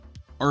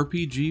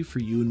RPG for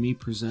You and Me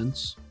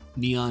presents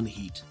Neon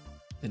Heat,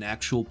 an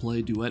actual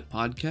play duet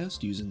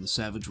podcast using the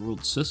Savage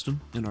Worlds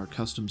system in our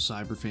custom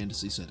cyber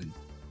fantasy setting.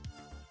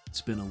 It's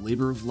been a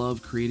labor of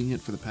love creating it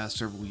for the past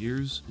several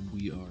years, and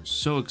we are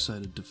so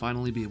excited to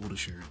finally be able to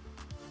share it.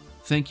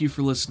 Thank you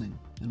for listening,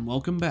 and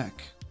welcome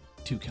back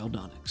to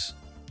Caldonix.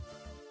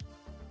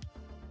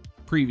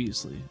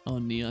 Previously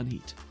on Neon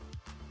Heat.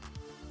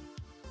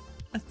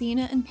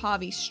 Athena and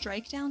Pavi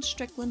strike down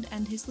Strickland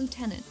and his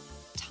lieutenant,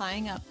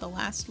 tying up the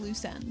last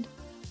loose end.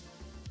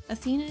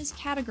 Athena is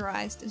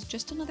categorized as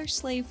just another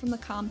slave from the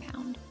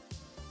compound,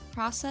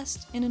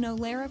 processed in an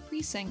Olara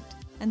precinct,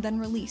 and then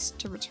released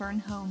to return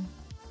home.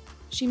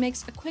 She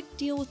makes a quick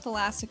deal with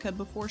Thalassica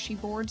before she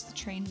boards the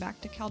train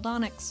back to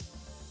Caldonix,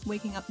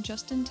 waking up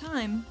just in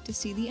time to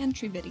see the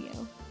entry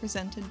video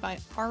presented by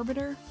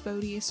Arbiter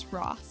Photius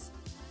Roth,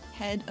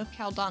 head of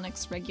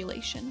Caldonix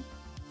Regulation.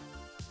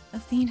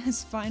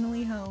 Athena's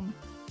finally home,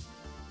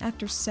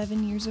 after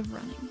 7 years of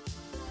running.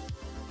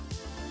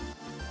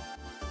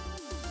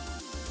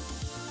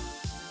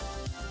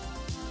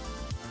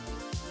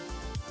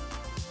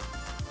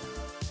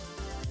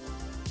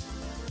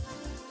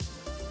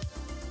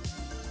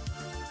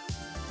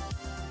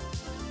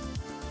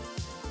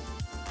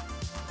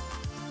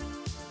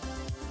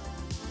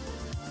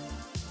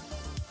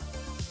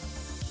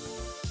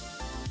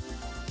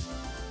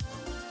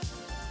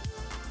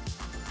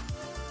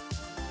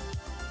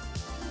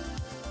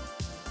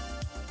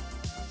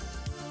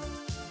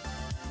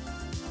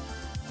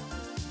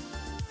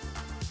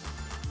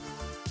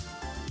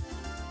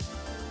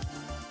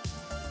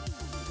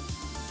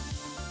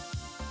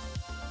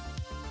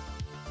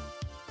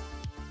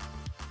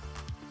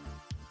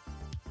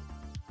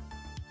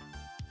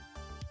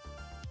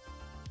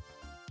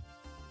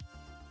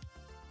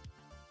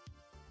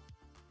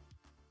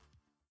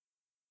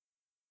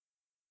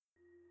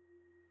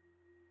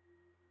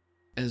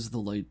 As the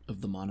light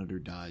of the monitor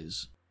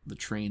dies, the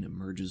train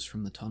emerges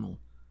from the tunnel,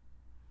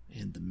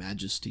 and the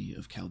majesty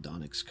of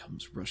Caldonix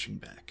comes rushing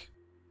back.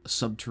 A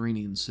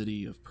subterranean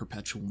city of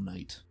perpetual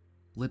night,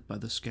 lit by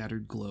the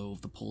scattered glow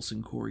of the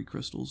pulsing quarry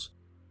crystals.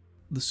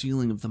 The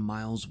ceiling of the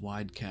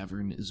miles-wide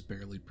cavern is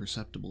barely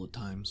perceptible at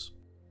times,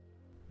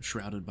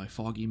 shrouded by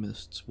foggy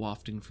mists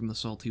wafting from the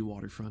salty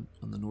waterfront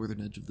on the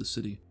northern edge of the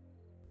city,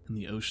 and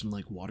the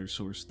ocean-like water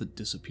source that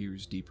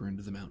disappears deeper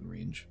into the mountain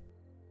range.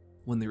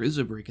 When there is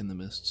a break in the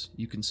mists,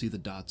 you can see the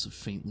dots of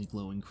faintly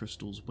glowing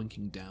crystals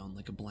winking down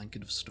like a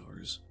blanket of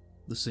stars.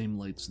 The same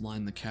lights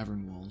line the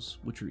cavern walls,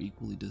 which are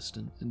equally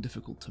distant and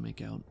difficult to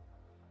make out.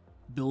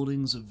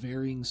 Buildings of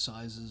varying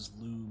sizes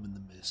loom in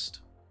the mist,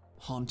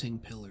 haunting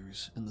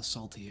pillars in the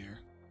salty air.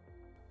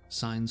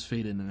 Signs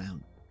fade in and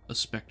out, a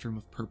spectrum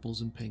of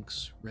purples and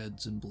pinks,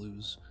 reds and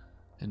blues,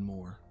 and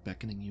more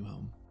beckoning you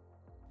home.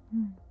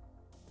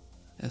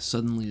 As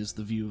suddenly as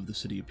the view of the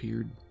city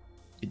appeared,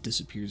 it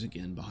disappears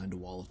again behind a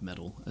wall of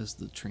metal as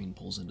the train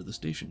pulls into the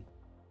station,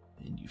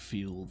 and you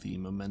feel the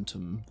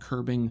momentum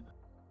curbing,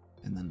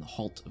 and then the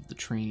halt of the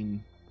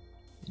train,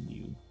 and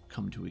you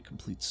come to a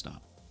complete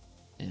stop.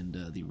 And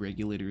the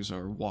regulators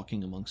are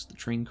walking amongst the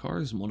train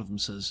cars, and one of them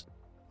says,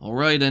 "All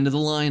right, end of the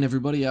line,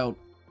 everybody out."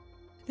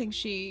 I think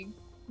she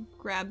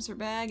grabs her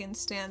bag and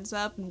stands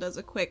up and does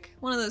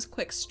one of those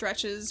quick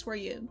stretches where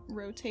you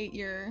rotate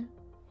your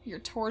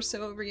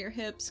torso over your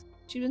hips.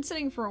 She'd been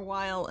sitting for a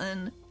while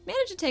and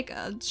managed to take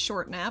a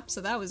short nap, so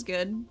that was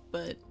good,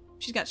 but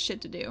she's got shit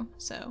to do,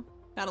 so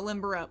gotta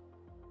limber up.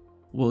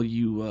 Well,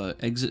 you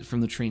exit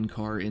from the train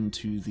car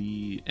into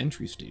the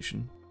entry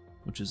station,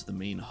 which is the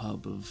main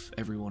hub of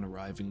everyone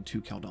arriving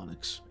to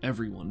Caldonix.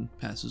 Everyone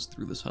passes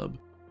through this hub,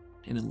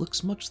 and it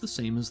looks much the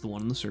same as the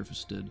one on the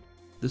surface did.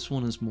 This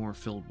one is more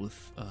filled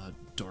with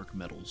dark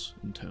metals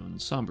and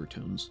tones, somber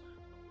tones.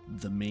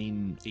 The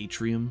main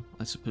atrium,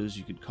 I suppose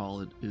you could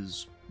call it,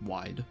 is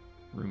wide,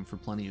 room for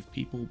plenty of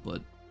people,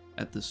 but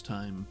at this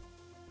time,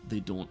 they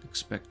don't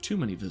expect too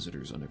many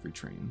visitors on every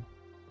train.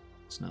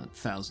 It's not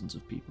thousands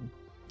of people,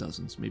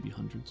 dozens, maybe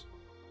hundreds.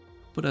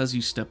 But as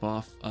you step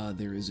off,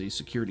 there is a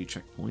security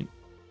checkpoint,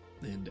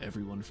 and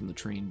everyone from the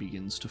train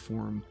begins to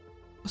form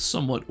a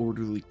somewhat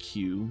orderly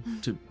queue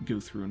to go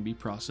through and be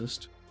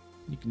processed.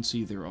 You can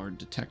see there are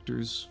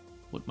detectors,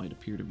 what might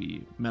appear to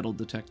be metal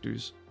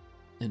detectors,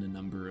 and a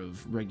number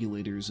of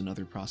regulators and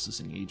other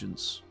processing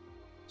agents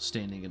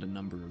standing at a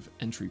number of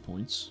entry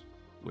points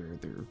where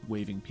they're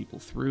waving people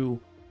through.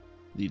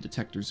 The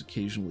detectors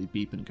occasionally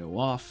beep and go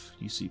off.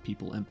 You see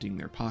people emptying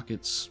their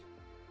pockets,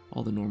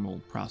 all the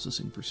normal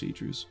processing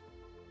procedures.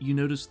 You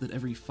notice that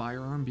every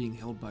firearm being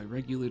held by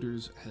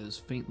regulators has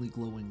faintly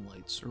glowing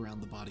lights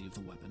around the body of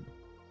the weapon.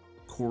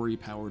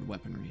 Quarry-powered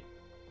weaponry,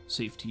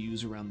 safe to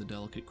use around the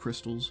delicate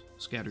crystals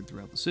scattered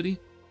throughout the city,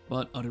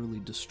 but utterly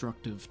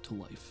destructive to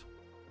life.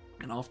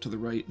 And off to the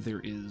right,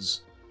 there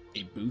is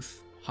a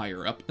booth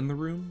higher up in the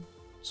room,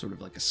 sort of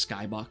like a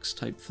skybox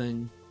type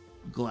thing.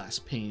 Glass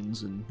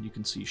panes, and you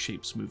can see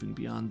shapes moving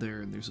beyond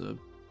there, and there's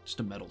just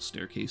a metal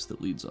staircase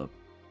that leads up.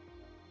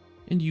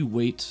 And you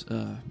wait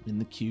in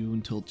the queue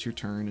until it's your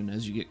turn, and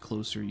as you get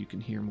closer, you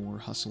can hear more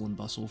hustle and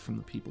bustle from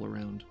the people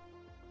around.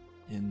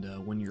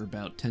 And when you're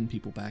about 10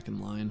 people back in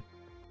line,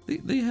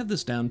 they have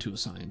this down to a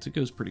science. It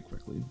goes pretty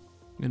quickly.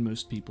 And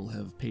most people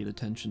have paid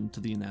attention to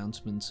the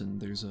announcements, and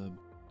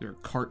there are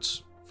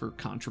carts for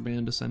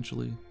contraband,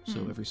 essentially.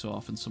 So every so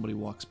often somebody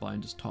walks by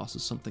and just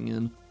tosses something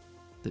in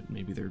that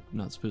maybe they're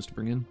not supposed to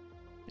bring in.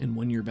 And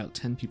when you're about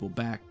 10 people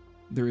back,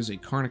 there is a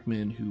Karnak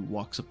man who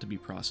walks up to be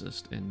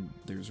processed, and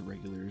there's a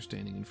regulator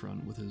standing in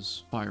front with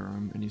his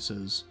firearm, and he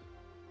says,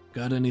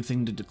 "Got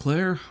anything to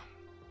declare?"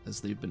 As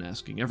they've been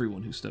asking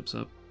everyone who steps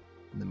up.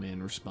 And the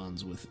man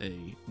responds with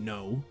a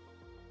no,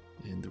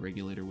 and the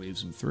regulator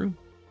waves him through.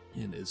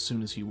 And as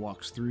soon as he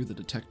walks through, the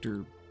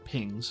detector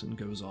pings and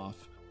goes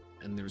off,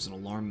 and there's an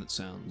alarm that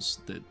sounds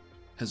that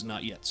has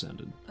not yet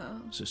sounded.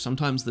 Oh. So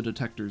sometimes the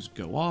detectors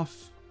go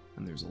off,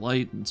 and there's a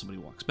light, and somebody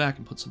walks back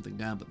and puts something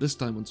down, but this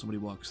time when somebody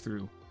walks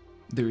through,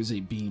 there is a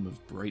beam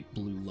of bright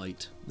blue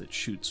light that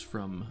shoots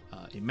from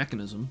a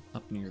mechanism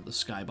up near the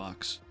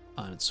skybox,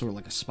 and it's sort of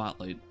like a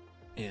spotlight,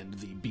 and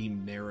the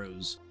beam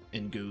narrows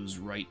and goes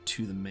right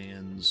to the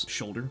man's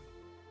shoulder,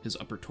 his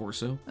upper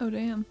torso. Oh,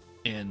 damn.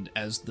 And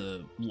as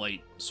the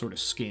light sort of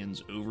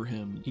scans over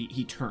him,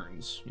 he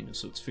turns,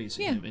 so it's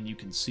facing him, and you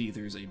can see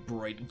there's a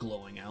bright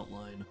glowing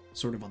outline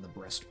sort of on the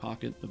breast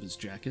pocket of his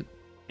jacket,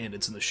 and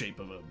it's in the shape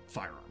of a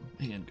firearm,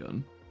 a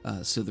handgun.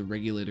 So the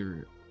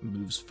regulator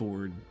moves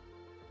forward,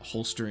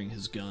 holstering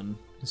his gun.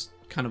 He's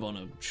kind of on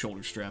a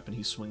shoulder strap, and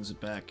he swings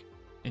it back,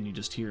 and you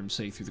just hear him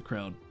say through the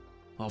crowd,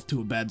 "Off to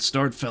a bad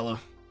start,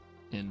 fella,"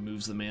 and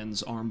moves the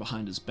man's arm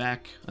behind his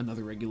back.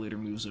 Another regulator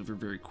moves over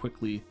very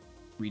quickly,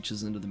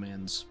 reaches into the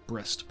man's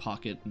breast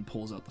pocket and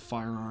pulls out the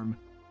firearm.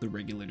 The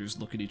regulators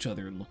look at each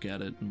other and look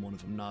at it, and one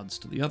of them nods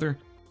to the other,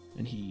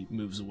 and he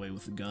moves away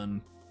with the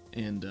gun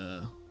and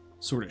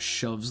sort of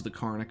shoves the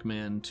Karnak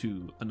man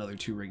to another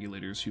two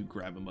regulators who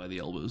grab him by the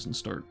elbows and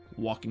start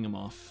walking him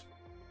off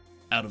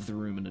out of the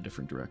room in a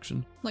different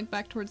direction. Like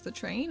back towards the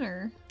train,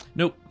 or?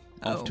 Nope.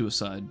 Off to a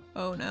side.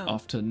 Oh, no.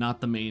 Off to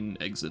not the main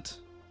exit.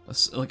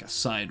 Like a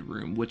side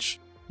room, which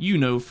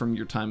from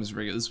your time as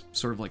regular is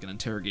sort of like an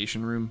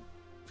interrogation room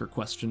for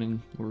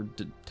questioning or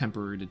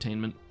temporary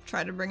detainment.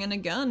 Try to bring in a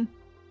gun.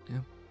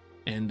 Yeah.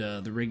 And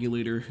the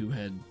regulator who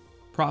had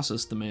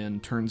processed the man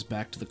turns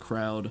back to the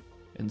crowd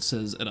and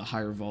says at a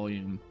higher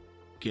volume,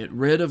 "Get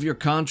rid of your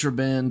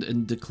contraband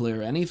and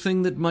declare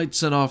anything that might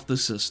set off the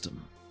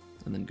system."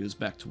 And then goes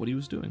back to what he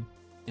was doing.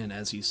 And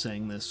as he's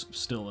saying this,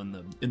 still in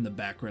the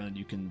background,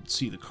 you can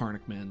see the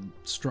Karnak man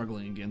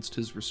struggling against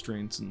his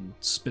restraints and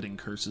spitting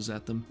curses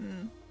at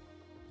them.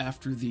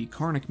 After the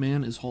Karnak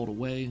man is hauled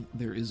away,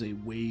 there is a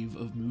wave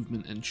of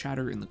movement and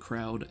chatter in the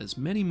crowd as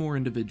many more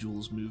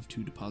individuals move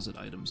to deposit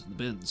items in the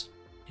bins.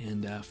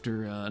 And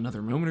after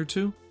another moment or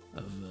two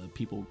of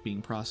people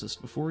being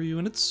processed before you,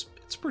 and it's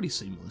pretty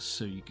seamless.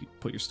 So you can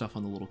put your stuff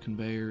on the little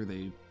conveyor,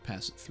 they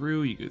pass it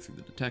through, you go through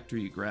the detector,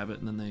 you grab it,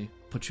 and then they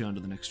put you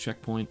onto the next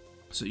checkpoint.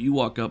 So you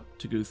walk up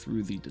to go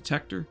through the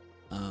detector,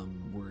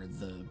 where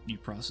you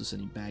process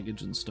any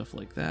baggage and stuff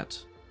like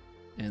that,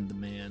 and the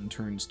man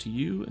turns to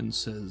you and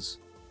says,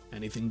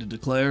 "Anything to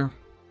declare?"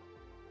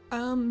 I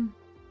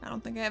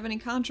don't think I have any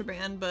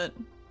contraband, but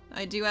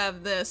I do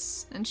have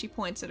this, and she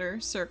points at her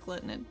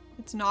circlet, and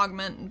it's an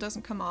augment and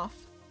doesn't come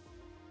off.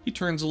 He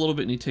turns a little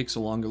bit and he takes a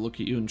longer look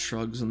at you and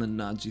shrugs and then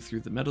nods you through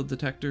the metal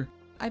detector.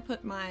 I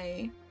put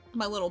my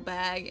little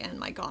bag and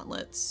my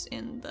gauntlets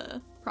in the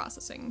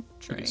processing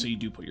tray. Okay, so you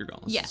do put your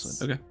gauntlets Yes.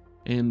 inside. Okay.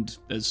 And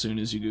as soon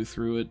as you go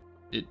through it,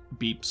 it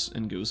beeps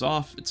and goes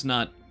off. It's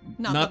not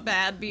the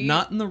bad beep.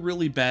 Not in the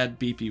really bad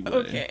beepy way.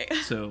 Okay.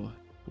 So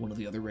one of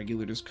the other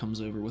regulators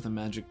comes over with a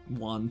magic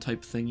wand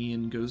type thingy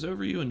and goes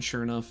over you, and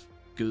sure enough,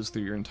 goes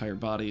through your entire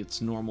body. It's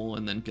normal,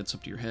 and then gets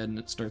up to your head and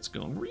it starts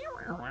going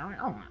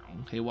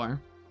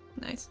haywire.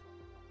 Nice.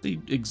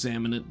 They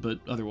examine it, but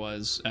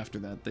otherwise, after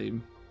that, they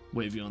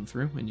wave you on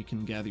through, and you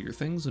can gather your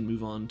things and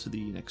move on to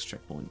the next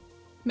checkpoint.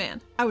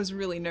 Man, I was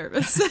really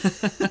nervous.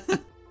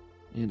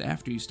 And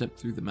after you step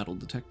through the metal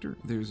detector,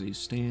 there's a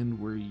stand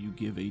where you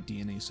give a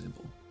DNA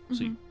sample.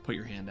 So you put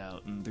your hand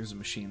out, and there's a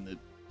machine that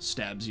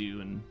stabs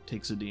you and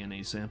takes a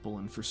DNA sample,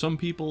 and for some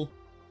people,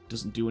 it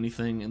doesn't do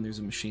anything, and there's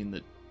a machine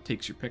that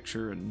takes your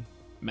picture and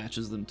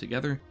matches them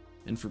together,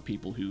 and for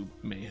people who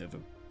may have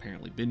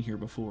apparently been here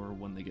before,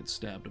 when they get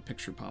stabbed, a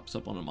picture pops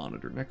up on a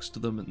monitor next to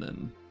them, and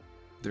then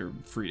they're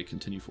free to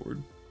continue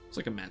forward. It's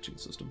like a matching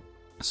system.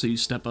 So you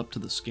step up to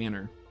the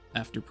scanner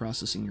after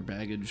processing your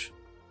baggage,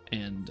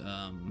 and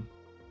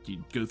do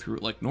you go through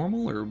it like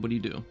normal, or what do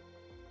you do?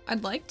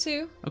 I'd like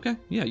to. Okay,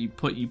 yeah, you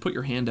put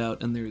your hand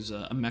out, and there's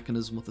a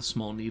mechanism with a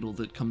small needle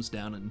that comes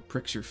down and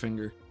pricks your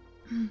finger,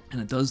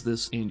 and it does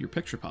this, and your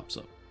picture pops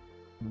up.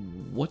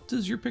 What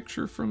does your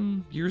picture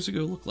from years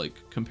ago look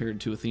like compared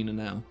to Athena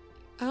now?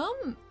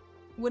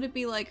 Would it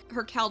be like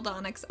her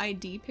Caldonix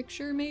ID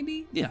picture,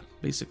 maybe? Yeah,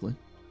 basically.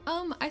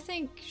 I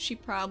think she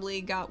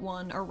probably got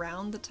one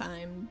around the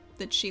time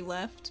that she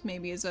left,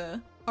 maybe as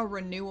a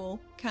renewal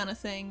kind of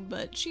thing,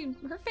 but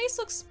her face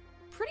looks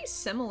pretty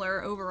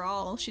similar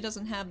overall. She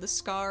doesn't have the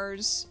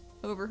scars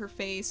over her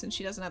face, and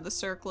she doesn't have the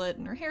circlet,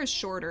 and her hair is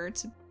shorter.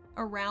 It's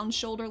around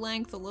shoulder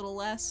length, a little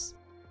less.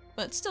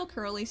 but still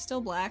curly, still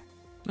black.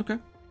 Okay.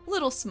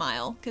 Little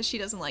smile, because she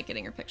doesn't like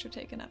getting her picture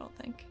taken, I don't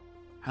think.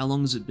 How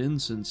long has it been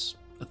since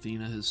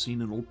Athena has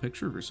seen an old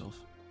picture of herself?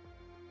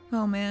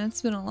 Oh man,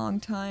 it's been a long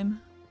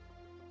time.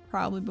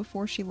 Probably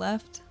before she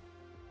left.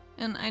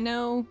 And I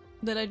know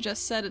that I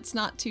just said it's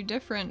not too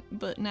different,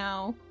 but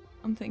now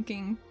I'm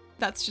thinking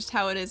that's just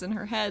how it is in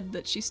her head,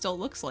 that she still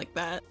looks like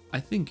that. I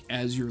think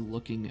as you're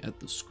looking at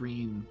the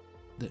screen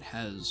that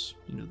has,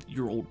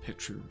 your old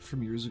picture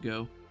from years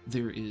ago,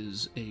 there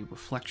is a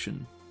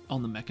reflection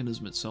on the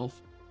mechanism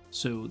itself.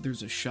 So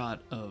there's a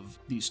shot of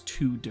these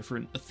two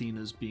different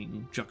Athenas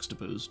being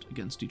juxtaposed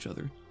against each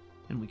other.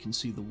 And we can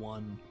see the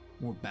one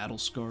more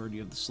battle-scarred, you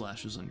have the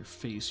slashes on your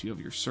face, you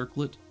have your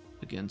circlet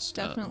against...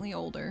 Definitely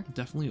older.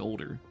 Definitely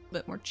older.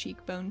 Bit more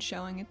cheekbone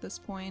showing at this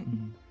point.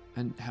 Mm-hmm.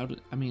 And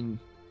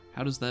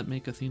how does that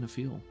make Athena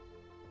feel?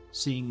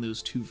 Seeing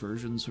those two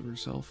versions of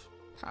herself?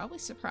 Probably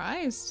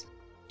surprised.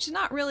 She's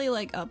not really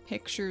like a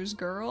pictures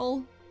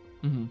girl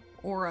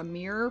or a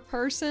mirror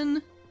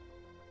person.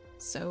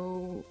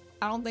 So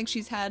I don't think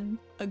she's had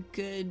a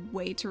good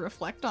way to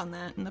reflect on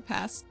that in the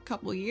past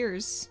couple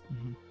years.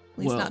 Mm-hmm. At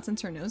least not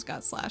since her nose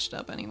got slashed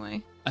up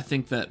anyway. I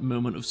think that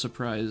moment of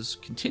surprise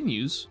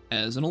continues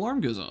as an alarm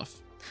goes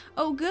off.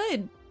 Oh,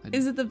 good.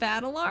 Is it the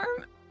bat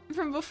alarm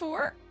from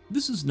before?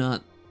 This is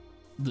not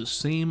the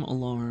same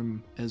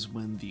alarm as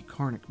when the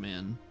Karnak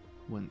man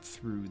went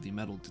through the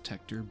metal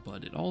detector,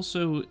 but it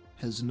also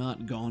has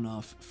not gone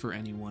off for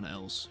anyone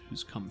else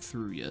who's come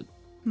through yet.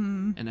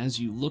 And as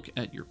you look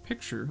at your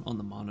picture on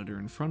the monitor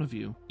in front of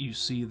you, you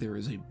see there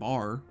is a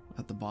bar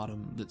at the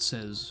bottom that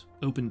says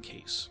open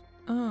case.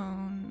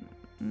 Oh,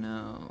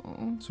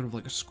 no. Sort of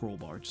like a scroll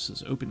bar, it just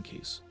says open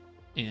case.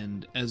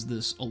 And as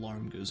this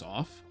alarm goes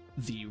off,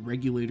 the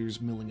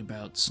regulators milling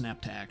about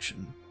snap to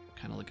action,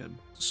 kind of like a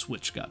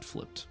switch got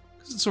flipped.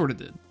 Because it sort of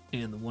did.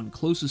 And the one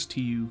closest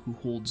to you, who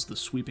holds the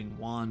sweeping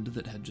wand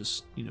that had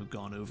just,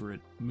 gone over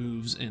it,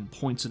 moves and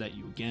points it at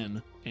you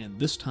again. And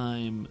this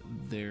time,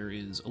 there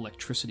is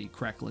electricity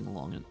crackling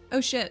along it.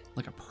 Oh shit.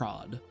 Like a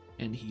prod.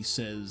 And he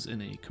says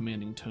in a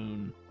commanding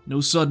tone, "No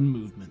sudden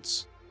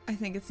movements." I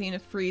think Athena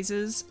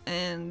freezes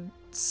and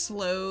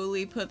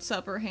slowly puts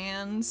up her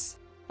hands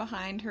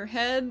behind her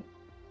head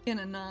in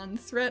a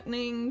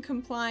non-threatening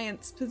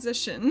compliance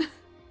position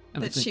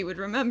that she would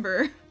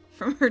remember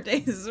from her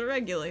days as a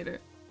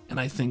regulator. And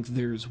I think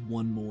there's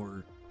one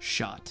more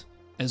shot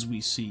as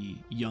we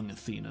see young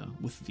Athena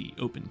with the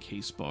open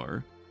case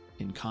bar,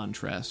 in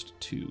contrast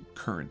to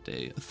current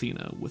day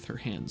Athena with her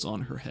hands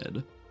on her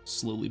head,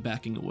 slowly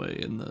backing away,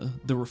 and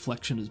the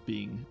reflection is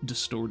being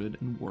distorted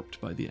and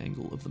warped by the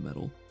angle of the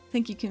metal. I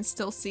think you can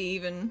still see,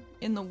 even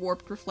in the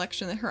warped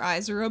reflection, that her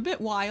eyes are a bit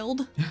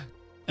wild.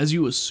 As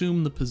you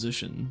assume the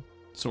position,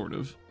 sort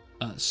of,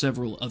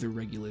 several other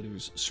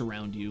regulators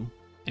surround you,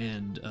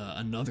 and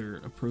another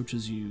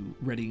approaches you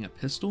readying a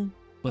pistol,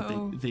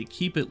 but they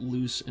keep it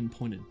loose and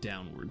pointed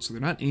downward, so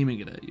they're not aiming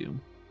it at you.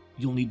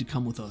 You'll need to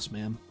come with us,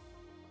 ma'am.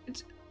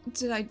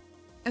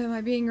 Am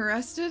I being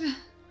arrested?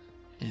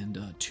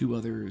 And two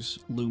others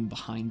loom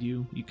behind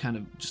you. You kind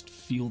of just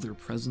feel their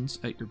presence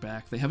at your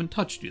back. They haven't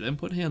touched you, they haven't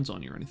put hands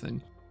on you or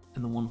anything.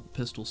 And the one with the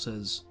pistol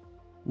says,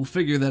 "We'll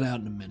figure that out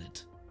in a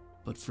minute.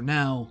 But for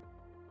now,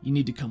 you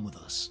need to come with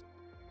us."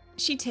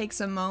 She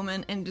takes a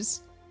moment and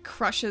just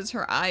crushes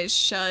her eyes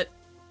shut.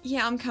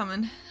 "Yeah, I'm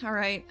coming. All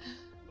right.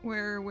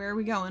 Where are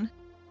we going?"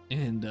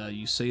 And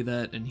you say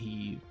that, and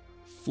he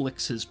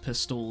flicks his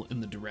pistol in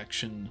the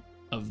direction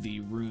of the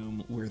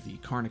room where the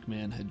Karnak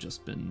man had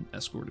just been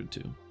escorted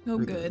to. Oh,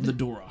 or good. The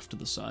door off to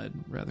the side,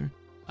 rather.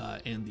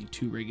 And the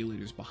two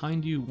regulators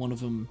behind you, one of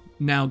them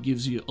now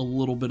gives you a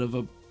little bit of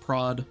a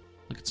prod.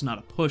 Like, it's not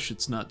a push,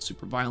 it's not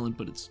super violent,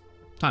 but it's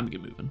time to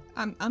get moving.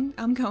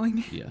 I'm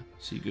going. Yeah,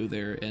 so you go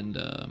there, and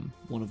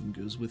one of them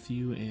goes with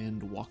you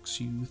and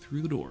walks you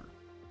through the door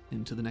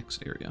into the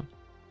next area.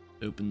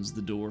 Opens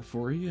the door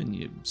for you, and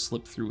you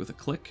slip through with a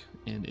click,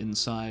 and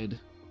inside,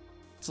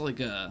 it's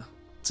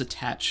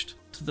attached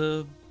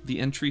to the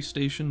entry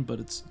station, but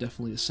it's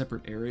definitely a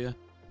separate area.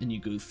 And you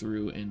go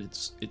through, and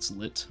it's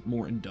lit,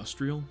 more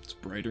industrial, it's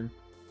brighter.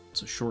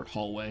 It's a short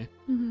hallway,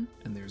 and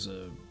there's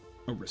a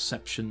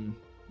reception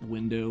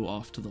window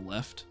off to the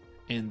left.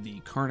 And the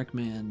Karnak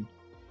man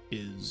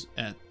is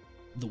at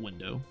the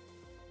window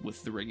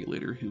with the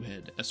regulator who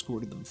had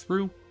escorted them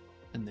through,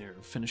 and they're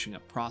finishing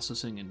up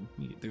processing, and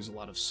there's a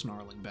lot of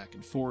snarling back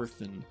and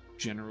forth and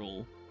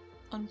general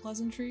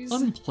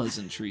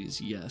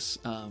unpleasantries, yes.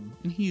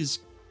 And he's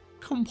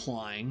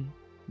complying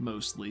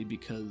mostly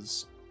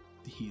because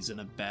he's in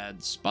a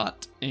bad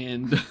spot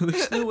and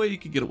there's no way he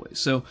could get away.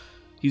 So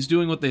he's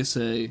doing what they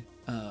say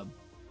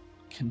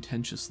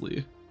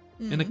contentiously,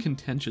 in a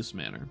contentious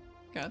manner.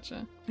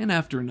 Gotcha. And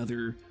after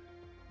another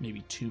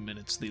maybe 2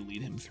 minutes, they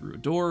lead him through a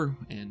door,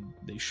 and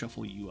they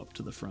shuffle you up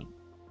to the front.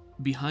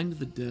 Behind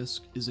the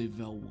desk is a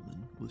Vel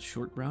woman with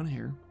short brown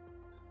hair.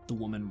 The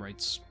woman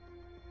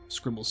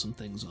scribbles some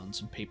things on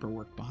some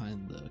paperwork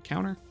behind the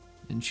counter,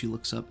 and she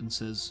looks up and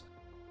says,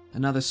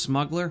 "Another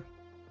smuggler?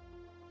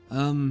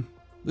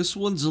 This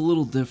one's a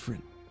little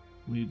different.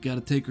 We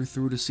gotta take her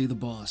through to see the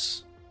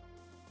boss.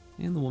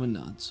 And the woman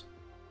nods.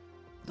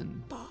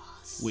 And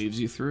Boss. waves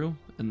you through,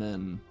 and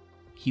then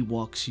he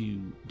walks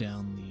you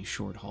down the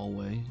short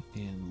hallway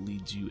and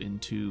leads you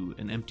into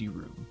an empty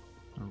room.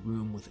 A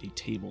room with a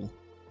table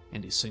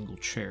and a single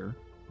chair,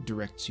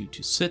 directs you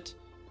to sit,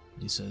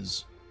 and he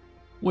says,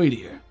 "Wait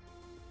here.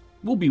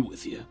 We'll be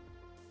with you."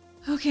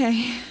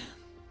 Okay.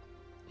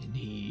 And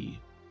he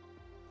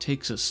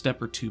takes a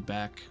step or two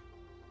back,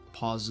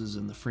 pauses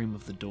in the frame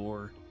of the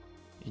door,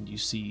 and you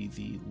see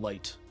the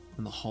light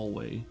in the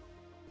hallway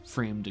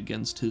framed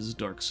against his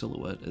dark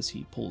silhouette as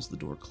he pulls the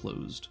door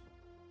closed.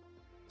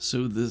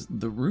 So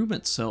the room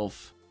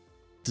itself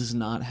does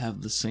not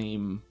have the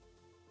same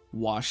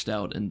washed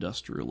out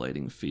industrial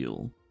lighting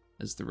feel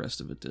as the rest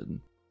of it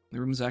did. The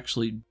room is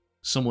actually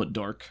somewhat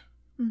dark.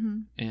 Mm-hmm.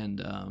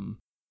 And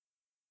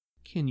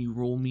can you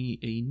roll me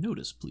a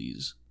notice,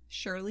 please?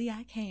 Surely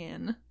I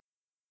can.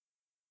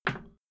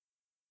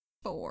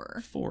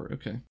 4. 4,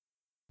 okay.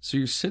 So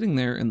you're sitting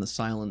there in the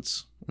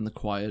silence and the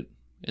quiet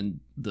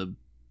and the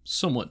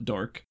somewhat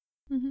dark.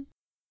 Mm-hmm.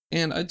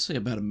 And I'd say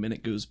about a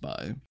minute goes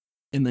by,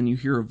 and then you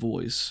hear a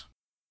voice.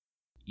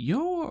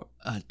 "You're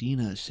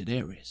Adina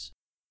Sedaris."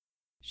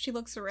 She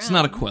looks around. It's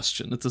not a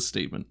question, it's a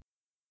statement.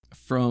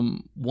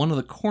 From one of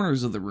the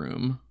corners of the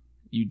room,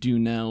 you do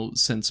now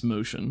sense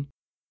motion.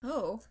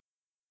 Oh.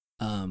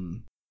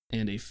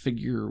 And a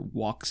figure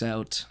walks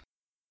out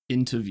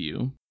into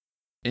view,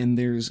 and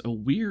there's a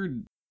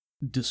weird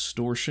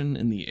distortion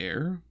in the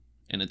air,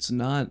 and it's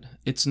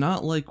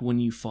not like when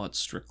you fought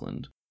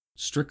Strickland.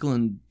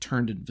 Strickland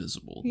turned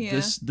invisible.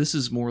 Yeah. This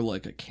is more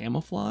like a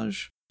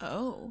camouflage.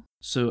 Oh.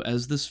 So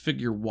as this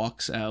figure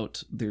walks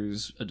out,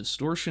 there's a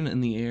distortion in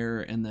the air,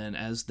 and then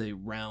as they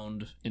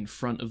round in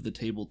front of the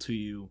table to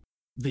you,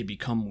 they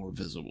become more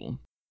visible.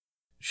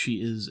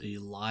 She is a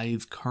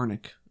lithe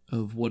Karnak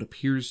of what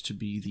appears to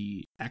be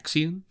the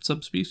Axian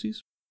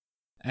subspecies.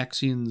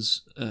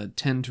 Axians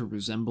tend to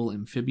resemble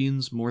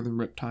amphibians more than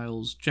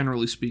reptiles,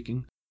 generally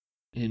speaking,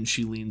 and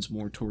she leans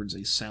more towards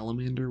a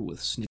salamander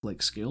with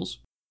snake-like scales.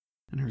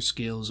 And her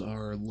scales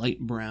are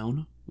light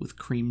brown with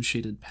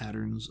cream-shaded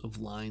patterns of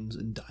lines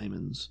and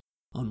diamonds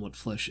on what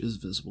flesh is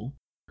visible.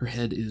 Her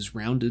head is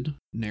rounded,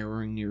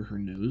 narrowing near her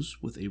nose,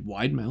 with a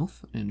wide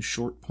mouth and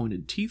short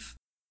pointed teeth.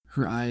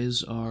 Her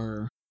eyes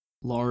are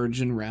large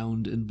and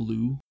round and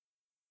blue.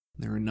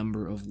 There are a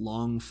number of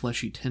long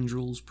fleshy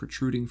tendrils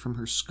protruding from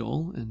her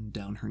skull and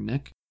down her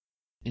neck,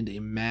 and a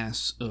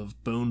mass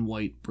of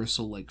bone-white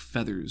bristle-like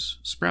feathers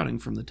sprouting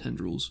from the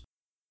tendrils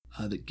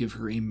that give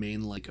her a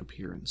mane-like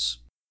appearance.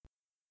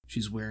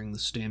 She's wearing the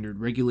standard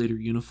regulator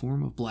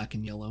uniform of black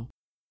and yellow,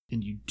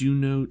 and you do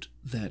note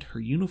that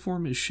her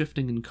uniform is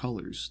shifting in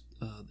colors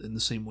in the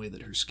same way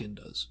that her skin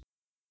does.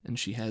 And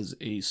she has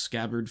a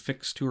scabbard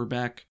fixed to her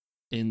back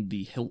and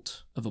the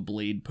hilt of a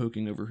blade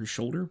poking over her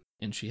shoulder,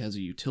 and she has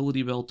a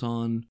utility belt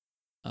on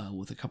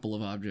with a couple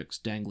of objects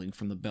dangling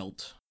from the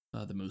belt,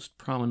 the most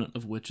prominent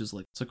of which is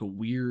it's like a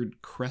weird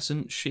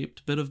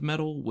crescent-shaped bit of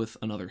metal with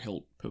another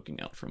hilt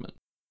poking out from it.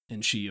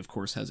 And she, of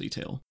course, has a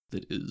tail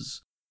that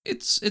is...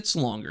 It's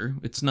longer.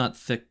 It's not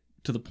thick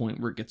to the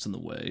point where it gets in the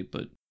way,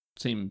 but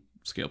same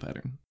scale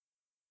pattern.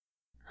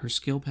 Her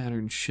scale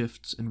pattern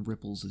shifts and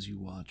ripples as you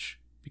watch,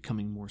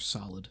 becoming more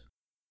solid,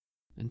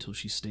 until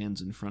she stands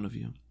in front of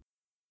you.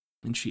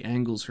 And she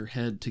angles her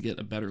head to get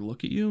a better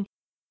look at you,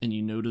 and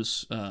you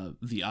notice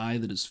the eye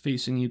that is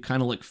facing you,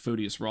 kind of like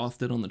Photius Roth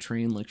did on the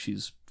train, like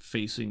she's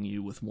facing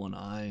you with one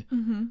eye.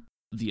 Mm-hmm.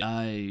 The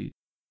eye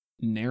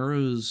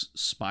narrows,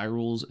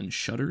 spirals, and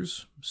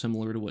shudders,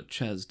 similar to what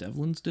Chaz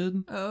Devlin's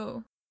did.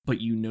 Oh.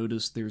 But you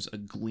notice there's a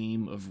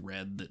gleam of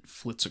red that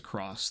flits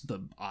across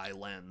the eye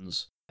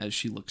lens as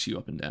she looks you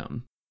up and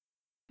down.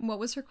 What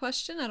was her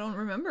question? I don't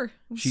remember. It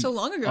was She- so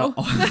long ago.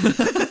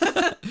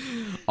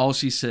 All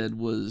she said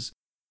was,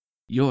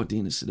 "You're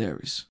Dina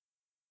Sedaris."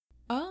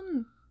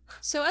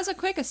 So as a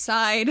quick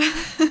aside,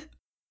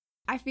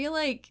 I feel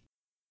like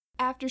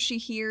after she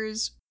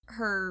hears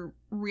her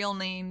real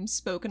name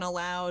spoken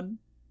aloud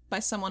by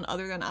someone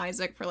other than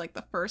Isaac for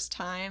the first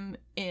time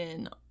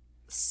in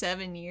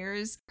 7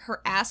 years,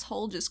 her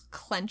asshole just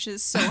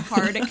clenches so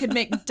hard it could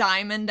make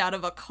diamond out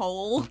of a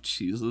coal. Oh,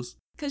 Jesus.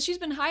 Because she's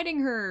been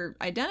hiding her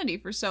identity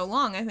for so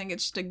long. I think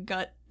it's just a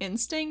gut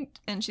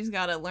instinct, and she's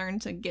got to learn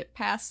to get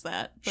past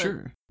that. But...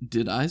 Sure.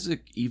 Did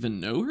Isaac even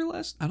know her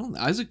last? I don't know.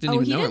 Isaac didn't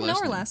even he know didn't her know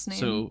her name. last name.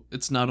 So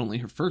it's not only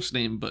her first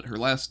name, but her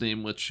last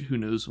name, which who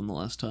knows when the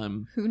last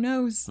time. Who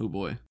knows? Oh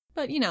boy.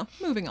 But,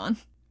 moving on.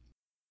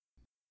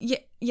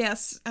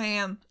 Yes, I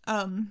am.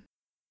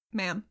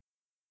 Ma'am.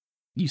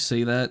 You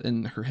say that,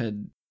 and her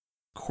head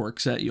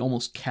quirks at you,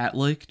 almost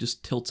cat-like,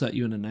 just tilts at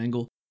you in an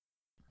angle.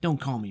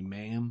 "Don't call me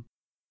ma'am."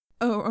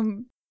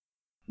 Oh,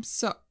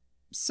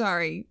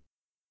 sorry.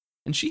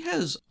 And she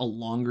has a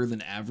longer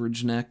than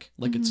average neck.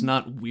 It's Mhm.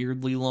 not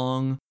weirdly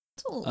long,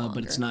 It's a little longer.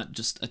 but it's not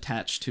just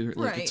attached to her.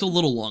 Right. It's a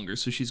little longer,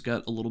 so she's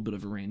got a little bit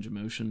of a range of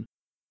motion.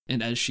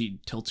 And as she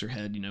tilts her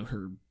head,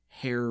 her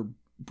hair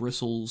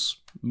bristles,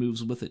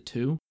 moves with it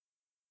too.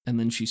 And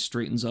then she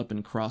straightens up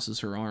and crosses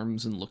her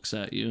arms and looks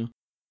at you.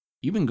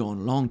 You've been going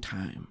a long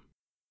time.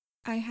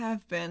 I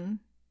have been.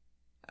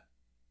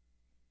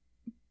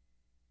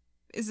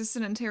 Is this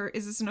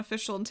an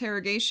official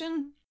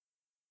interrogation?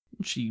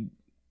 She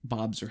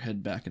bobs her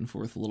head back and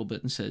forth a little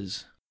bit and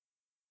says,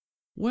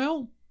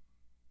 well,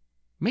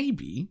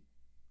 maybe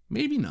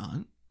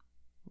not.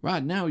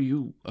 Right now,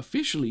 you're a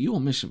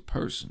missing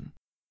person,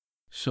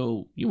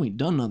 so you ain't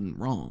done nothing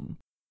wrong.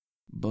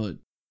 But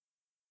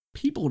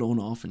people don't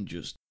often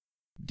just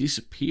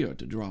disappear at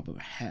the drop of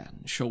a hat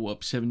and show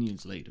up 7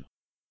 years later.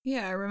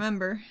 Yeah, I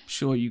remember.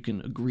 Sure, you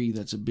can agree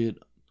that's a bit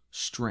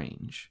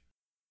strange.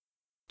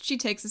 She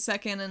takes a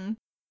second and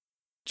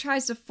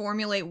tries to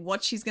formulate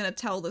what she's gonna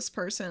tell this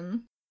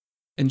person.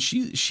 And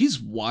she's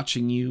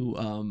watching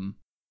you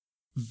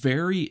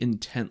very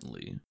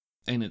intently,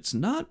 and it's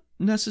not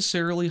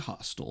necessarily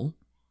hostile.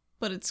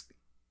 But it's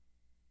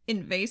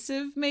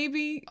invasive,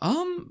 maybe?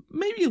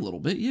 Maybe a little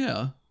bit,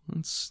 yeah.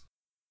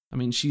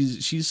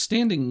 She's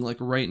standing like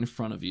right in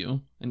front of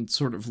you and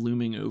sort of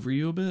looming over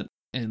you a bit.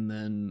 And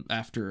then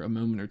after a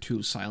moment or two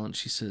of silence,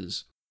 she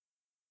says,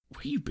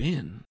 where you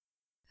been?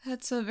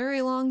 That's a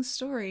very long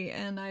story,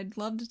 and I'd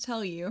love to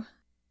tell you.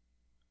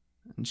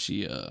 And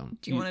she, Do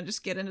you want to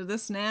just get into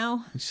this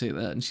now? You say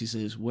that, and she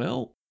says,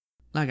 well,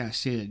 like I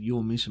said, you're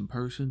a missing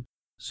person,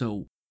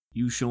 so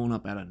you showing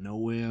up out of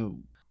nowhere,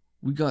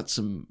 we got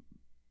some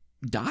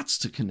dots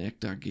to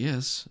connect, I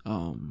guess.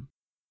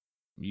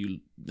 You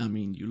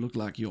look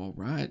like you're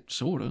alright,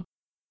 sorta.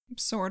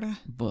 Sorta.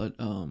 But,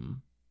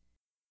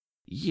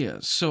 yeah,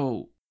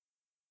 so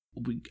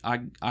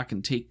I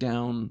can take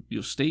down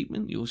your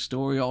statement, your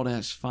story, all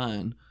that's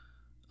fine,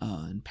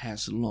 and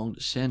pass it along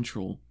to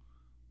Central.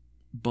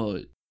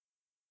 But,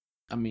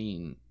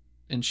 and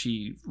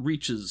she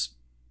reaches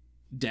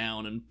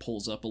down and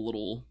pulls up a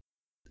little,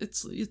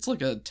 it's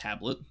like a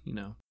tablet,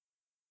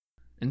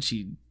 and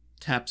she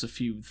taps a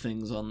few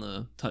things on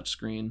the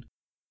touchscreen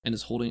and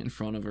is holding it in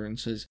front of her and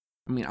says,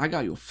 I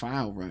got your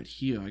file right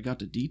here, I got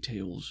the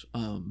details,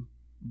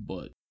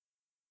 but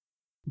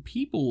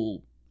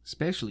people,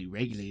 especially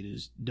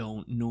regulators,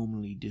 don't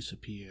normally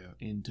disappear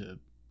into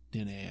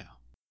thin air.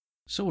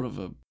 Sort of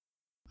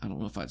I don't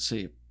know if I'd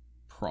say a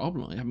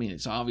problem.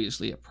 It's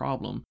obviously a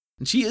problem.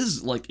 And she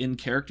is, like, in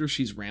character,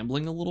 she's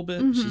rambling a little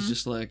bit. Mm-hmm. She's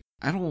just like,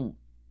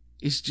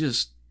 it's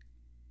just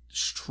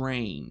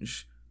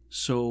strange.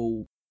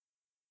 So,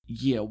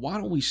 yeah, why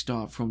don't we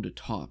start from the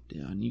top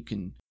down? You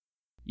can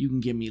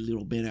give me a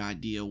little better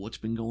idea of what's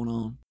been going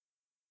on.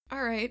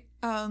 All right,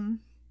 And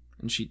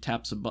she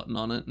taps a button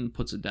on it and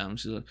puts it down.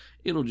 She's like,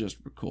 it'll just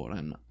record.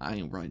 I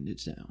ain't writing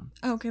it down.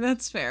 Okay,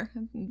 that's fair.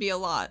 It'd be a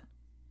lot.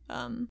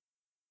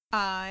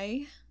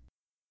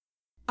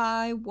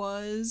 I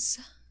was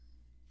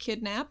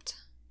kidnapped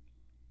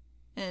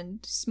and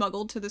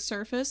smuggled to the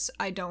surface.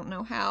 I don't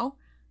know how.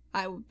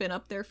 I've been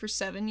up there for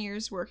 7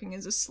 years working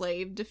as a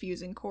slave,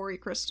 diffusing Cori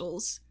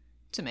crystals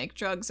to make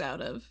drugs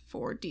out of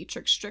for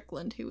Dietrich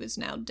Strickland, who is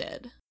now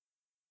dead.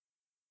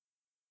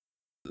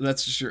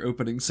 That's just your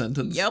opening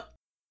sentence? Yep.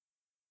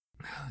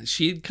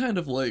 She'd kind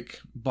of, like,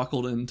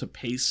 buckled into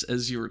pace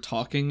as you were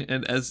talking,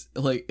 and as,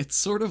 like, it's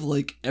sort of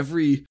like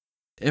every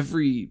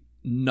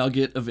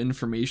nugget of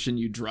information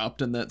you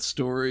dropped in that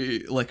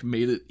story, like,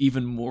 made it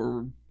even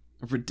more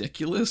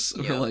ridiculous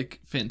or, like,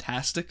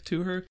 fantastic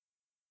to her.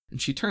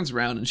 And she turns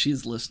around and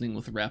she's listening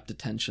with rapt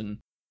attention,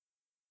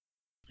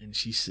 and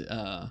she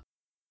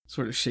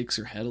sort of shakes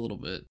her head a little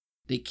bit.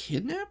 They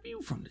kidnap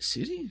you from the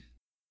city?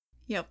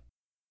 Yep.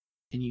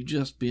 And you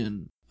just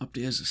been up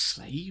there as a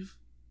slave?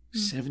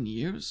 7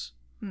 years?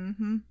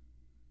 Mm-hmm.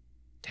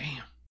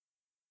 Damn.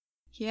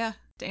 Yeah,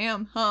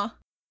 damn, huh?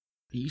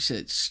 You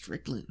said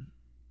Strickland.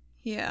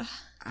 Yeah.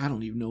 I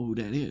don't even know who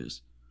that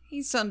is.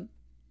 He's some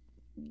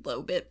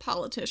low-bit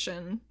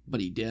politician.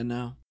 But he dead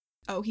now?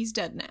 Oh, he's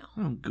dead now.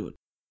 Oh, good.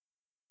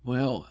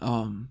 Well,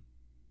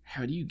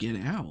 how do you get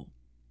out?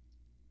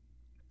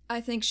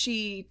 I think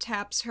she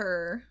taps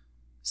her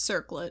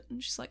circlet,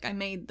 and she's like, I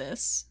made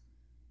this.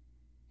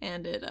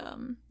 And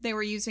they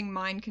were using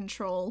mind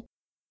control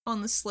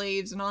on the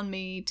slaves and on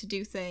me to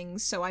do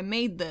things, so I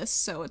made this,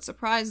 so it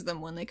surprised them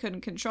when they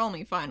couldn't control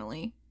me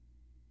finally.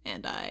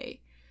 And I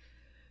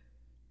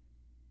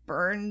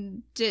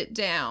burned it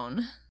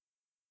down.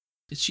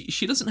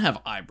 She doesn't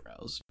have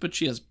eyebrows, but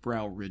she has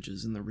brow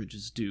ridges, and the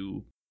ridges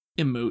do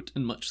emote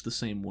in much the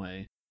same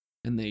way.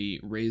 And they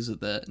raise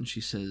at that, and she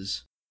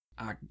says,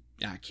 I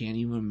can't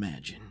even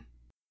imagine.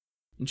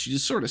 And she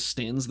just sort of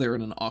stands there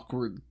in an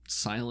awkward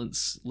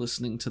silence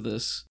listening to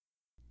this.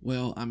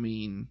 Well,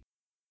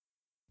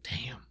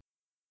 damn.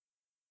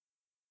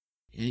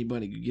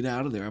 Anybody could get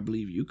out of there, I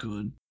believe you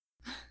could.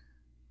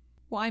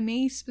 Why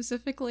me,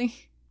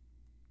 specifically?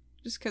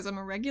 Just because I'm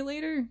a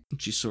regulator?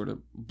 She sort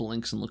of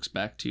blinks and looks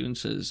back to you and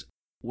says,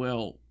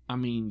 well,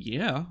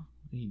 yeah.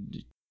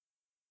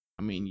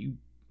 You've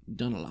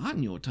done a lot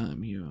in your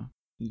time here.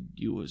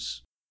 You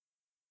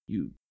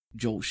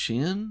Joel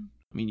Shin?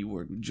 You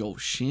worked with Joel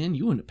Shin.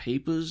 You were in the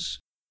papers.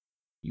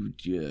 You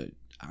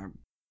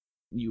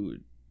were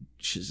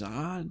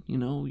Shazad,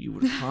 you were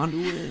the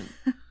conduit.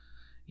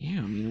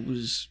 Yeah,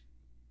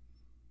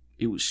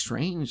 it was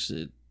strange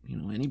that,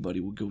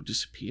 anybody would go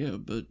disappear,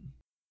 but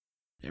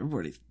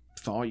everybody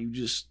thought you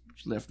just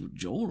left with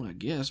Joel, I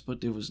guess,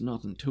 but there was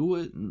nothing to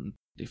it, and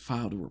they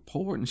filed a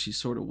report, and she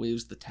sort of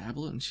waves the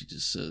tablet, and she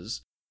just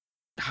says,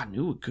 I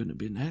knew it couldn't have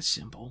been that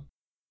simple.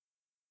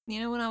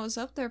 When I was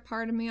up there,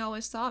 part of me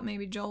always thought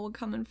maybe Joel would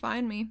come and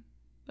find me,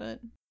 but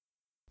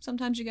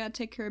sometimes you gotta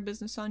take care of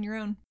business on your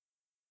own.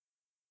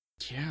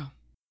 Yeah.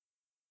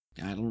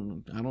 I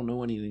don't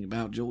know anything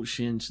about Joel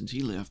Shin since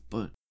he left,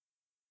 but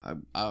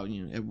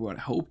everybody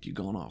hoped you'd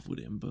gone off with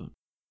him, but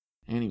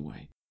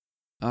anyway.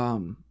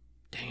 Damn.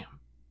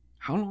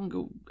 How long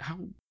ago,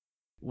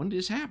 when did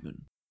this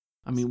happen?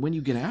 I mean, when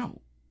you get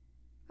out?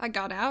 I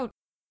got out.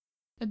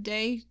 A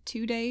day,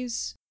 2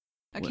 days.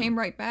 I came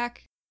right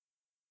back.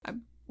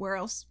 Where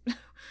else?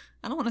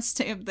 I don't want to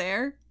stay up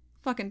there.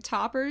 Fucking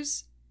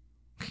toppers.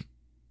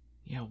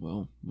 Yeah,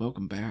 well,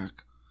 welcome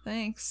back.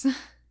 Thanks.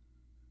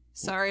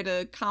 Sorry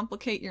to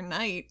complicate your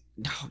night.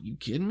 No, you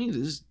kidding me?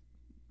 This is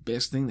the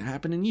best thing that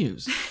happened in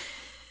years.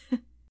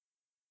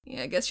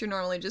 Yeah, I guess you're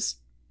normally just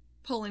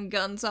pulling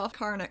guns off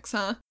Karnak's,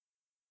 huh?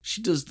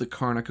 She does the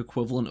Karnak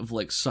equivalent of,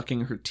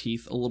 sucking her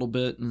teeth a little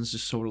bit, and is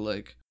just sort of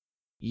like,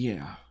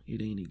 yeah,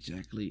 it ain't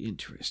exactly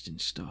interesting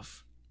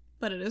stuff.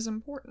 But it is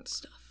important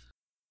stuff.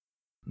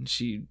 And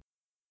she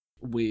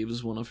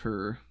waves one of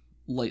her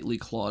lightly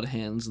clawed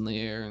hands in the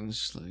air, and is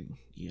just like,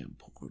 yeah,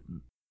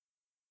 important.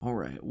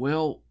 Alright,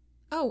 well...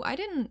 Oh, I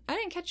didn't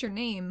catch your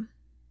name.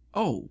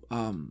 Oh,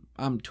 I'm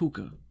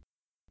Tuka.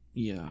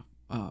 Yeah,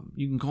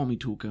 you can call me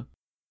Tuka.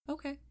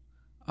 Okay.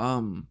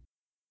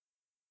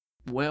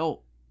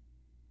 Well,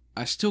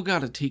 I still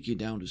gotta take you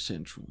down to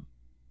Central.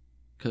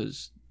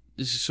 'Cause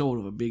this is sort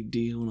of a big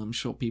deal, and I'm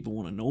sure people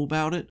want to know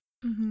about it.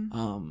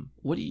 Mm-hmm.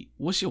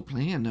 What's your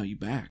plan now you're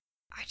back?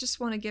 I just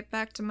want to get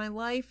back to my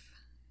life,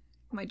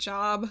 my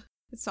job.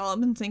 It's all I've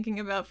been thinking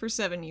about for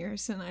 7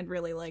 years, and I'd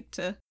really like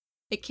to.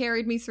 It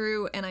carried me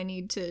through, and I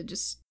need to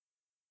just,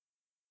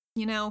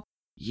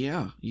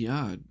 Yeah,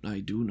 I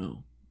do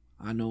know.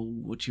 I know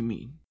what you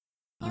mean.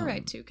 All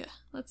right, Tuka.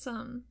 Let's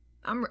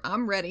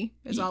I'm ready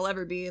as I'll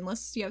ever be,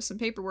 unless you have some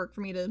paperwork for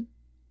me to.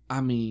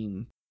 I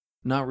mean,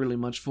 not really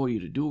much for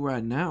you to do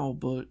right now,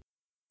 but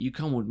you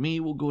come with me.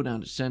 We'll go down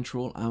to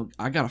Central.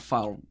 I gotta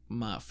file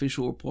my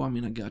official report. I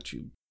mean, I got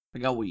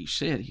what you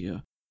said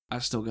here. I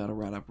still gotta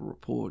write up a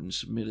report and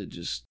submit it.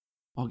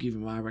 I'll give you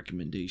my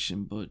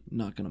recommendation, but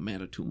not gonna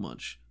matter too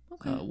much.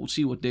 Okay. We'll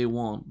see what they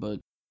want, but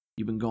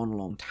you've been gone a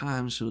long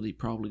time, so they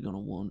probably gonna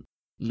want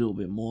a little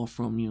bit more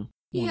from you.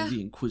 One of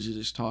the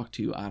Inquisitors talk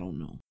to you. I don't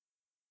know.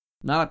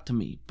 Not up to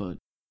me, but.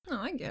 Oh,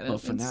 I get it.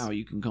 But for now,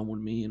 you can come with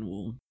me, and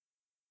we'll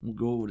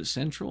go over to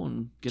Central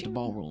and get the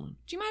ball rolling.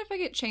 Do you mind if I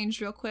get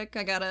changed real quick?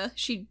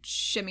 She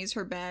shimmies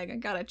her bag. I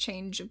got a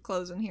change of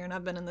clothes in here, and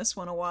I've been in this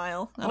one a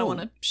while. I don't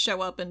want to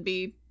show up and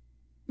be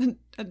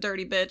a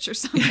dirty bitch or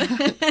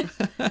something.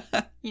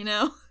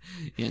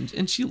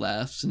 And she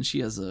laughs, and she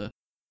has a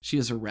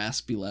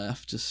raspy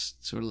laugh,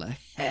 just sort of like,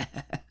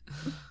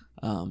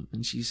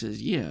 and she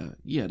says, yeah,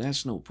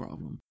 that's no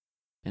problem.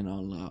 And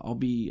I'll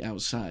be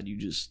outside. You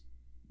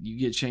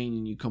get changed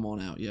and you come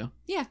on out, yeah?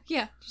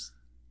 Yeah.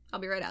 I'll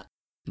be right out.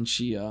 And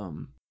she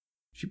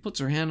puts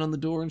her hand on the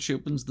door, and she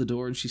opens the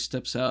door, and she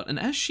steps out. And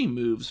as she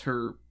moves,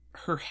 her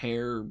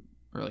hair,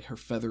 or her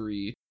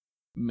feathery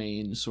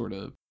mane, sort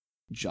of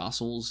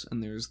jostles,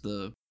 and there's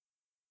the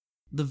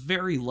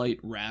very light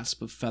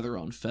rasp of feather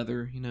on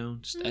feather,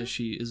 as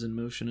she is in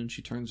motion, and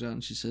she turns out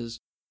and she says,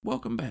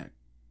 welcome back.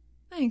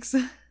 Thanks.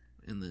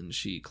 And then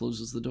she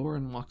closes the door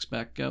and walks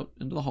back out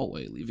into the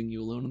hallway, leaving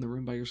you alone in the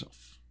room by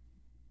yourself.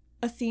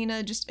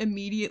 Athena just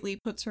immediately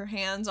puts her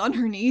hands on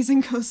her knees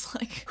and goes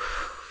like,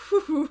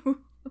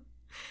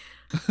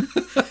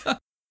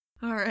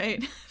 all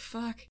right,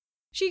 fuck.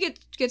 She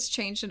gets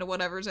changed into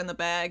whatever's in the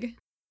bag.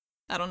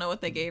 I don't know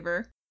what they gave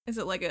her. Is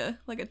it like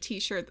a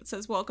t-shirt that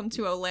says welcome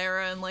to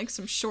Olara and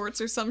some shorts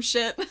or some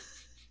shit?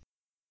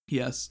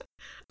 Yes.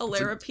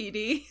 Olara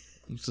PD.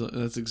 So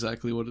that's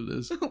exactly what it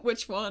is.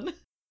 Which one?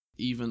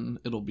 Even,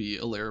 it'll be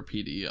Olara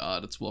PD.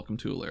 Odd, it's welcome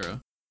to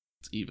Olara.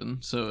 It's even.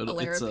 So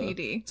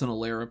PD. It's an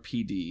Olara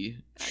PD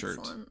shirt.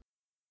 Excellent.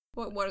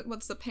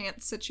 What's the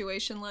pants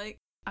situation like?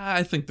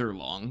 I think they're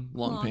long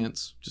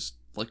pants. Just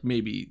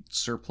maybe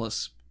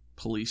surplus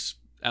police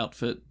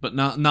outfit, but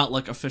not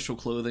like official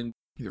clothing.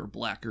 Either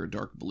black or a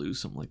dark blue,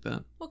 something like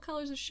that. What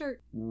color's the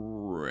shirt?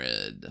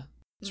 Red.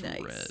 It's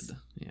nice. Red.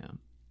 Yeah.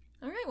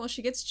 All right. Well,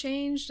 she gets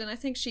changed, and I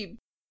think she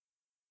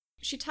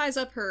ties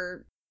up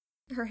her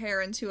hair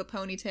into a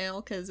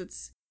ponytail because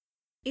it's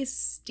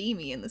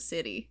steamy in the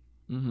city,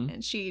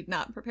 and she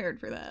not prepared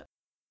for that.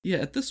 Yeah.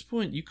 At this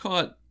point, you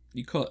caught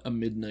a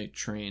midnight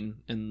train,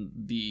 and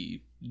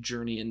the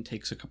journey in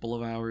takes a couple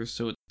of hours,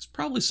 so it's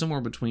probably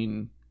somewhere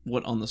between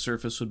what on the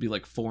surface would be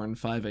 4 and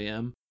 5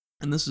 a.m.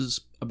 And this is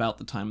about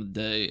the time of the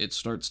day it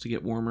starts to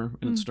get warmer,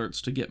 and it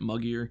starts to get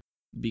muggier,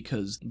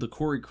 because the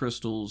quarry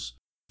crystals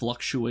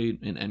fluctuate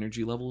in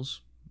energy levels,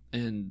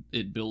 and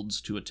it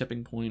builds to a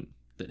tipping point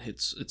that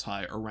hits its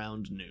high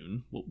around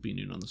noon, what would be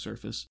noon on the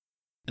surface.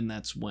 And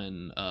that's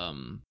when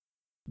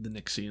The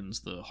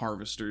Nixians, the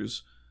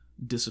harvesters,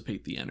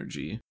 dissipate the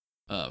energy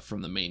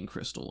from the main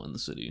crystal in the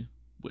city,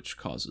 which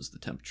causes the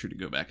temperature to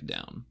go back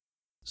down.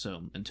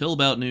 So until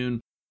about noon,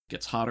 it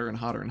gets hotter and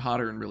hotter and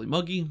hotter and really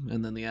muggy,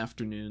 and then the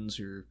afternoons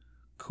are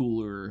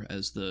cooler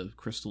as the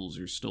crystals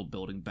are still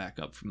building back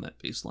up from that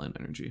baseline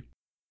energy.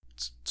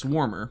 It's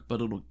warmer,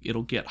 but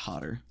it'll get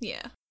hotter.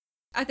 Yeah.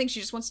 I think she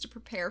just wants to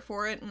prepare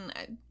for it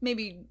and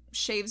maybe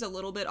shaves a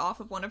little bit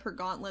off of one of her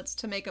gauntlets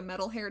to make a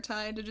metal hair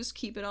tie to just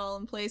keep it all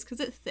in place because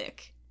it's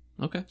thick.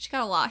 Okay. She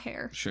got a lot of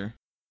hair. Sure.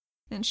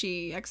 And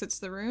she exits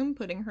the room,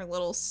 putting her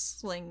little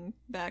sling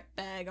back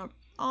bag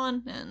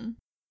on, and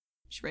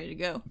she's ready to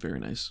go. Very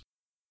nice.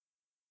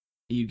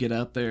 You get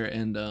out there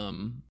and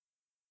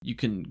you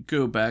can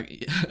go back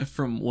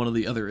from one of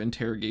the other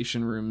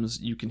interrogation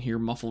rooms. You can hear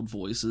muffled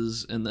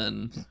voices, and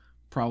then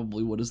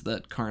probably what is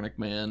that Karnak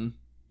man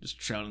just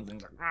shouting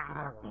things like.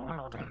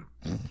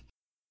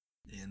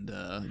 And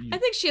I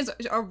think she has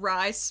a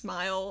wry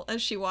smile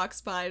as she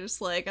walks by,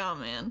 just like, oh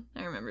man,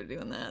 I remember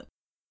doing that.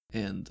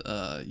 And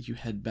you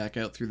head back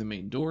out through the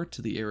main door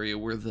to the area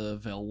where the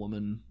Vel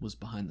woman was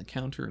behind the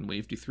counter and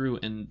waved you through.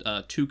 And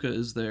Tuka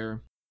is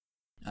there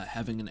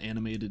having an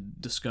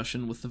animated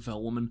discussion with the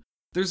Vel woman.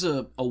 There's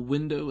a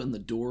window in the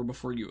door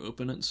before you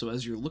open it, so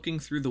as you're looking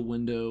through the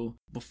window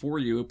before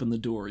you open the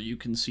door, you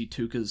can see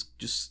Tuka's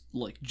just,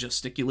 like,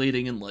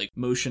 gesticulating and, like,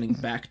 motioning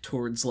back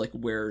towards, like,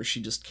 where she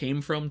just came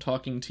from,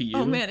 talking to you.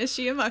 Oh man, is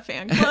she in my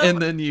fan club?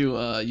 And then you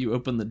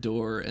open the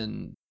door,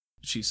 and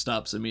she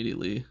stops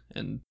immediately,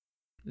 and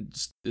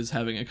just is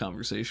having a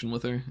conversation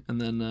with her, and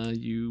then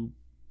you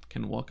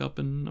can walk up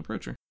and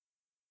approach her.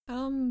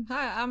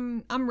 Hi,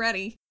 I'm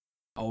ready.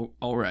 Oh,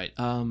 all right.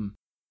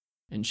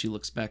 And she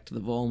looks back to the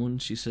Volman.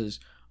 She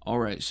says, all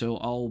right, so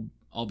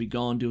I'll be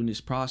gone doing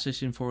this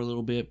processing for a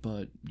little bit,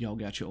 but y'all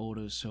got your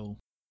orders, so...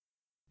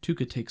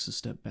 Tuka takes a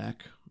step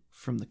back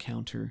from the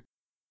counter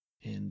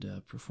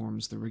and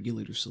performs the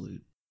regulator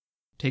salute.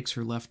 Takes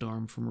her left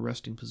arm from a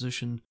resting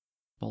position,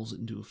 balls it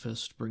into a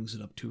fist, brings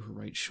it up to her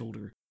right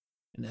shoulder,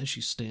 and as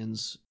she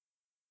stands,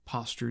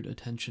 postured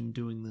attention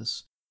doing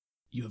this,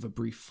 you have a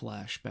brief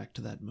flash back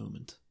to that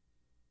moment.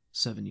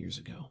 7 years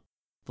ago,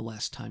 the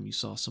last time you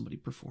saw somebody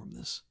perform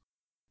this.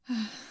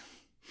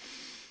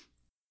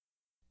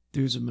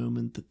 There's a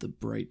moment that the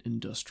bright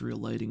industrial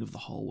lighting of the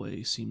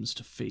hallway seems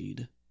to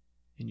fade,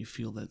 and you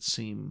feel that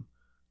same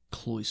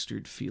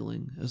cloistered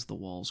feeling as the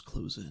walls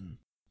close in,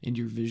 and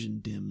your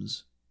vision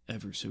dims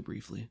ever so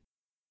briefly.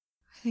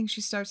 I think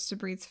she starts to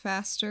breathe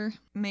faster,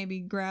 maybe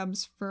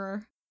grabs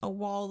for a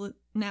wall that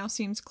now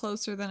seems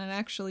closer than it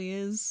actually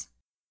is.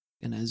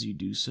 And as you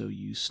do so,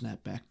 you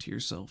snap back to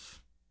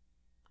yourself,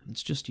 and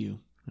it's just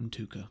you and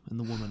Tuka and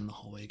the woman in the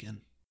hallway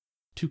again.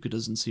 Tuka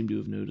doesn't seem to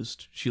have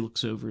noticed. She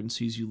looks over and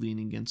sees you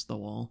leaning against the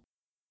wall.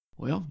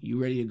 Well,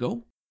 you ready to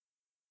go?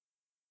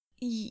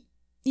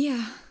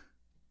 Yeah.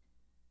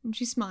 And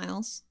she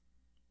smiles,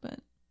 but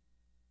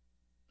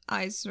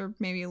eyes are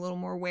maybe a little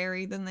more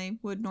wary than they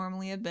would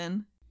normally have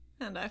been.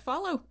 And I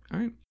follow. All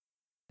right.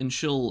 And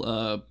she'll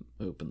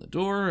open the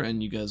door,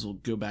 and you guys will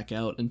go back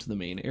out into the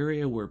main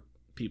area where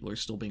people are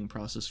still being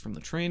processed from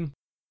the train.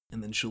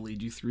 And then she'll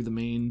lead you through the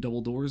main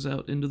double doors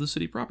out into the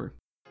city proper.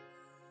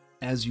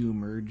 As you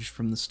emerge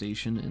from the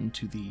station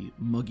into the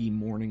muggy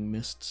morning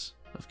mists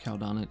of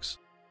Caldonix,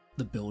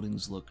 the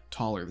buildings look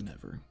taller than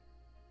ever.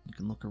 You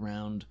can look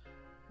around.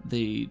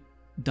 They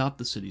dot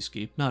the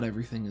cityscape. Not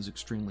everything is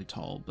extremely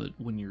tall, but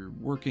when you're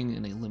working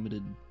in a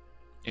limited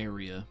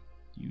area,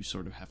 you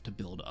sort of have to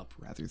build up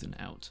rather than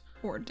out.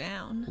 Or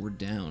down.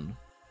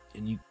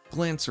 And you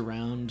glance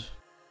around,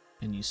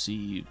 and you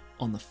see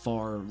on the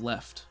far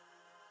left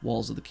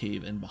walls of the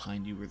cave, and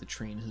behind you where the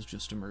train has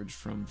just emerged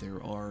from,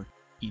 there are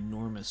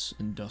enormous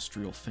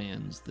industrial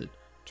fans that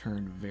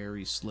turn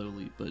very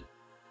slowly, but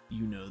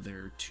you know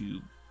they're to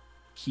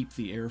keep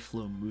the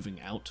airflow moving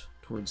out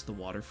towards the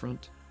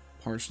waterfront,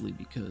 partially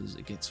because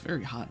it gets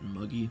very hot and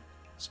muggy,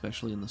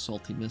 especially in the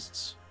salty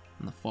mists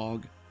and the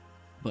fog,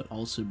 but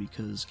also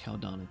because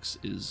Caldonix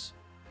is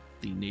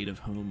the native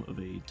home of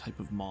a type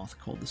of moth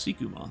called the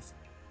Siku moth,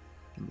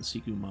 and the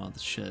Siku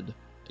moths shed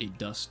a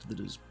dust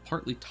that is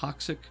partly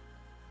toxic,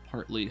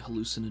 partly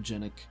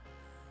hallucinogenic,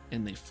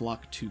 and they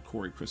flock to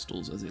quarry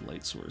crystals as a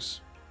light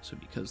source. So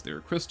because there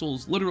are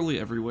crystals literally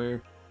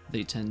everywhere,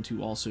 they tend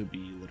to also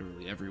be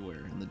literally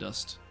everywhere, and the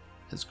dust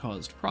has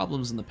caused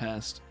problems in the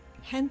past.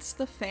 Hence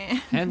the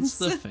fans. Hence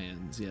the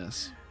fans,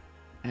 yes.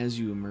 As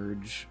you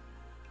emerge,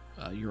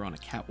 you're on a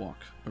catwalk,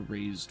 a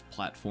raised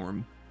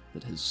platform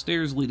that has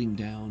stairs leading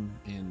down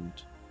and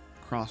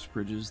cross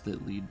bridges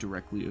that lead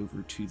directly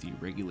over to the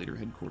regulator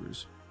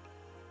headquarters.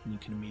 And you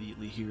can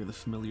immediately hear the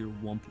familiar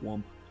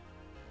whump-whump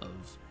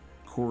of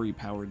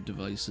quarry-powered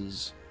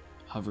devices,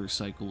 hover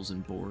cycles,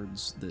 and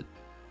boards that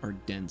are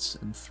dense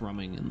and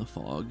thrumming in the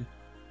fog.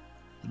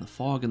 And the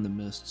fog and the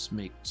mists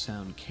make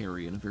sound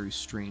carry in a very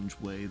strange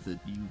way that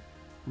you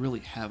really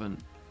haven't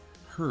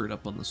heard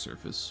up on the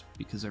surface,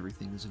 because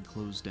everything is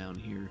enclosed down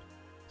here.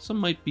 Some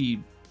might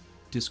be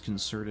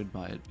disconcerted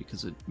by it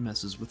because it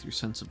messes with your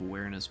sense of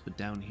awareness, but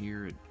down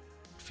here it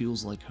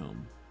feels like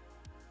home.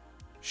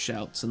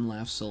 Shouts and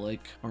laughs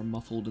alike are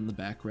muffled in the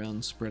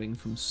background, spreading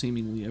from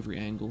seemingly every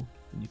angle,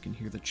 and you can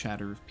hear the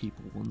chatter of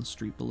people on the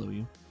street below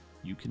you.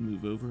 You can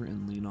move over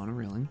and lean on a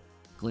railing,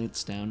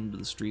 glance down into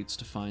the streets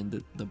to find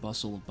that the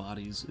bustle of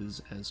bodies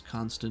is as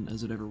constant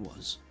as it ever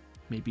was,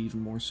 maybe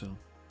even more so.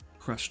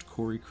 Crushed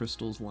quarry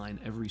crystals line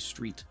every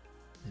street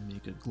and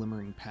make a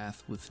glimmering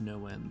path with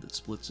no end that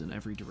splits in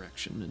every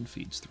direction and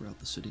feeds throughout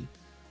the city.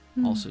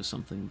 Also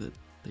something that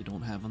they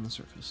don't have on the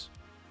surface.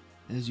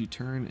 As you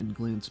turn and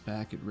glance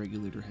back at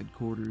Regulator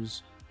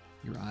headquarters,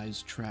 your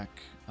eyes track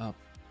up,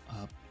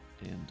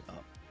 and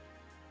up.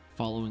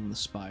 Following the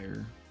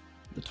spire,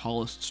 the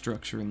tallest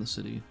structure in the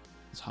city,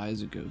 as high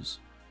as it goes.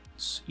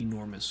 It's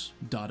enormous,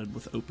 dotted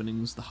with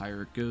openings the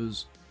higher it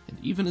goes, and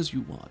even as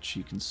you watch,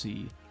 you can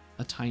see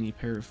a tiny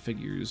pair of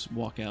figures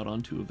walk out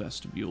onto a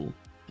vestibule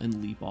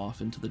and leap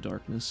off into the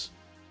darkness,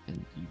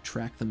 and you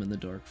track them in the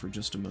dark for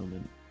just a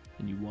moment,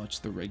 and you watch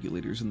the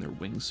Regulators in their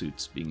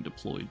wingsuits being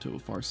deployed to a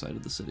far side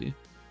of the city,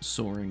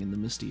 soaring in the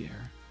misty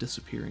air,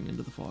 disappearing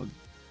into the fog.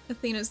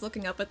 Athena's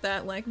looking up at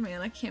that like,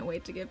 man, I can't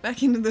wait to get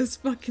back into those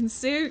fucking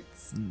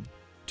suits.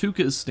 Tuka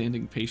is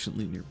standing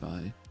patiently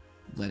nearby,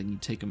 letting you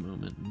take a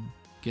moment and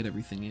get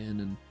everything in,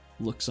 and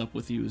looks up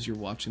with you as you're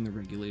watching the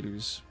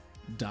Regulators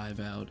dive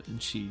out,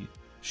 and she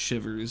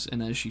shivers,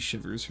 and as she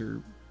shivers,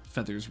 her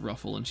feathers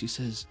ruffle, and she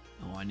says,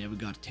 "Oh, I never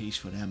got a taste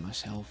for that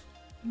myself."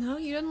 No,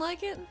 you didn't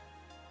like it?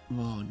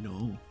 Oh,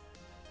 no.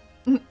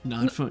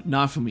 Not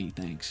for me,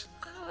 thanks.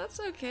 Oh, that's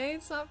okay.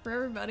 It's not for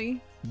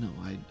everybody. No,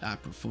 I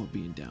prefer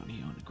being down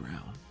here on the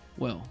ground.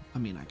 Well, I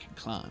mean, I can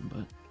climb,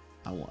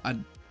 but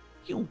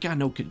you don't got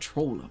no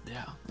control up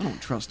there. I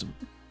don't trust him.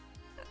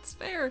 That's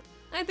fair.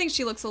 I think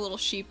she looks a little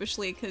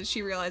sheepishly because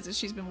she realizes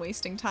she's been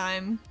wasting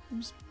time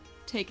just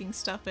taking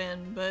stuff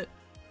in, but...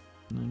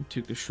 And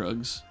Tuka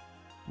shrugs.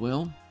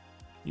 Well,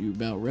 you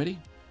about ready?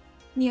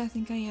 Yeah, I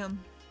think I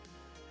am.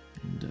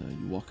 And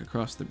you walk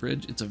across the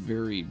bridge. It's a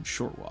very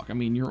short walk. I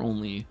mean, you're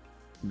only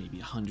maybe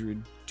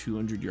 100,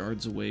 200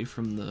 yards away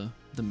from the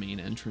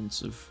main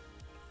entrance of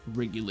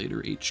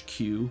Regulator HQ,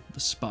 the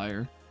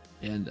spire.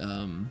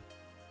 And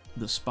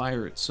the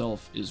spire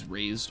itself is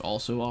raised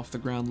also off the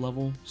ground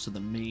level, so the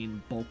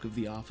main bulk of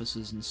the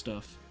offices and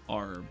stuff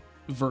are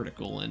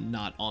vertical and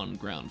not on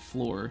ground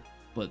floor,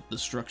 but the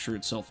structure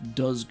itself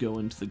does go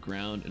into the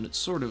ground, and it's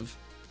sort of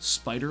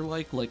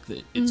spider-like,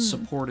 it's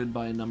supported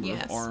by a number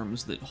of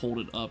arms that hold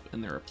it up,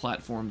 and there are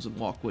platforms and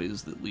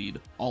walkways that lead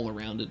all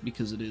around it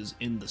because it is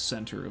in the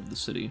center of the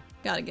city.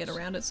 Gotta get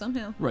around it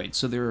somehow. Right,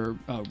 so there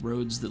are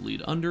roads that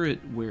lead under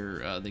it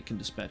where they can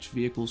dispatch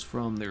vehicles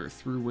from. There are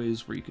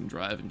throughways where you can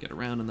drive and get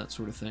around and that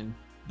sort of thing.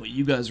 But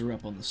you guys are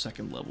up on the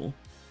second level,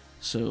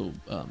 so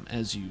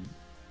as you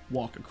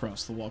walk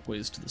across the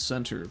walkways to the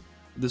center,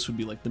 this would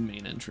be like the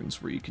main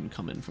entrance where you can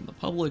come in from the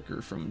public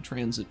or from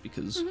transit,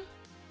 because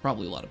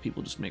probably a lot of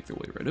people just make their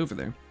way right over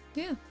there.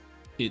 Yeah.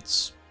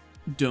 It's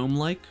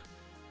dome-like,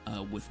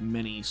 with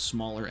many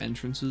smaller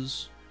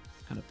entrances,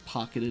 kind of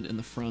pocketed in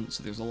the front,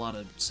 so there's a lot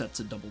of sets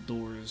of double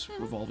doors,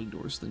 revolving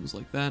doors, things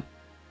like that.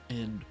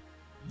 And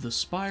the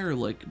spire,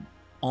 like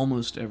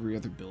almost every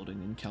other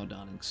building in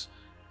Caldonix,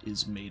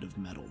 is made of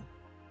metal.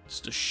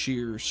 Just a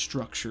sheer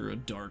structure, a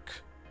dark,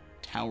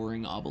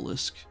 towering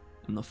obelisk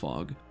in the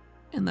fog.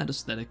 And that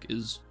aesthetic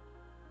is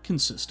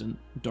consistent,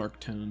 dark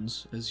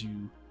tones, as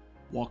you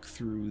walk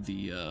through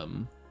the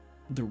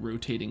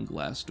rotating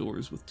glass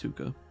doors with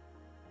Tuka.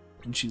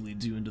 And she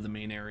leads you into the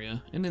main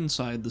area, and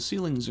inside the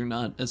ceilings are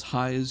not as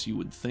high as you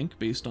would think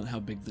based on how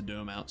big the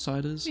dome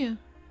outside is. Yeah.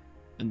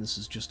 And this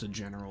is just a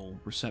general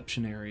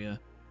reception area.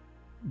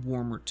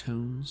 Warmer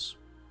tones,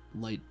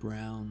 light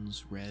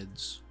browns,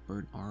 reds,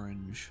 burnt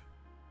orange,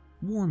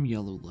 warm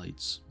yellow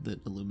lights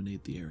that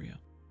illuminate the area.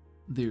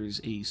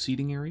 There's a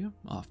seating area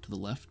off to the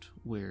left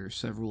where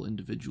several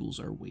individuals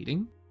are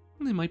waiting.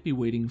 And they might be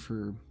waiting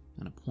for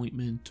an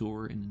appointment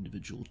or an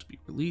individual to be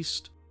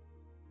released.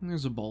 And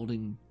there's a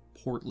balding,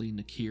 portly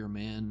Nakir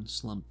man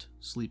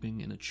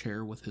sleeping in a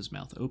chair with his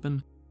mouth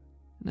open.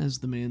 And as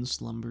the man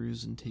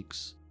slumbers and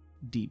takes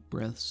deep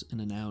breaths in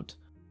and out,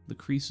 the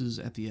creases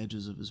at the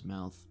edges of his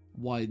mouth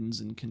widens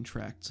and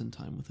contracts in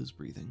time with his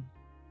breathing.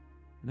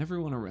 And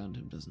everyone around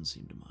him doesn't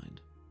seem to mind.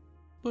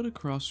 But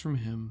across from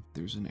him,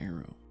 there's an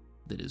arrow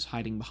that is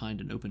hiding behind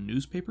an open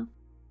newspaper,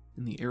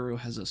 and the arrow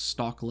has a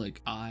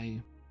stalk-like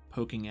eye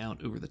poking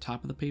out over the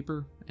top of the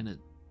paper, and it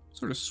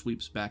sort of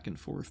sweeps back and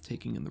forth,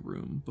 taking in the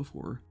room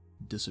before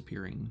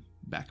disappearing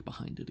back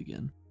behind it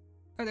again.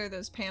 Are there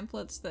those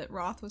pamphlets that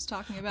Roth was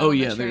talking about? Oh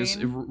yeah, there's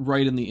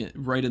right in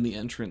the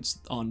entrance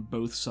on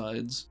both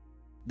sides.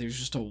 There's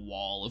just a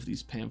wall of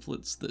these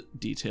pamphlets that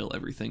detail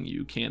everything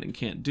you can and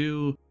can't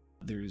do.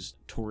 There's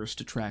tourist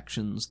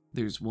attractions.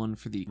 There's one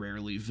for the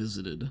rarely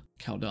visited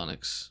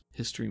Caldonix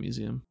History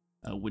Museum,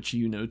 which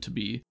you know to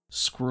be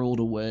squirreled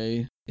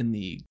away in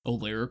the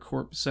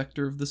Oleracorp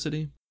sector of the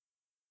city.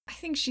 I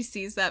think she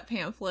sees that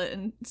pamphlet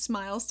and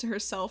smiles to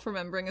herself,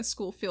 remembering a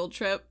school field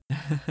trip.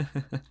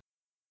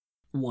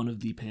 One of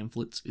the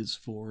pamphlets is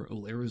for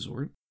Olera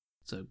Resort.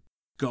 It's a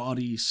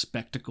gaudy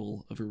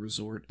spectacle of a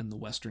resort in the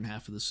western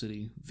half of the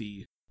city.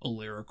 The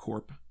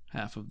AleraCorp,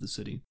 half of the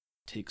city,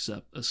 takes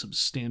up a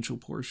substantial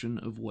portion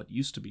of what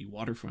used to be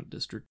Waterfront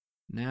District.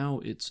 Now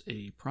it's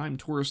a prime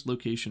tourist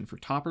location for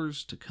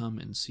toppers to come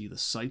and see the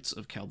sights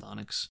of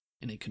Caldonix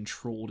in a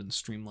controlled and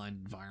streamlined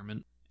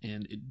environment.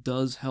 And it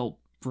does help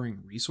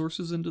bring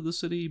resources into the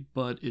city,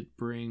 but it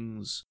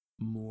brings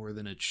more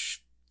than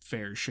its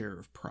fair share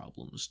of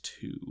problems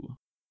too.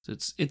 So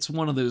it's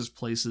one of those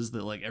places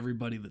that like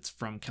everybody that's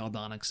from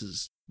Caldonix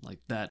is like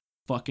that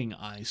fucking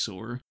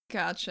eyesore.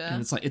 Gotcha.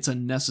 And it's like it's a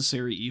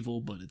necessary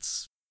evil, but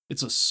it's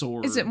a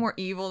sore. Is it more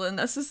evil than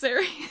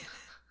necessary?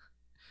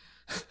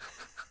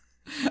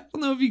 I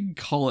don't know if you can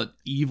call it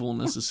evil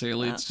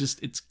necessarily. It's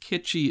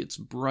kitschy, it's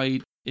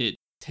bright, it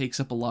takes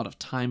up a lot of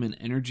time and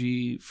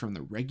energy from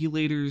the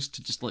regulators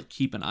to just like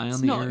keep an eye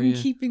on the area. It's not in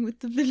keeping with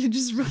the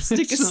village's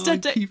rustic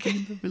aesthetic. Not in keeping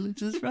with the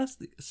village's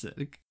rustic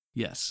aesthetic.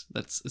 Yes,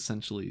 that's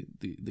essentially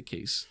the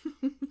case.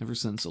 Ever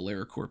since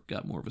AleraCorp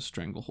got more of a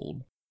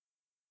stranglehold.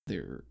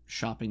 Their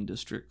shopping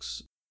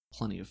districts,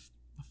 plenty of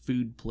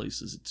food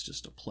places, it's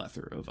just a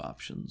plethora of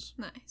options.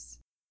 Nice.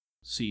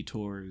 Sea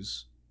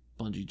tours,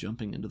 bungee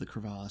jumping into the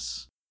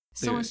crevasse.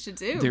 So much to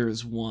do. There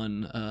is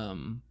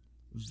one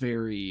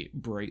very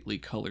brightly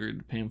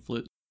colored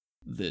pamphlet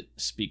that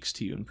speaks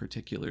to you in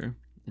particular,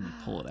 and you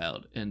pull it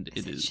out, and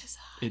it is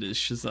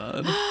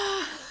Shazad.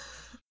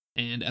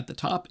 And at the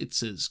top it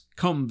says,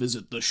 "Come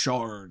visit the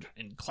Shard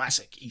in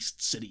classic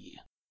East City."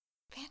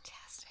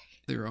 Fantastic.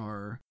 There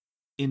are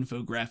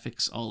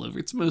infographics all over.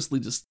 It's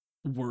mostly just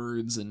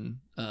words and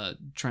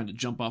trying to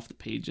jump off the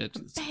page.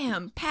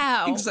 Bam,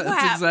 pow, That's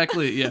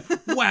exactly it, yeah.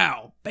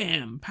 Wow,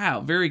 bam,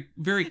 pow. Very,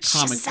 very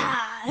comic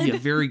book. Yeah,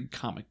 very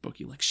comic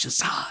booky. Like,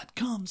 Shazad,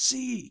 come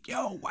see.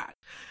 Yo, what?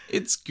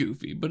 It's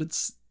goofy, but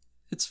it's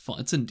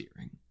fun. It's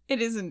endearing.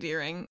 It is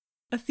endearing.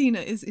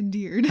 Athena is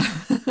endeared.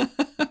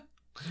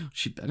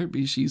 She better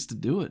be. She used to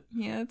do it.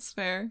 Yeah, it's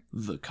fair.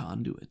 The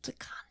Conduit. The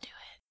Conduit.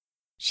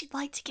 She'd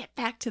like to get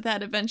back to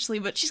that eventually,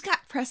 but she's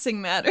got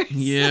pressing matters.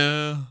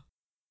 Yeah.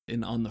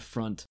 And on the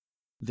front,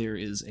 there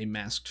is a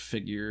masked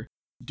figure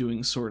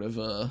doing sort of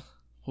a,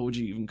 what would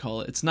you even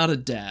call it? It's not a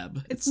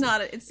dab. It's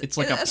like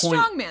a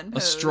strongman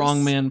pose. A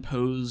strongman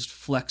posed,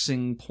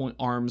 flexing,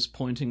 arms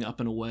pointing up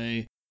and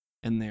away,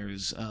 and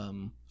there's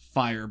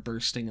fire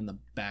bursting in the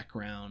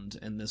background,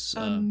 and this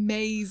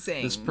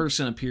amazing. This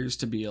person appears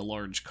to be a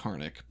large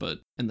Karnak, but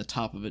in the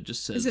top of it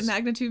just says, "Is it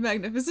Magnitude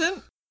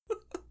Magnificent?"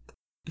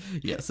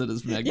 Yes, it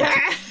is Magnitude.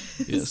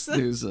 Yes! Yes,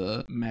 there's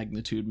a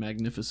Magnitude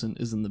Magnificent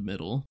is in the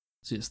middle.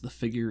 So yes, the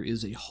figure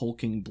is a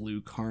hulking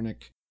blue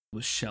Karnak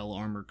with shell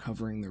armor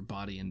covering their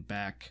body and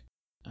back.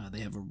 They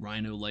have a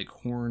rhino-like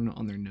horn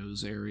on their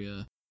nose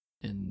area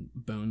and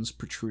bones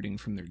protruding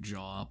from their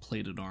jaw,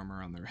 plated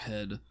armor on their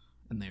head,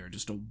 and they are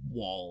just a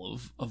wall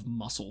of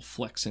muscle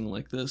flexing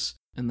like this.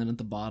 And then at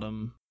the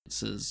bottom, it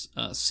says,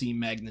 "See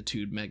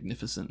Magnitude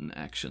Magnificent in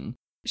action."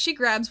 She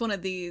grabs one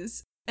of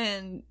these,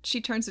 and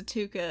she turns to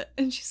Tuka,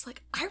 and she's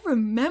like, "I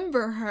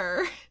remember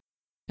her."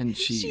 And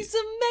she's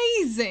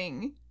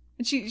amazing.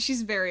 And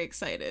she's very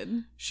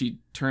excited. She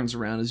turns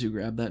around as you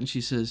grab that, and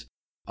she says,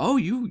 "Oh,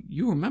 you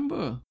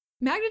remember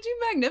Magnitude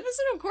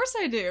Magnificent? Of course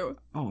I do."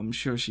 Oh, I'm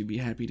sure she'd be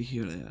happy to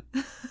hear that.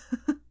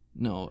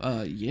 No,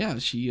 yeah,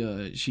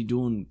 she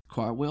doing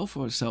quite well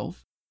for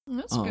herself.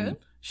 That's good.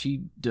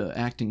 She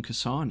acting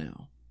Cassar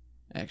now,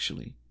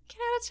 actually. Get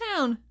out of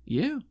town.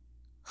 Yeah.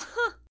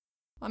 Huh.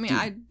 I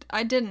mean,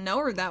 I didn't know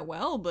her that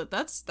well, but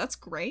that's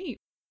great.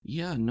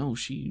 Yeah, no,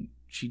 she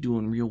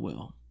doing real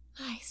well.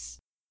 Nice.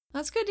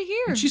 That's good to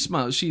hear. And she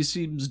smiles. She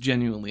seems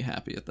genuinely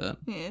happy at that.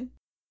 Yeah.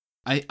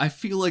 I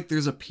feel like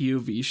there's a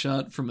POV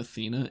shot from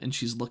Athena, and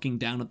she's looking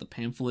down at the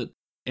pamphlet,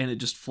 and it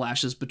just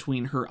flashes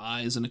between her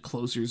eyes and a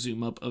closer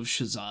zoom up of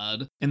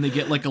Shazad, and they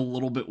get like a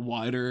little bit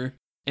wider,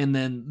 and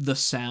then the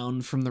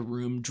sound from the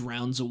room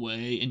drowns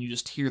away, and you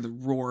just hear the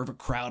roar of a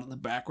crowd in the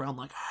background,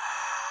 like,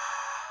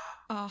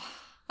 oh,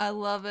 I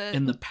love it.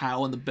 And the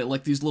pow and the bit,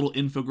 like these little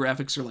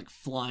infographics are like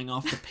flying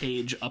off the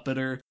page up at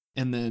her,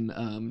 and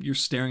then you're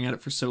staring at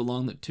it for so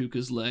long that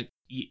Tuka's like,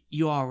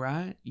 "You all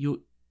right?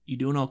 You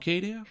doing okay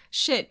there?"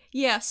 Shit.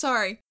 Yeah.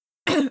 Sorry.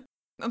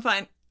 I'm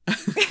fine.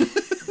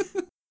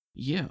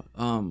 Yeah.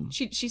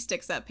 She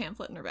sticks that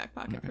pamphlet in her back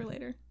pocket for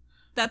later.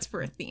 That's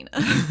for Athena.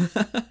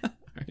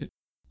 Right.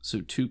 So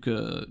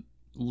Tuka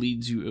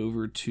leads you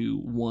over to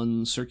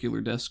one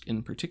circular desk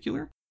in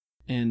particular,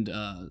 and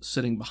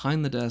sitting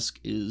behind the desk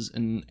is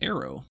an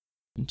arrow.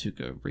 And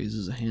Tuka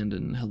raises a hand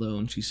and hello,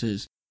 and she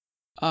says,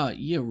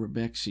 yeah,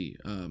 Rebexy,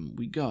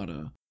 we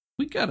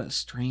got a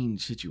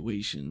strange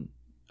situation.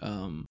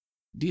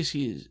 This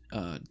is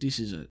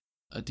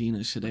Adina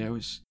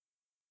Sedaris.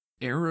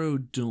 Arrow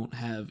don't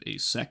have a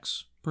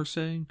sex, per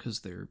se,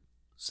 because they're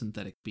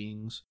synthetic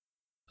beings,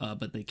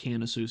 but they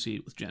can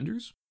associate with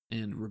genders,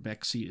 and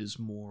Rebexy is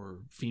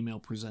more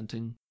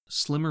female-presenting.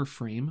 Slimmer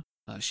frame,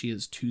 she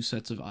has two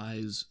sets of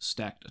eyes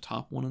stacked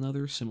atop one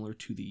another, similar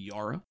to the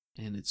Yara,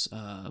 and it's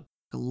a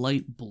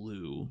light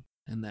blue,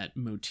 and that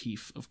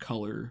motif of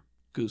color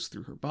goes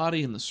through her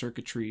body and the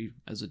circuitry,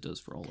 as it does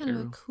for all kind Arrow.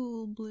 Kind of a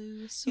cool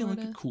blue, sort of.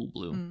 Yeah, like a cool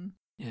blue.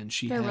 And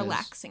she They're has...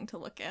 relaxing to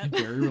look at.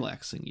 Very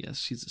relaxing, yes.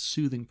 She's a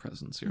soothing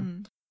presence here.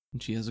 Mm.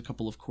 And she has a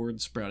couple of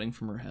cords sprouting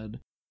from her head,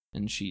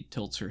 and she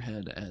tilts her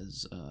head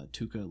as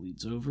Tuca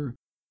leads over.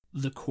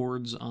 The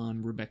cords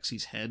on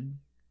Rebexi's head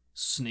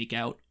snake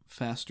out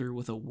faster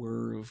with a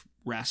whir of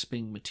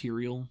rasping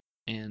material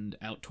and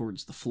out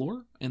towards the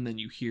floor, and then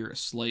you hear a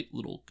slight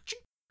little ching,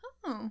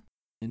 Oh.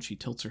 and she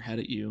tilts her head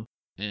at you,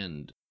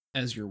 and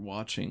as you're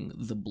watching,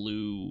 the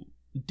blue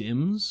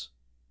dims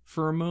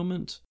for a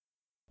moment,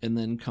 and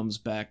then comes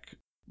back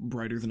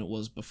brighter than it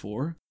was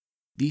before.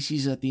 This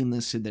is Athena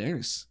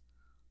Sidaris.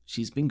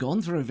 She's been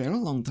gone for a very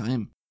long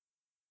time.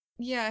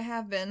 Yeah, I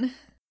have been.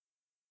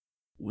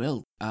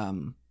 Well,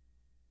 and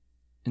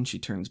she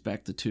turns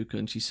back to Tuca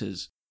and she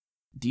says,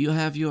 "Do you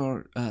have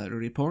your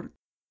report?"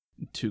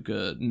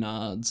 Tuca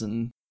nods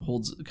and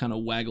kind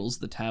of waggles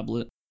the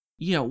tablet.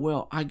 "Yeah,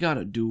 well, I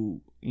gotta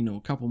do,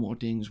 a couple more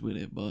things with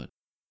it, but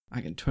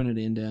I can turn it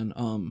in then.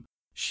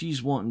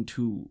 She's wanting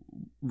to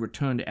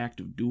return to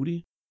active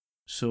duty,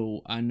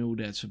 so I know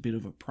that's a bit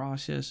of a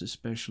process,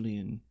 especially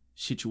in a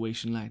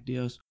situation like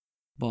this.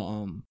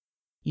 But,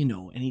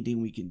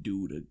 anything we can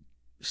do to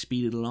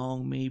speed it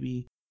along,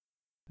 maybe.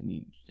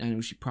 I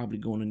know she's probably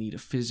going to need a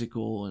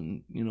physical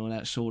and,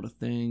 that sort of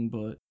thing,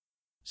 but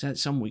is that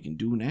something we can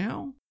do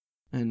now?"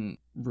 And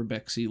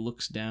Rebexi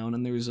looks down,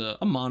 and there's a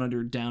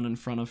monitor down in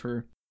front of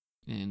her,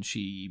 and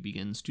she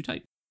begins to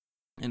type.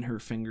 And her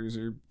fingers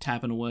are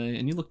tapping away,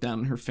 and you look down,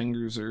 and her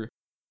fingers are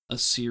a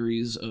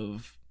series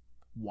of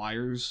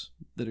wires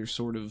that are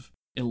sort of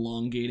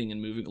elongating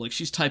and moving. Like,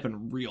 she's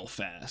typing real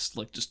fast,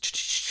 like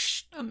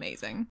just...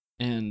 Amazing.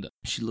 And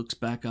she looks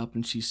back up,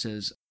 and she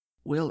says,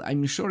 "Well,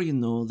 I'm sure you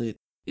know that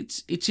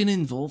it's an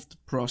involved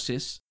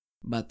process,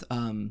 but,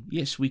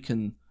 yes, we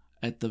can,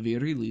 at the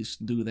very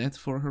least, do that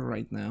for her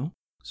right now."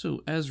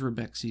 So, as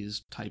Rebexi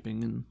is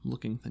typing and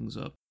looking things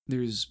up,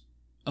 there's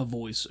a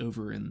voice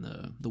over in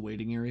the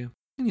waiting area.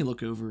 And you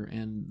look over,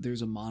 and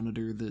there's a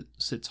monitor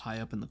that sits high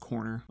up in the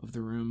corner of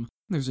the room.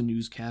 There's a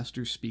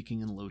newscaster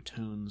speaking in low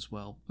tones,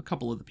 while a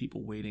couple of the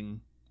people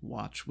waiting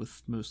watch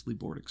with mostly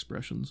bored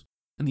expressions.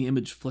 And the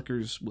image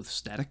flickers with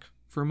static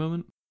for a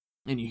moment,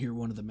 and you hear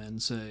one of the men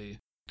say,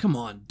 "Come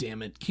on,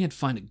 damn it, can't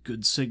find a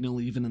good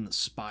signal even in the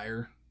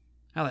spire.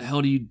 How the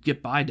hell do you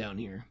get by down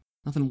here?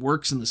 Nothing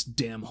works in this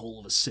damn hole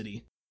of a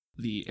city."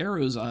 The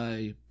arrow's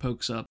eye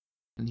pokes up,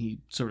 and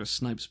he sort of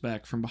snipes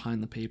back from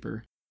behind the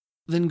paper.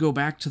 "Then go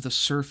back to the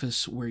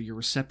surface where your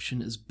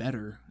reception is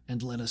better,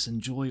 and let us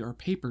enjoy our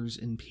papers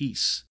in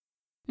peace."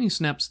 And he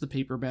snaps the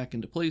paper back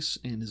into place,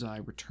 and his eye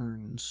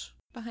returns.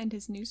 Behind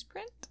his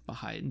newsprint?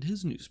 Behind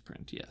his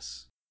newsprint,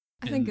 yes.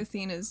 I think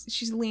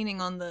she's leaning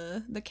on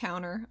the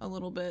counter a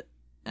little bit,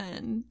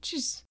 and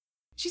she's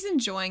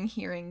enjoying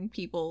hearing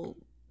people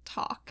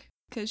talk,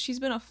 because she's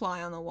been a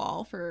fly on the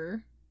wall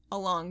for a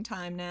long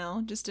time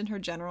now, just in her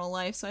general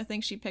life, so I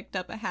think she picked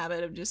up a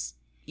habit of just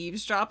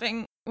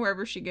eavesdropping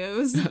wherever she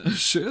goes.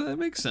 Sure, that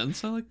makes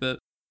sense. I like that.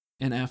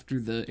 And after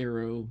the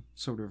arrow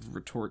sort of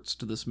retorts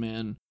to this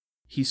man,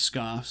 he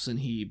scoffs and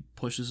he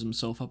pushes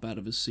himself up out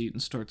of his seat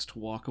and starts to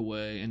walk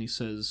away, and he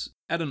says,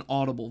 at an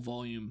audible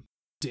volume,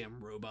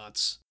 "Damn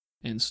robots,"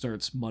 and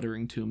starts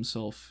muttering to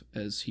himself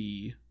as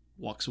he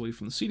walks away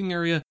from the seating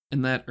area,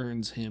 and that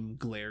earns him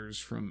glares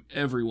from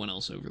everyone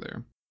else over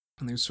there.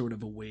 And there's sort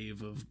of a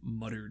wave of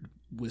muttered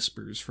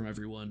whispers from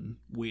everyone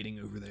waiting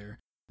over there.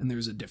 And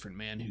there's a different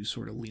man who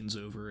sort of leans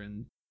over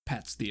and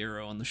pats the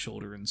arrow on the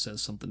shoulder and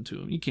says something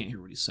to him. You can't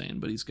hear what he's saying,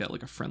 but he's got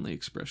like a friendly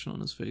expression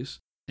on his face.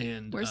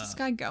 And where's this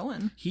guy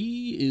going?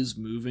 He is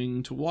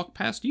moving to walk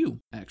past you,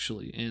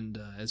 actually. And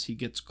as he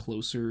gets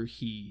closer,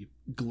 he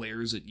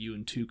glares at you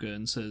and Tuca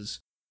and says,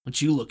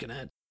 "What you looking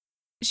at?"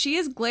 She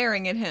is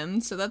glaring at him,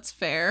 so that's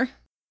fair.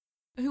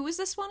 Who was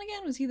this one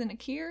again? Was he the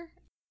Nakir?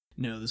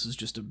 No, this is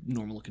just a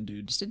normal-looking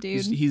dude. Just a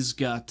dude. He's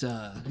got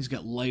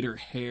lighter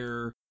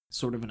hair,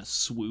 sort of in a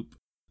swoop,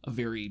 a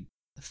very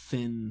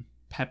thin,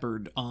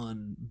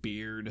 peppered-on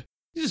beard.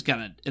 He's just got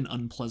an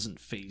unpleasant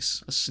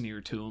face, a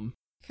sneer to him.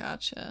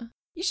 Gotcha.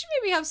 You should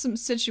maybe have some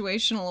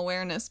situational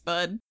awareness,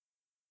 bud.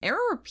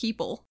 Arrow are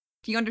people.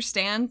 Do you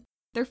understand?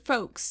 They're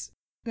folks.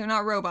 They're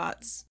not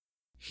robots.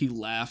 He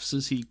laughs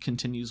as he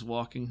continues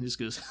walking. He just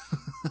goes,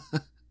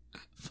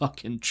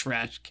 "Fucking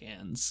trash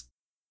cans."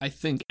 I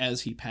think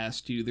as he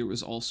passed you, there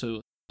was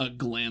also a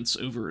glance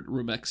over at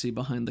Rebexi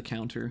behind the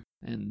counter,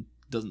 and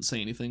doesn't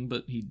say anything,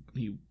 but he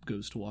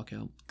goes to walk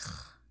out.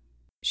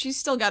 She's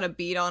still got a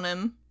beat on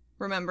him,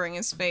 remembering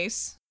his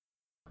face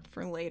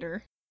for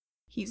later.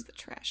 "He's the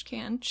trash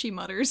can," she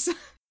mutters.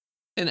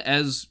 And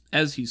as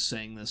he's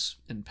saying this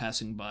and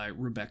passing by,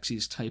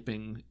 Rebexi's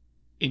typing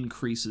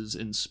increases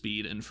in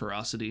speed and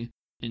ferocity,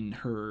 and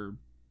her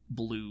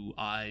blue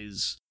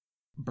eyes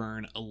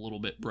burn a little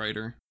bit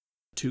brighter.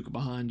 Tuca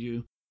behind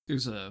you,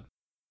 there's a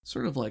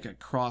sort of like a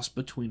cross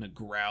between a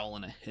growl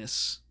and a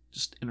hiss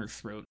just in her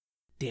throat.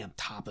 "Damn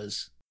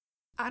tapas."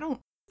 I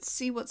don't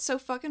see what's so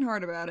fucking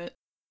hard about it.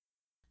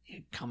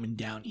 "They're coming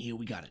down here,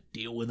 we gotta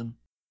deal with them.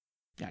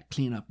 Gotta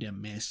clean up their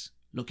mess,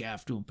 look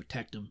after them,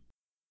 protect them."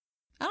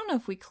 I don't know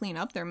if we clean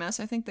up their mess.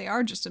 I think they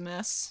are just a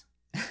mess.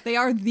 They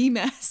are the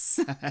mess.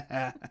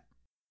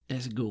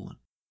 That's a good one.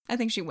 I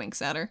think she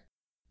winks at her.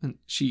 And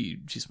she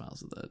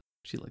smiles at that.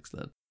 She likes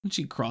that. And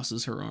she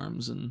crosses her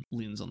arms and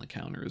leans on the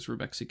counter as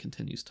Rebexi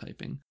continues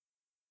typing.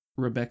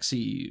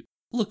 Rebexi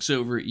looks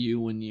over at you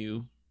when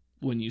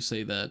you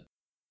say that.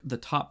 The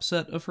top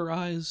set of her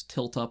eyes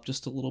tilt up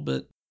just a little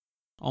bit,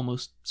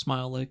 almost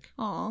smile-like.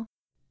 Aw.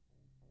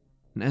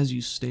 And as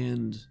you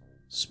stand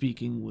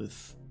speaking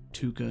with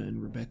Tuka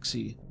and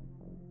Rebexi,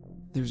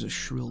 there's a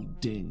shrill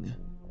ding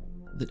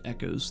that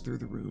echoes through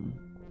the room.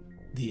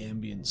 The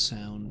ambient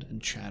sound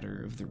and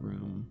chatter of the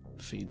room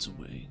fades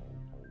away.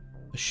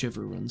 A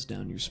shiver runs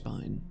down your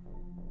spine.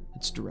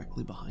 It's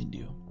directly behind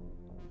you.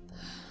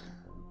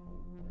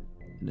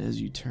 And as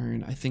you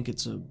turn, I think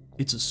it's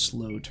a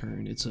slow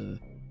turn.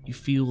 You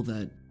feel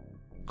that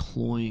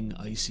cloying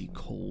icy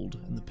cold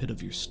in the pit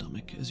of your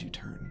stomach as you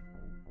turn.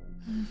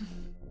 And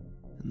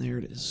there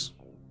it is,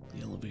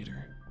 the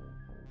elevator.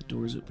 The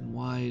doors open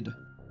wide,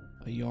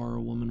 a Yara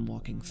woman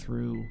walking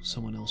through,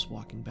 someone else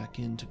walking back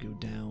in to go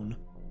down.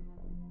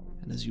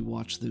 And as you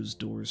watch those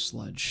doors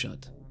slide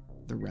shut,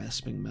 the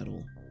rasping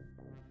metal,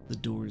 the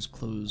doors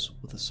close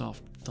with a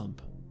soft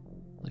thump,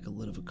 like a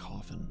lid of a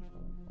coffin,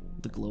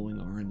 the glowing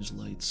orange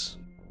lights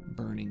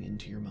burning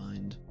into your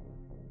mind.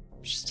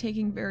 She's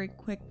taking very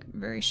quick,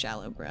 very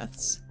shallow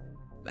breaths.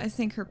 I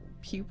think her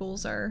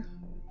pupils are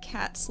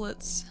cat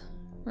slits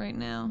right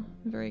now,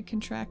 very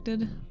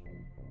contracted.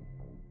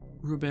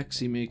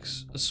 Rebexi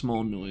makes a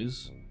small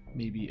noise,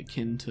 maybe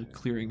akin to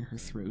clearing her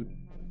throat.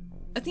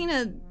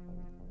 Athena,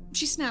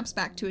 she snaps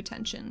back to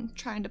attention,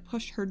 trying to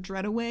push her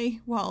dread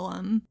away while,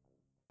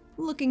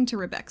 looking to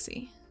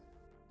Rebexi.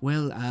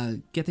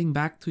 Well, getting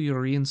back to your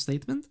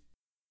reinstatement,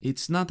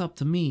 it's not up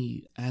to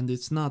me, and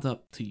it's not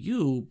up to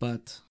you,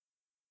 but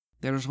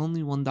there's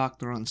only one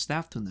doctor on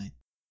staff tonight.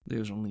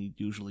 There's only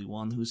usually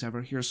one who's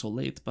ever here so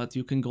late, but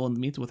you can go and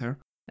meet with her.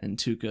 And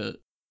Tuka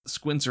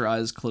squints her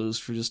eyes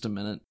closed for just a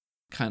minute,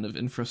 kind of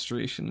in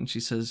frustration, and she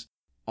says,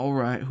 "All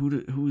right,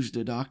 who's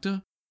the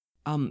doctor?"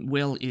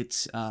 Well,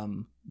 it's,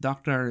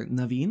 Dr.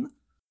 Naveen.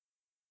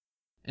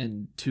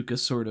 And Tuka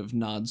sort of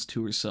nods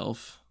to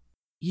herself.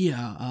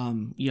 Yeah,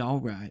 all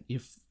right.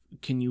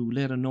 Can you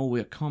let her know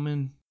we're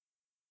coming?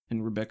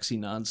 And Rebexi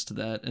nods to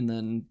that, and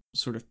then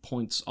sort of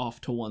points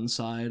off to one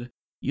side.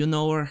 You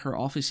know where her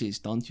office is,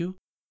 don't you?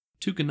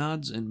 Tuka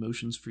nods and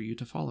motions for you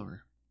to follow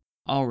her.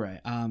 All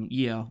right,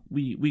 yeah,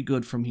 we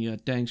good from here.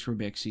 Thanks,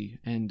 Rebexi.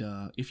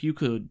 And, if you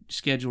could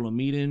schedule a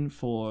meeting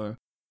for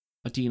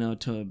Athena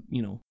to,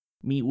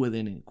 meet with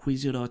an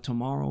Inquisitor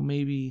tomorrow,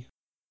 maybe,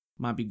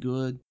 might be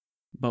good.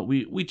 But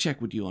we check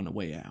with you on the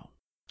way out.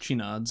 She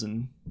nods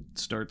and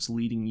starts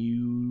leading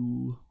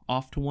you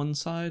off to one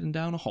side and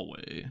down a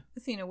hallway.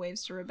 Athena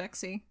waves to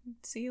Rebexi.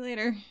 See you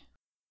later.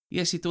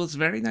 Yes, it was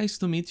very nice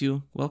to meet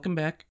you. Welcome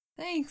back.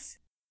 Thanks.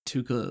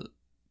 Tuka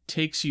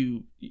takes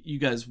you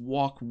guys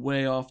walk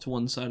way off to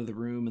one side of the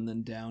room and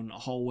then down a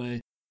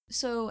hallway.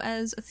 So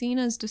as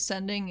Athena's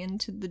descending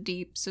into the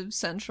deeps of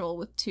Central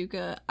with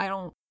Tuka,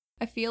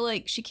 I feel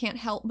like she can't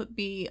help but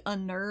be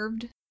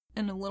unnerved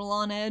and a little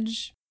on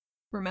edge,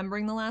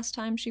 remembering the last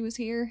time she was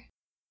here.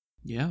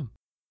 Yeah.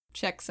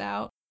 Checks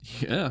out.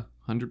 Yeah,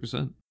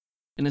 100%.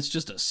 And it's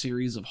just a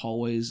series of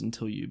hallways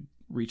until you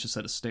reach a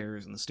set of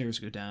stairs, and the stairs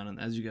go down, and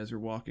as you guys are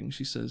walking,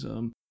 she says,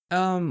 you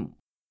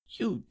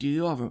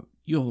ever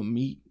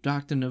meet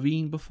Dr.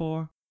 Naveen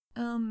before?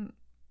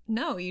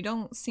 No, you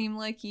don't seem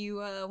like you,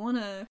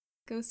 wanna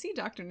go see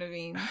Dr.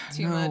 Naveen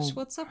too No. much.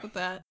 What's up with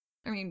that?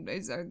 I mean,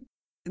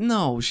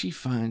 No, she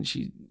fine.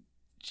 She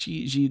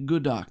a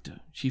good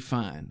doctor. She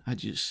fine. I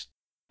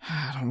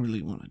don't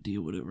really want to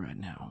deal with it right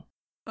now.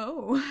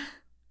 Oh.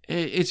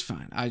 It's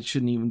fine. I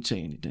shouldn't even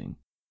say anything.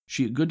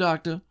 She a good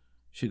doctor.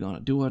 She gonna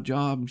do her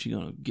job, and she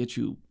gonna get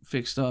you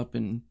fixed up,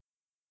 and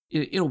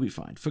it'll be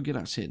fine. Forget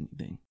I said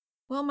anything.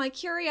 Well, my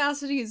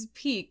curiosity is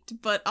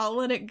piqued, but I'll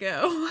let it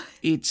go.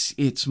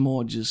 It's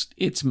more just,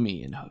 it's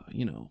me and her,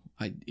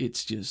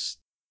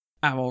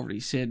 I've already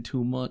said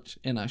too much,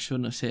 and I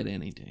shouldn't have said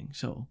anything,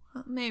 so.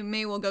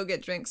 Maybe we'll go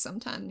get drinks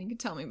sometime, and you can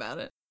tell me about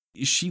it.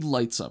 She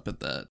lights up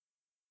at that.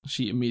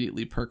 She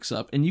immediately perks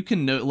up, and you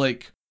can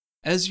note,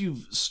 as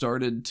you've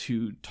started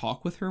to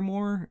talk with her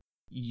more,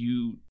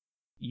 you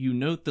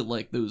note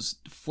that, those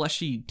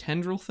fleshy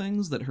tendril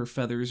things that her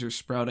feathers are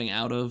sprouting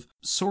out of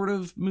sort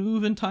of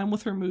move in time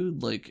with her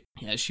mood.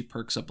 As she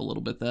perks up a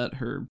little bit, that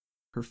her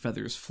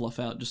feathers fluff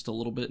out just a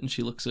little bit, and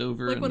she looks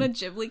over. Like when a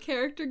Ghibli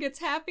character gets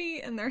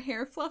happy and their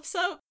hair fluffs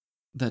up?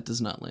 That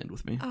does not land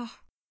with me. Oh.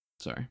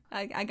 Sorry.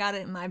 I got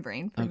it in my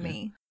brain for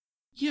me.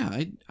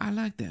 Yeah, I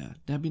like that.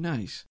 That'd be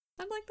nice.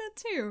 I'd like that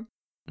too.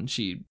 And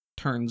she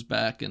turns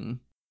back and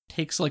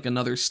takes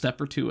another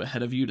step or two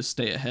ahead of you to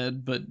stay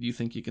ahead, but you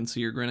think you can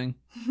see her grinning.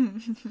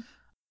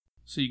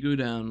 So you go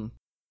down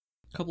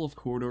a couple of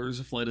corridors,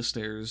 a flight of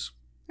stairs,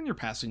 and you're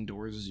passing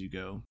doors as you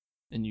go.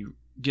 And you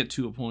get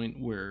to a point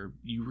where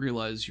you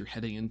realize you're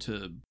heading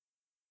into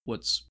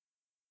what's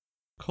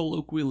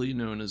colloquially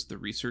known as the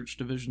research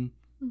division.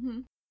 Mm-hmm.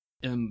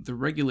 And the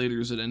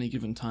regulators at any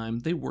given time,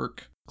 they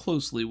work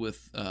closely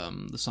with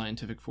the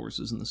scientific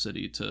forces in the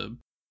city to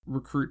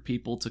recruit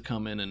people to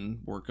come in and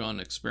work on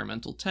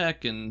experimental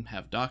tech and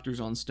have doctors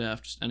on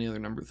staff, just any other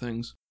number of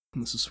things.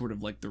 And this is sort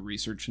of like the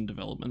research and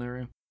development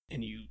area.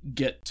 And you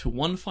get to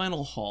one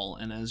final hall,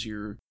 and as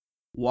you're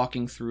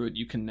walking through it,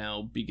 you can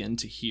now begin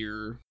to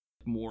hear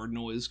more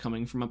noise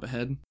coming from up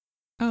ahead.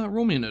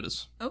 Roll me a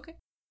notice. Okay.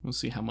 We'll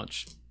see how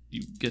much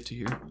you get to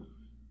hear.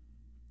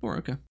 4,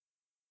 okay.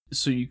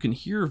 So you can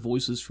hear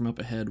voices from up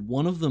ahead.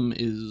 One of them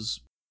is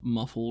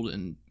muffled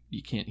and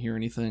you can't hear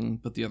anything,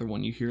 but the other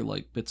one you hear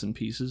like bits and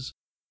pieces.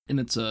 And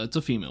it's a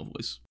female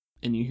voice.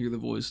 And you hear the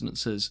voice and it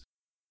says,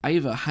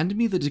 "Ava, hand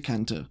me the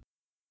decanter.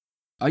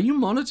 Are you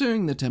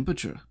monitoring the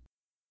temperature?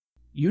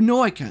 You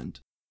know I can't.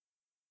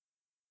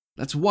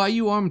 That's why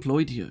you are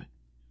employed here.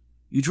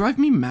 You drive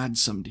me mad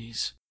some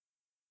days."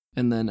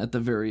 And then at the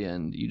very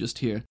end, you just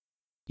hear,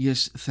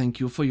 "Yes, thank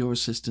you for your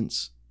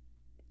assistance."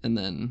 And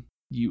then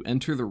you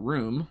enter the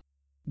room.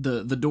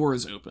 The door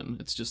is open.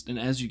 It's just, and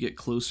as you get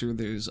closer,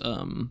 there's,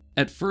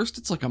 at first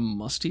it's like a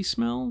musty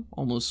smell,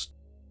 almost,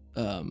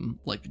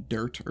 like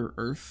dirt or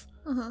earth.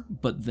 Uh-huh.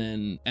 But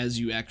then as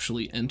you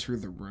actually enter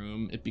the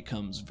room, it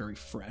becomes very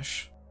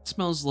fresh. It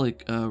smells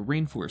like a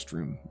rainforest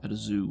room at a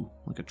zoo,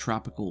 like a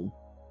tropical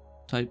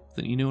type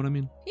thing. You know what I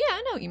mean? Yeah,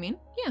 I know what you mean.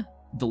 Yeah.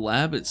 The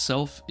lab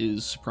itself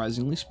is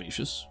surprisingly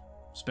spacious,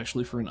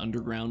 especially for an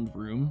underground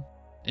room,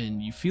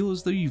 and you feel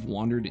as though you've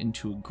wandered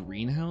into a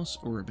greenhouse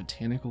or a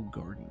botanical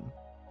garden.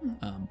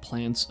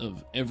 Plants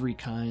of every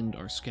kind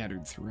are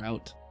scattered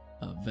throughout.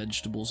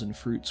 Vegetables and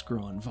fruits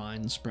grow on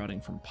vines sprouting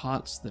from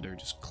pots that are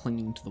just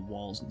clinging to the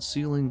walls and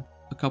ceiling.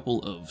 A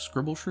couple of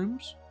scribble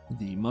shrooms,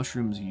 the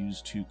mushrooms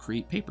used to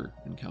create paper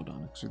in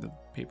Caldonics, or the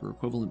paper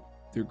equivalent.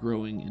 They're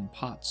growing in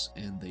pots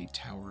and they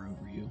tower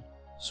over you,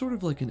 sort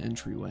of like an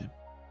entryway.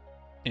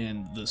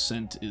 And the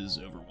scent is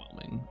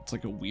overwhelming. It's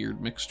like a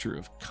weird mixture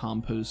of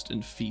compost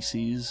and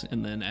feces,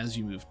 and then as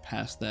you move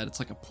past that, it's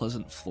like a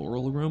pleasant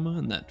floral aroma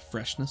and that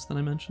freshness that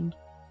I mentioned.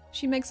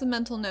 She makes a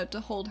mental note to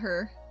hold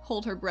her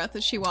breath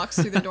as she walks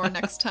through the door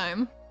next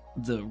time.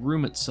 The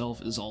room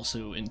itself is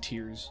also in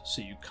tiers,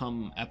 so you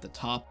come at the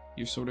top,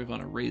 you're sort of on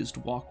a raised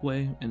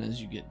walkway, and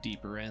as you get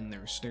deeper in,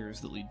 there are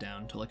stairs that lead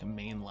down to like a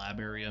main lab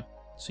area.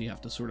 So you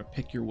have to sort of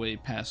pick your way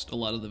past a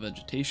lot of the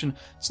vegetation.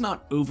 It's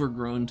not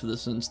overgrown to the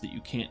sense that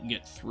you can't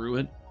get through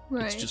it.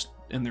 Right. It's just,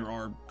 and there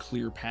are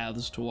clear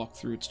paths to walk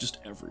through. It's just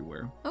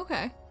everywhere.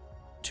 Okay.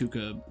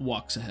 Tuka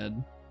walks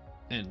ahead,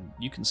 and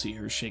you can see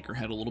her shake her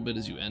head a little bit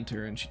as you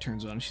enter, and she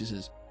turns on and she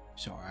says,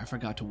 "Sorry, I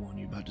forgot to warn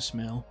you about the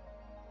smell."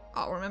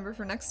 I'll remember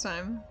for next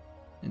time.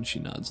 And she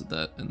nods at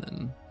that and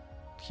then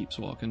keeps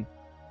walking.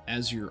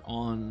 As you're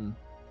on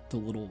the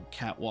little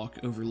catwalk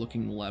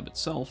overlooking the lab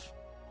itself,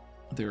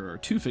 there are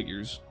 2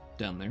 figures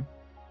down there.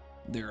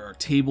 There are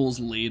tables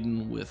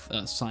laden with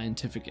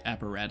scientific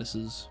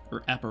apparatuses,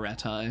 or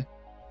apparati,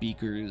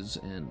 beakers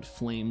and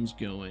flames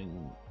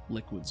going,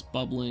 liquids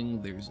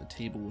bubbling. There's a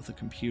table with a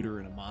computer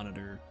and a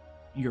monitor.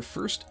 Your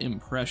first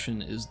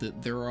impression is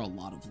that there are a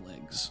lot of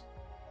legs.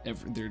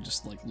 They're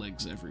just like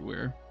legs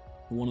everywhere.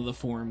 One of the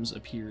forms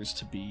appears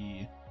to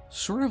be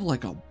sort of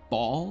like a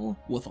ball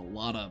with a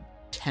lot of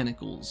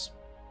tentacles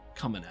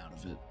coming out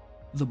of it.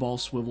 The ball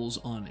swivels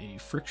on a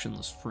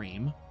frictionless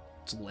frame.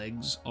 Its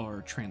legs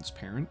are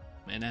transparent,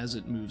 and as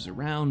it moves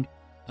around,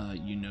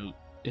 you note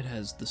it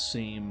has the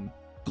same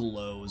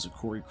glow as a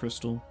Cori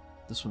crystal.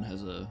 This one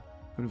has a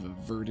sort of a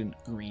verdant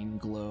green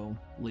glow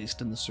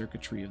laced in the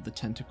circuitry of the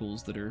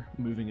tentacles that are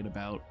moving it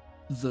about.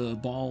 The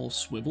ball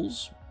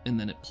swivels, and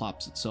then it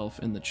plops itself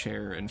in the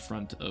chair in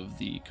front of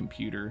the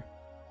computer,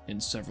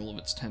 and several of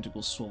its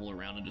tentacles swivel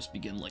around and just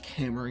begin like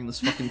hammering this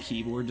fucking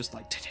keyboard, just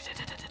like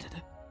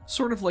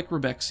sort of like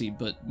Rebexy,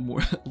 but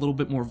a little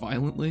bit more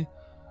violently.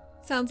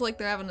 Sounds like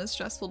they're having a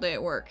stressful day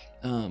at work.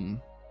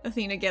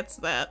 Athena gets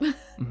that.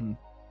 Mm-hmm.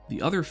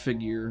 The other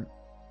figure,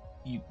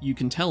 you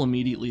can tell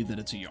immediately that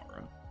it's a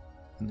Yara.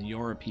 And the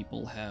Yara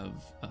people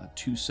have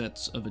 2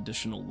 sets of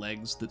additional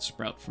legs that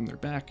sprout from their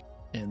back,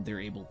 and they're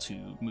able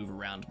to move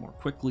around more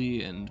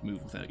quickly and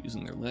move without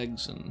using their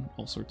legs and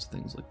all sorts of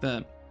things like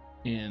that.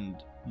 And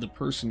the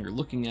person you're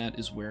looking at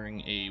is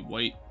wearing a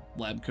white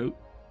lab coat,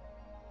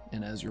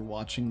 and as you're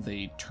watching,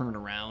 they turn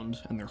around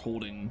and they're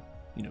holding,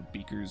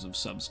 beakers of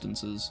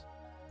substances.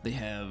 They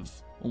have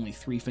only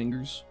 3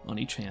 fingers on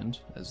each hand,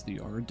 as the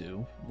Yara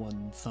do,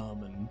 1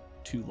 thumb and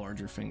 2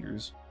 larger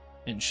fingers,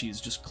 and she's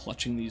just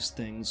clutching these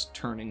things,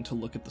 turning to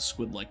look at the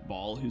squid-like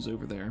ball who's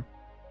over there.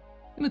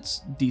 And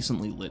it's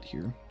decently lit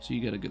here, so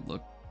you get a good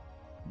look.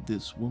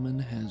 This woman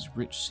has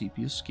rich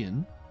sepia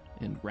skin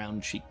and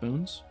round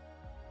cheekbones,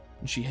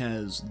 and she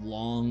has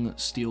long,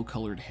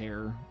 steel-colored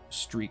hair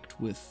streaked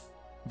with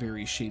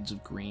various shades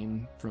of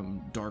green,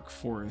 from dark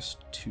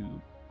forest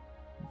to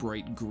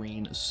bright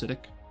green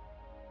acidic.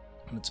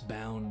 And it's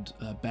bound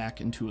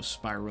back into a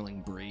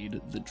spiraling braid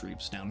that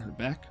drapes down her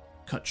back,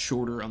 cut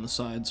shorter on the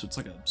sides, so it's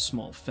like a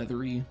small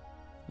feathery,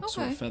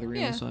 sort of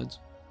feathery on the sides.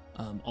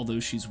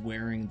 Although she's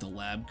wearing the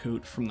lab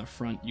coat from the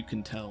front, you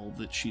can tell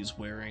that she's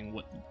wearing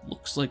what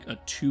looks like a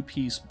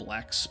 2-piece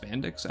black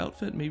spandex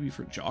outfit, maybe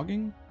for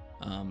jogging.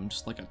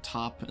 just like a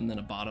top and then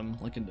a bottom,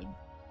 like into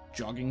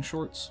jogging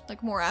shorts.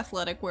 Like more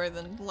athletic wear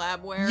than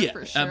lab wear, Yeah,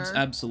 for sure.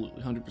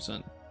 absolutely,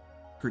 100%.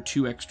 Her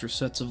 2 extra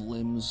sets of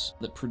limbs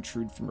that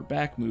protrude from her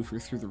back move her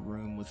through the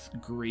room with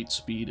great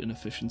speed and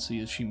efficiency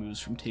as she moves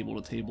from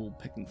table to table,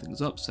 picking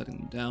things up, setting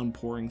them down,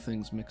 pouring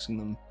things, mixing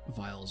them,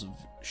 vials of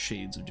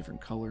shades of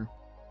different color.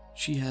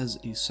 She has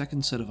a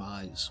second set of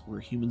eyes where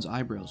a human's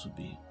eyebrows would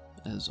be,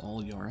 as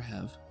all Yara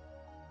have.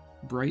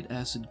 Bright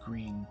acid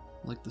green,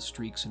 like the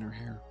streaks in her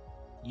hair.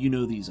 You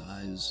know these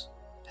eyes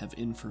have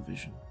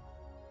infravision.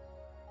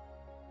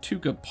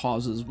 Tuka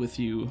pauses with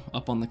you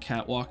up on the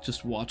catwalk,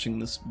 just watching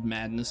this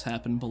madness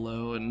happen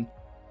below, and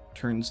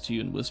turns to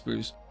you and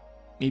whispers,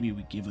 "Maybe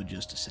we give her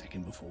just a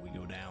second before we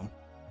go down."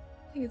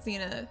 I think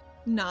Athena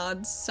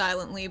nods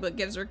silently, but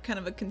gives her kind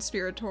of a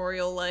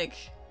conspiratorial, like,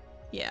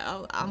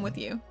 yeah, I'm with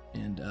you.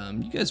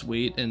 And you guys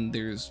wait, and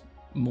there's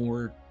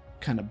more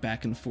kind of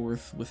back and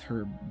forth with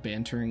her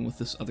bantering with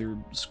this other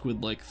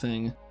squid-like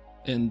thing,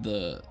 and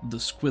the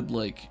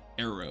squid-like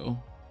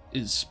arrow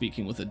is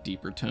speaking with a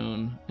deeper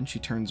tone, and she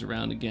turns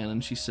around again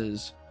and she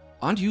says,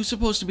 "Aren't you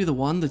supposed to be the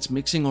one that's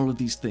mixing all of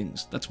these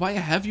things? That's why I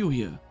have you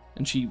here."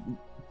 And she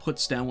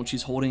puts down what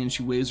she's holding and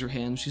she waves her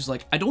hand. She's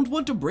like, "I don't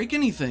want to break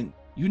anything.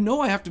 You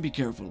know I have to be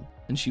careful."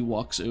 And she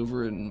walks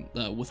over and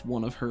with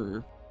one of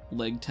her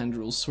leg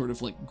tendrils sort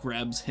of like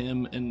grabs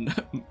him and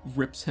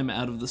rips him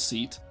out of the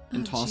seat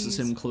and tosses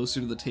him closer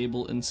to the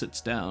table and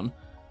sits down.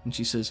 And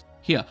she says,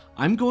 "Here,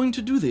 I'm going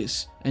to do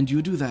this and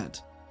you do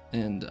that."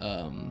 And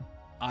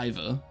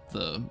Iva,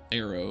 the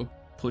arrow,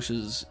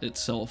 pushes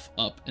itself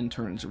up and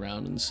turns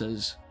around and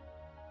says,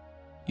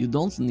 "You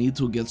don't need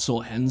to get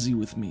so handsy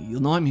with me.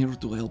 You know I'm here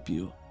to help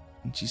you."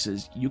 And she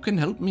says, "You can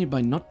help me by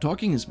not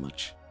talking as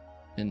much."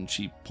 And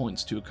she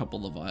points to a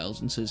couple of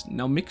vials and says,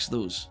 "Now mix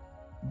those.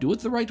 Do it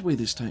the right way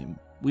this time.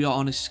 We are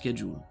on a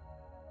schedule."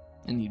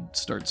 And he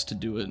starts to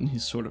do it, and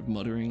he's sort of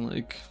muttering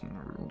like,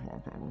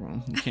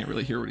 you can't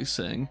really hear what he's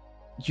saying.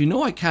 "You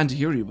know I can't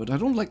hear you, but I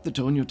don't like the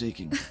tone you're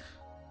taking."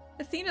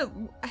 Athena,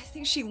 I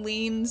think she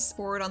leans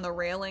forward on the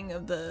railing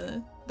of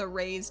the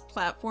raised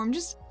platform,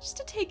 just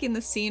to take in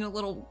the scene a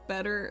little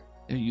better.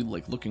 Are you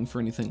like looking for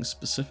anything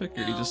specific,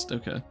 or are you No. just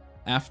okay?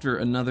 After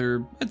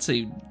another, I'd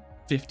say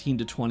 15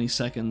 to 20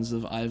 seconds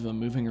of Iva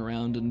moving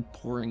around and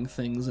pouring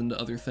things into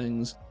other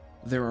things,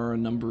 there are a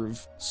number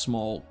of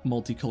small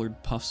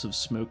multicolored puffs of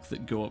smoke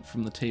that go up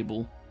from the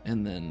table,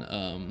 and then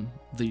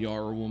the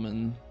Yara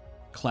woman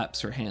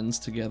claps her hands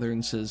together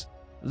and says,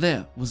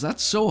 "There, was that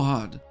so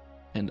hard?"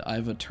 And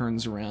Iva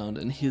turns around,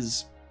 and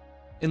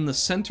in the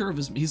center of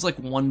he's like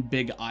one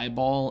big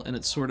eyeball, and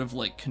it sort of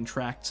like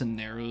contracts and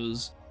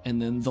narrows,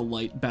 and then the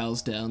light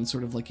bows down,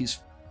 sort of like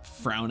he's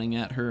frowning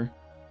at her.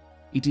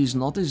 "It is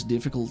not as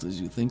difficult as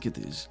you think it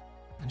is."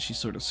 And she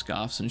sort of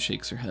scoffs and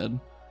shakes her head,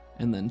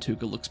 and then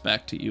Tuka looks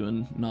back to you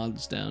and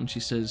nods down. She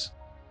says,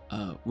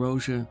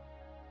 "Roja,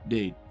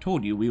 they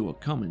told you we were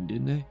coming,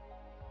 didn't they?"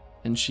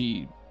 And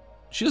she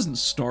doesn't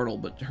startle,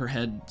 but her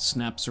head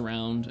snaps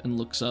around and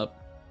looks up.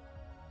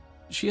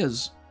 She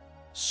has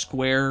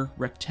square,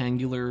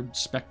 rectangular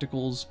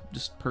spectacles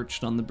just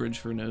perched on the bridge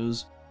of her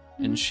nose,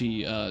 and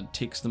she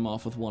takes them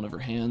off with one of her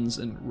hands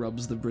and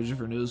rubs the bridge of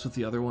her nose with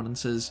the other one and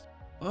says,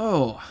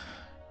 "Oh,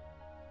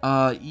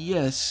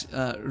 yes,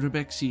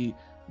 Rebexi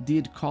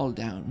did call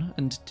down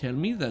and tell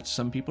me that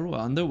some people were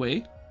on their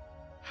way.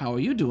 How are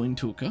you doing,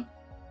 Tuka?"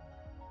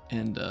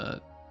 And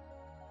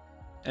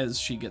as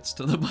she gets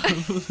to the bottom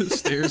of the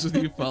stairs with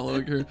you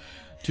following her,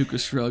 Tuka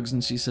shrugs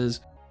and she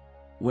says,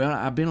 "Well,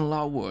 I've been a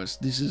lot worse.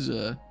 This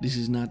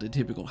is not a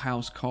typical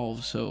house call,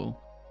 so,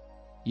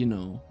 you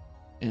know."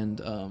 And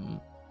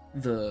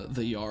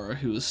the Yara,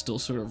 who is still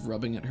sort of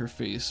rubbing at her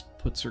face,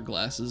 puts her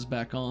glasses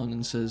back on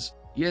and says,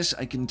 "Yes,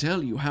 I can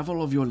tell you have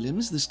all of your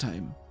limbs this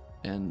time."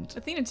 And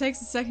Athena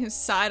takes a second to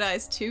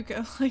side-eyes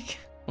Tuka, like...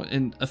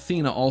 And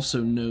Athena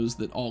also knows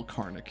that all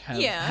Karnak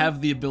have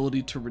the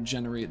ability to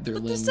regenerate their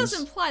But limbs. this does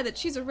imply that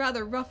she's a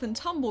rather rough and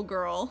tumble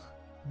girl.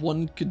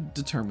 One could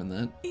determine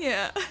that.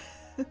 Yeah.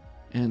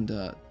 And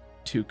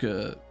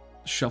Tuka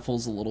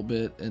shuffles a little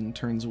bit and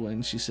turns away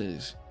and she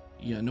says,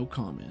 "Yeah, no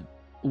comment.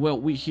 Well,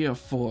 we here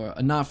for,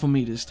 not for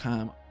me this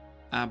time.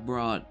 I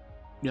brought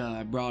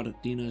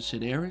Athena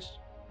Sedaris.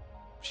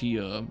 She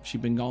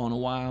been gone a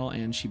while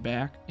and she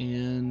back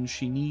and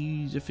she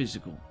needs a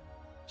physical.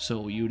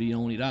 So you're the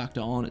only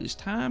doctor on at this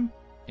time.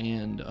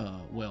 And,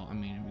 well, I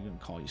mean, you're gonna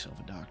call yourself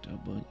a doctor,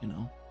 but, you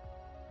know."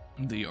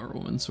 The Yara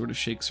woman sort of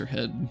shakes her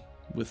head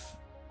with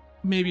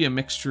maybe a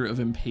mixture of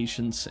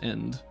impatience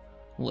and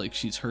like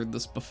she's heard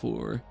this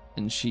before,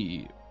 and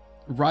she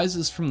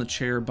rises from the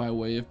chair by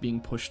way of being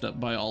pushed up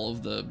by all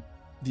of the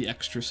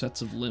extra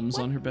sets of limbs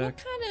on her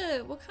back.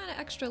 What kind of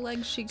extra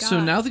legs she got?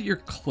 So now that you're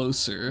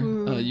closer,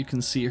 you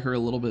can see her a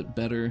little bit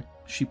better.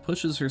 She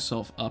pushes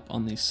herself up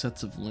on these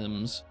sets of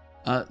limbs.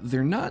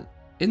 They're not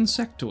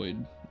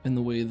insectoid in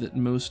the way that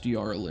most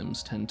Yara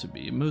limbs tend to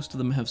be. Most of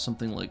them have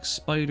something like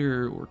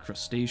spider or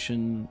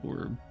crustacean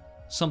or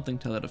something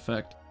to that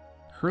effect.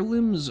 Her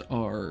limbs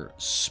are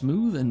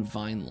smooth and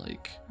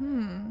vine-like.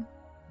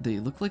 They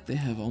look like they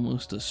have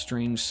almost a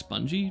strange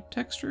spongy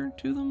texture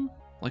to them.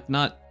 Like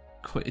not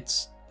quite,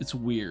 it's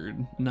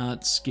weird.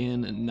 Not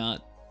skin and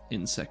not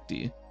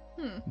insecty.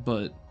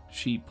 But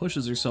she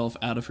pushes herself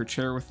out of her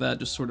chair with that,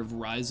 just sort of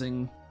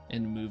rising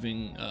and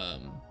moving,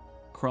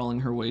 crawling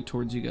her way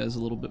towards you guys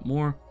a little bit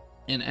more.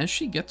 And as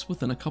she gets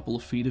within a couple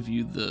of feet of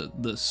you,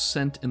 the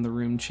scent in the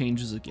room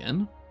changes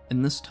again.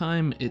 And this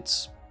time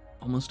it's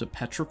almost a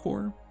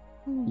petrichor,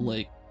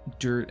 like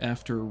dirt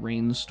after a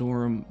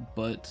rainstorm,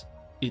 but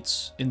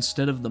it's,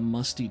 instead of the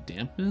musty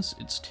dampness,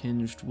 it's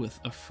tinged with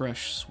a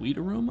fresh sweet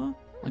aroma,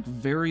 like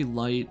very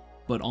light,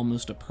 but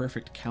almost a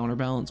perfect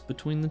counterbalance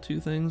between the two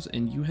things.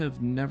 And you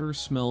have never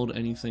smelled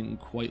anything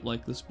quite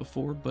like this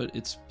before, but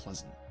it's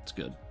pleasant. It's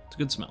good. It's a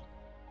good smell.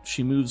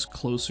 She moves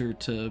closer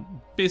to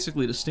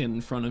stand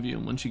in front of you,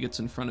 and when she gets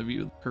in front of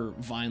you, her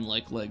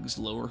vine-like legs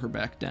lower her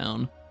back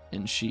down,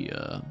 and she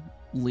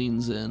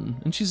leans in.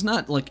 And she's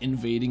not like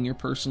invading your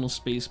personal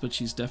space, but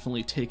she's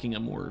definitely taking a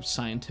more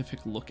scientific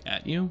look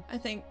at you. I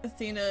think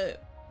Athena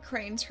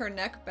cranes her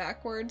neck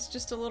backwards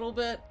just a little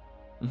bit,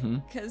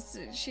 because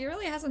she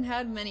really hasn't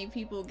had many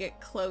people get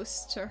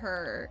close to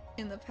her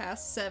in the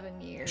past 7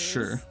 years.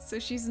 Sure. So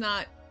she's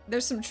not,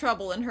 there's some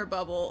trouble in her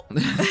bubble.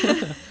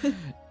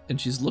 And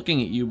she's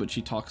looking at you, but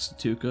she talks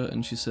to Tuka,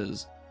 and she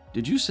says,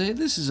 "Did you say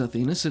this is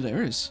Athena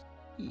Sedaris?"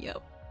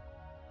 Yep.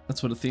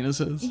 That's what Athena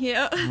says?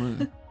 Yeah.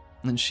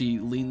 And she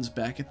leans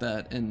back at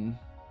that, and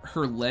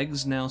her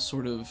legs now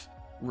sort of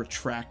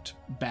retract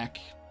back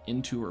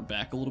into her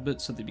back a little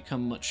bit, so they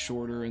become much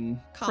shorter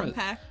and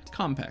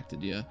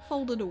compacted, yeah.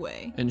 Folded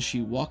away. And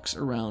she walks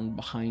around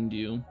behind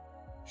you.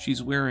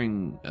 She's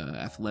wearing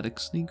athletic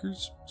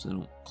sneakers, so they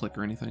don't click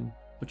or anything.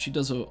 But she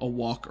does a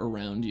walk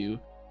around you.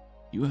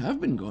 "You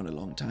have been gone a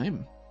long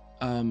time."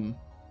 And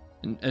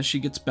as she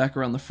gets back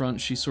around the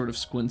front, she sort of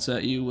squints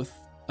at you with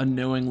a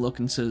knowing look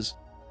and says,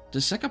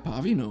 "Does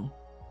Sekapavi know?"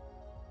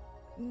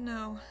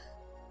 No.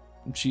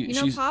 You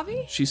know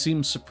Pavi? She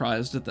seems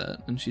surprised at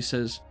that, and she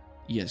says,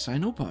 "Yes, I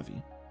know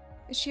Pavi.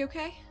 Is she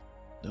okay?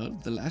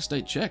 The last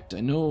I checked, I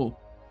know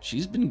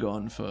she's been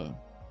gone for,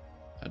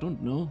 I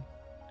don't know,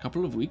 a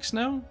couple of weeks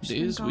now?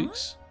 She's been gone?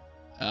 Weeks?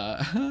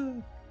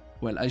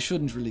 Well, I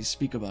shouldn't really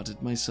speak about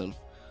it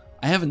myself.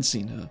 I haven't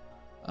seen her,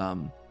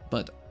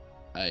 but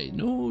I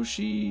know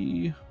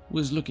she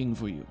was looking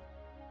for you.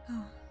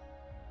 Oh.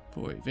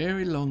 For a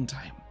very long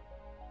time.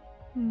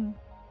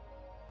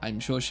 I'm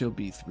sure she'll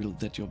be thrilled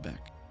that you're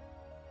back."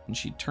 And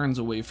she turns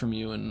away from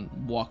you and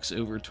walks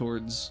over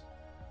towards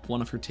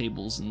one of her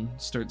tables and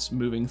starts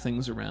moving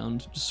things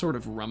around, just sort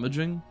of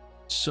rummaging.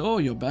 "So,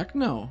 you're back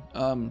now.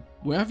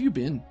 Where have you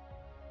been?"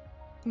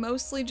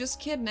 Mostly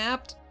just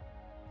kidnapped.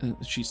 And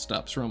she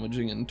stops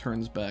rummaging and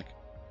turns back.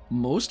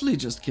 "Mostly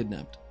just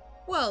kidnapped?"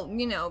 Well,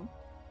 you know,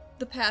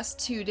 the past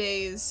 2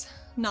 days,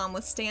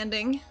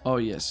 notwithstanding. Oh,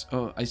 yes.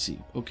 Oh, I see.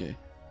 Okay.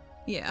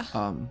 Yeah.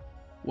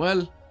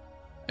 Well,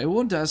 I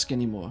won't ask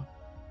anymore.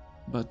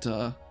 But,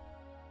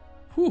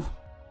 whew.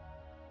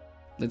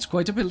 That's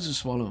quite a pill to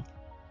swallow.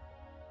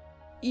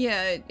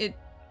 Yeah, it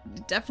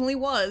definitely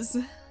was.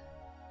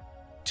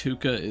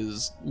 Tuka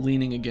is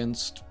leaning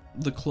against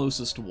the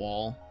closest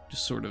wall,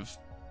 just sort of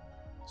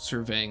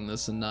surveying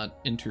this and not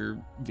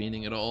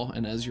intervening at all.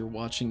 And as you're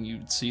watching,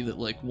 you'd see that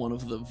like one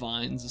of the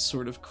vines is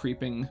sort of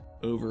creeping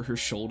over her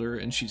shoulder,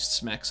 and she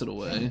smacks it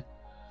away.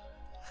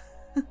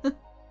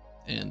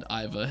 And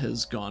Iva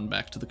has gone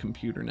back to the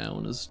computer now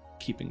and is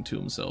keeping to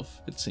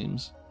himself, it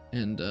seems.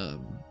 And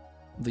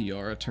the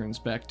Yara turns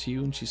back to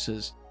you and she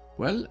says,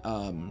 "Well,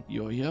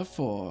 you're here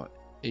for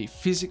a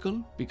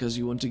physical because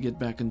you want to get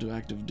back into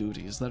active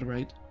duty, is that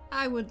right?"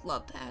 I would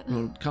love that.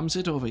 Well, come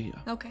sit over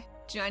here. Okay.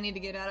 Do I need to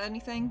get out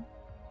anything?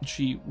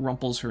 She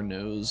rumples her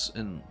nose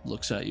and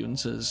looks at you and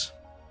says,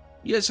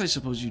 "Yes, I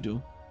suppose you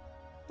do."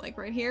 Like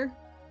right here?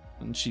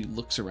 And she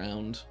looks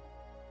around.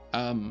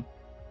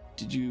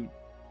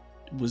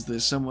 Was there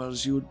somewhere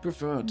else you would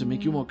prefer to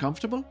make you more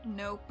comfortable?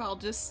 Nope, I'll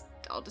just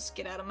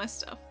get out of my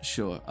stuff.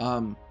 Sure.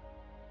 And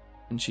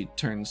she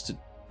turns to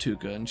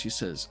Tuka and she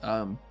says,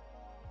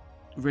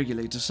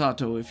 "Regulator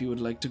Sato, if you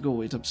would like to go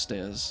wait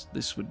upstairs,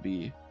 this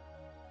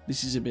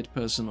is a bit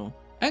personal.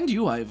 And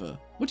you, Iva,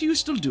 what are you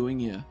still doing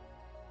here?"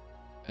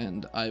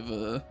 And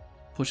Iva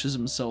pushes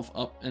himself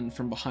up and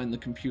from behind the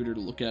computer to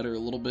look at her a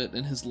little bit,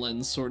 and his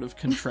lens sort of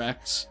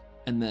contracts.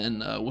 And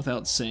then,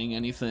 without saying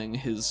anything,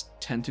 his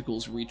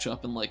tentacles reach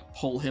up and, like,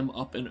 pull him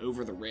up and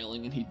over the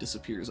railing, and he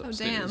disappears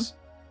upstairs. Oh,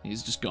 damn.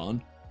 He's just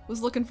gone.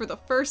 Was looking for the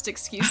first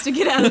excuse to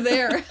get out of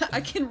there.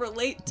 I can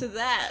relate to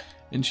that.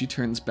 And she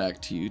turns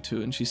back to you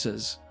two, and she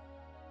says,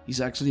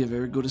 "He's actually a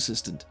very good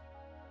assistant."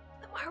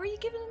 Then why were you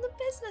giving him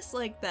the business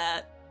like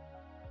that?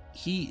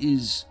 He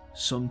is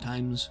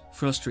sometimes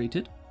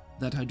frustrated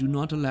that I do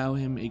not allow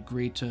him a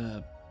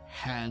greater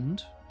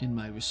hand in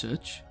my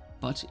research,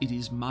 but it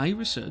is my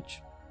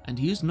research, and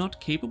he is not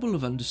capable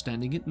of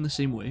understanding it in the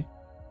same way.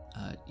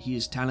 He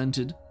is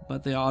talented,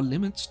 but there are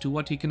limits to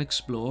what he can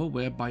explore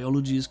where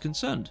biology is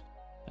concerned,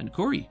 and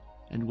Corey,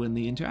 and when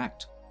they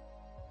interact.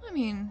 I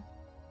mean,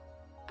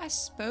 I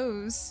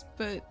suppose,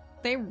 but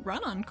they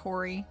run on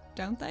Corey,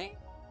 don't they?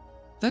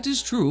 That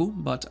is true,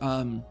 but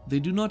they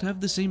do not have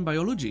the same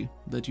biology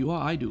that you or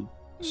I do.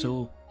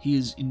 So he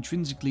is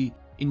intrinsically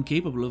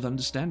incapable of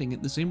understanding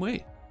it the same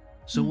way.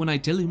 So when I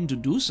tell him to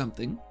do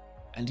something,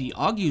 and he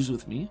argues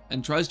with me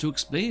and tries to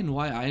explain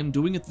why I am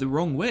doing it the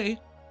wrong way,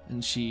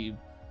 and she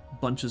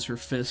bunches her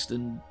fist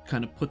and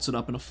kind of puts it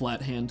up in a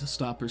flat hand to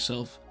stop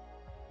herself,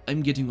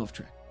 I'm getting off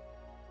track.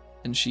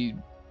 And she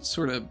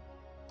sort of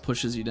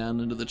pushes you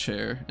down into the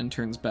chair and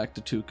turns back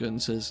to Tuka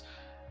and says,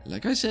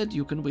 like I said,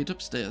 you can wait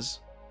upstairs.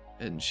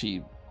 And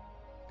she...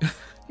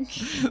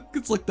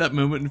 It's like that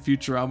moment in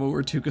Futurama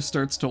where Tuka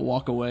starts to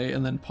walk away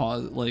and then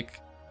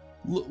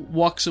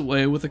walks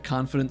away with a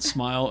confident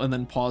smile and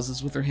then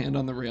pauses with her hand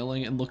on the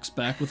railing and looks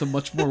back with a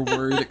much more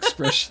worried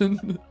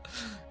expression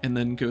and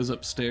then goes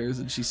upstairs.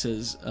 And she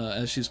says,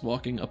 as she's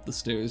walking up the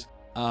stairs,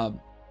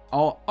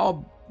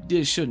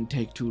 this shouldn't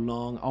take too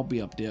long. I'll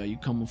be up there. You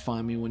come and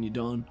find me when you're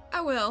done.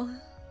 I will.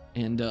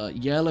 And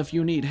yell if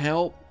you need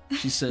help,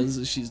 she says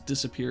as she's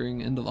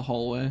disappearing into the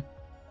hallway.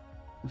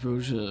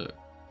 Roja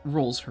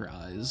rolls her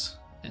eyes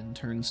and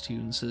turns to you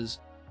and says,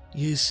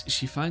 yes,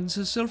 she finds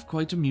herself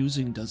quite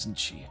amusing, doesn't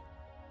she?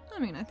 I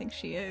mean, I think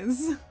she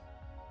is.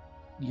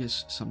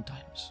 Yes,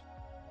 sometimes.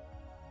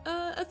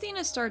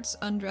 Athena starts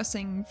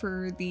undressing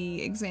for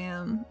the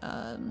exam,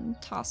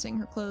 tossing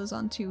her clothes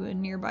onto a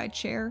nearby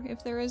chair,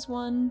 if there is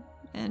one,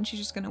 and she's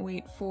just gonna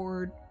wait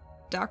for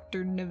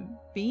Dr.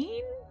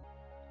 Naveen?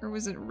 Or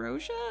was it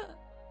Roja?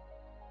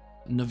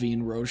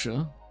 Naveen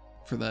Roja,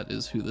 for that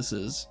is who this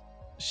is.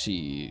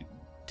 She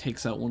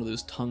takes out one of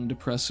those tongue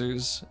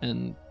depressors,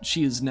 and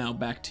she is now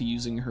back to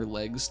using her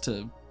legs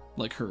to,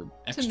 like her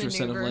extra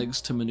set of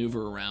legs to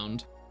maneuver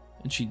around.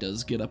 And she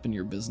does get up in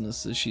your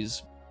business as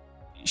she's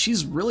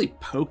really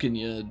poking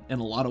you in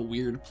a lot of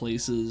weird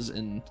places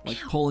and like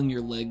pulling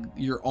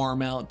your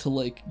arm out to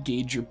like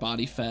gauge your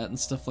body fat and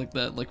stuff like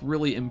that. Like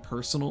really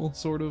impersonal,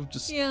 sort of,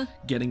 just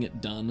getting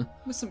it done.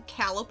 With some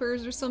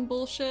calipers or some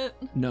bullshit?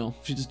 No,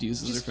 she just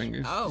uses her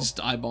fingers. Oh. Just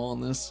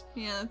eyeballing this.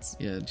 Yeah,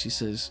 and she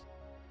says,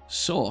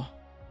 so,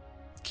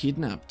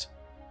 kidnapped.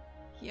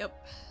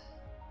 Yep.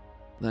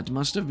 That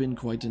must have been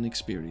quite an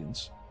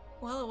experience.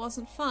 Well, it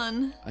wasn't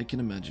fun. I can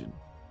imagine.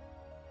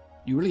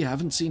 You really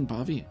haven't seen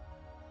Pavi?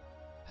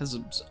 Has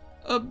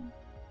a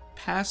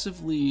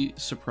passively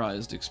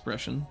surprised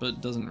expression, but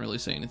doesn't really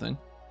say anything.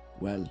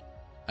 Well,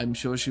 I'm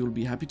sure she will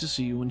be happy to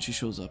see you when she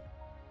shows up.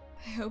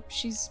 I hope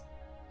she's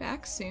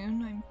back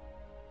soon.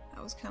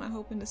 I was kind of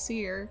hoping to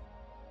see her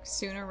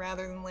sooner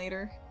rather than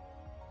later.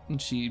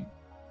 And she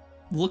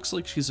looks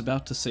like she's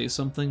about to say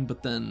something,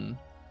 but then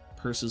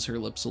purses her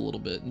lips a little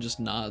bit and just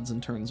nods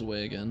and turns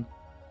away again.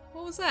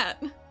 What was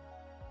that?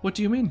 What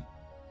do you mean?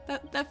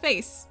 That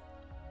face.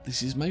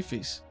 This is my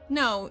face.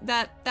 No,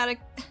 that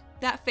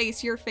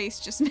face your face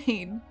just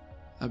made.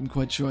 I'm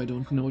quite sure I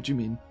don't know what you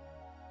mean.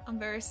 I'm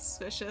very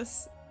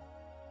suspicious.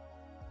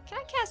 Can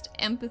I cast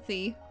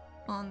empathy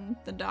on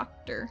the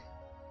doctor?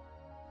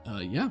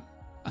 Yeah.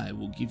 I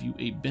will give you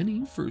a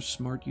Benny for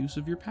smart use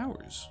of your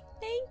powers.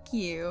 Thank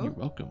you. You're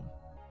welcome.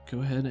 Go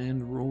ahead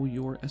and roll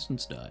your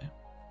essence die.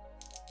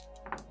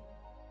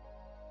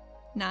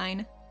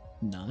 9.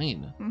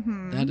 9?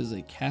 Mm-hmm. That is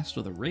a cast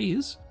with a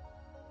raise.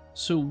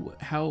 So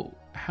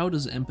how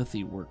does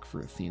empathy work for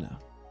Athena?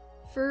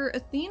 For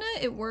Athena,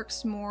 it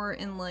works more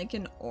in like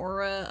an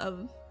aura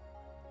of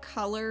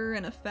color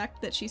and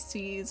effect that she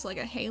sees like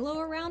a halo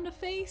around a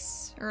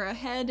face or a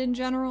head in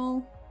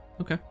general.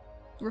 Okay.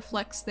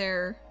 Reflects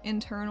their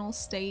internal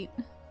state.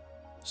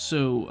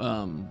 So,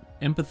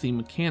 empathy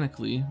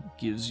mechanically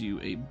gives you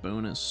a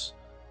bonus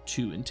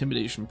to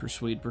intimidation,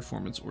 persuade,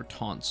 performance, or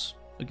taunts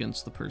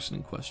against the person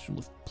in question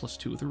with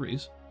 +2 with a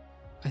raise.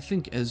 I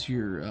think as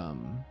you're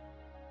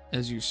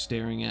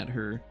staring at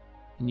her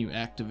and you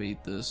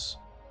activate this,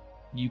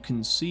 you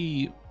can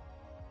see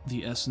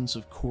the essence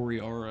of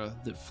Coriara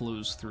that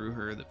flows through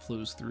her, that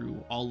flows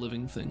through all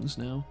living things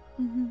now,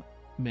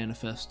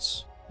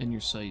 manifests in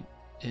your sight,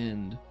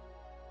 and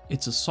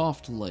it's a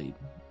soft light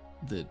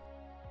that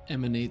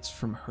emanates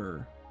from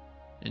her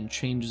and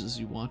changes as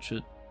you watch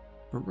it.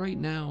 But right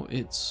now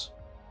it's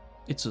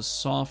a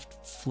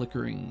soft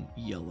flickering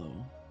yellow,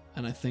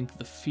 and I think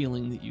the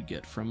feeling that you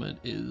get from it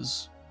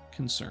is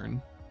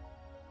concern,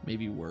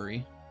 maybe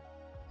worry.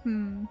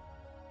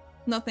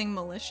 Nothing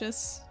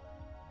malicious.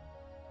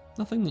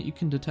 Nothing that you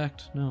can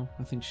detect, no.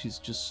 I think she's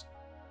just,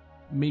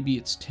 maybe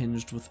it's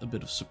tinged with a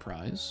bit of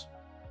surprise.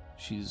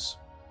 She's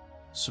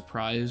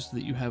surprised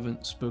that you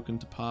haven't spoken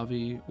to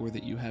Pavi or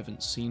that you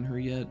haven't seen her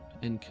yet,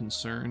 and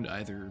concerned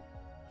either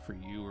for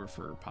you or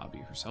for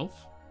Pavi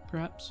herself,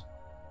 perhaps.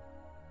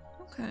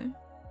 Okay.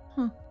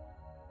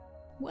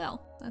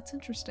 Well, that's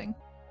interesting.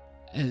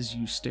 As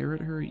you stare at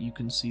her, you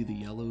can see the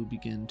yellow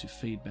begin to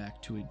fade back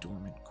to a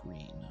dormant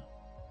green.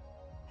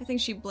 I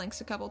think she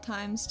blinks a couple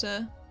times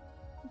to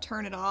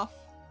turn it off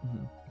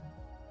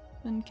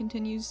and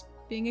continues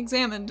being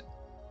examined.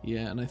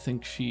 Yeah, and I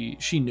think she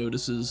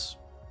notices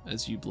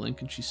as you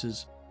blink, and she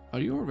says, "Are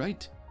you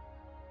alright?"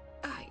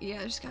 Yeah,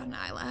 I just got an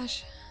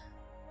eyelash.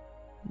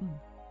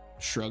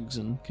 Shrugs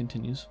and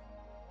continues.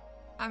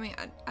 I mean,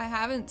 I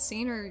haven't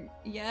seen her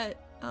yet.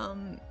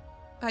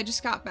 I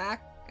just got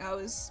back.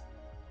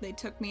 They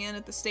took me in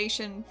at the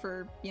station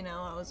for,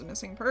 I was a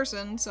missing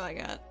person, so I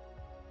got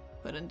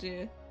put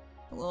into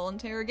a little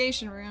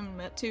interrogation room and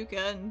met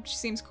Tuka, and she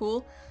seems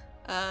cool.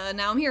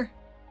 Now I'm here.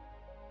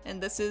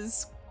 And this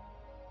is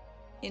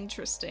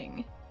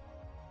interesting.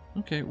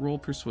 Okay, roll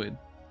persuade.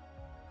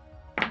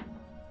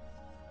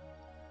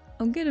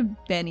 I'm gonna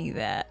Benny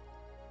that.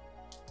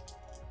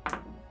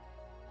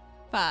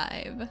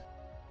 5.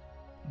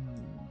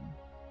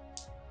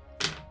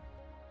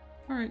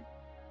 Alright.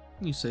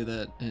 You say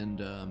that, and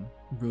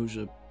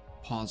Roja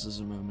pauses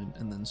a moment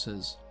and then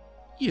says,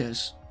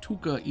 "Yes,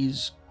 Tuka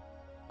is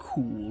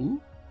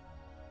cool.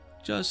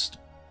 Just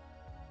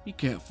be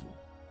careful."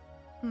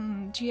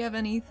 Do you have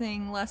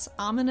anything less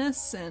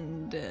ominous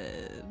and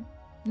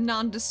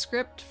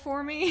nondescript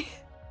for me?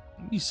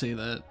 You say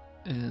that,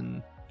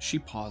 and she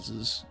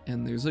pauses,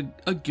 and there's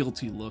a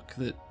guilty look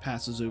that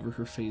passes over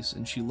her face,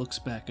 and she looks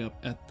back up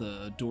at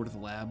the door to the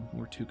lab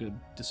where Tuka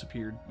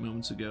disappeared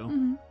moments ago,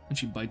 and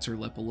she bites her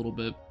lip a little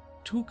bit.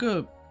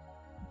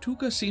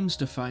 Tuka seems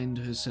to find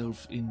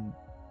herself in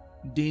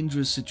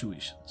dangerous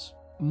situations.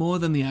 More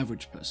than the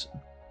average person.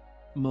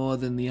 More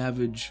than the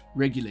average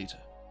regulator.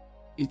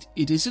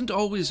 It isn't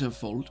always her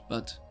fault,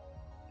 but...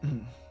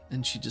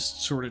 And she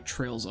just sort of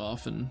trails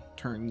off and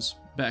turns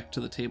back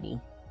to the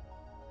table.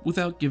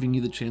 Without giving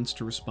you the chance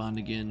to respond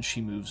again,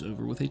 she moves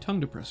over with a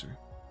tongue depressor.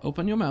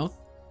 Open your mouth.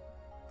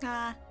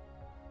 Ah.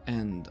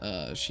 And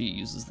she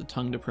uses the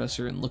tongue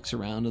depressor and looks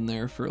around in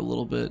there for a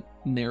little bit,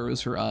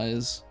 narrows her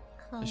eyes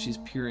as she's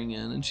peering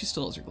in, and she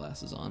still has her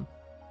glasses on.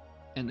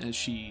 And as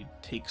she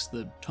takes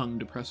the tongue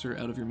depressor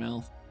out of your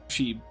mouth,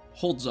 she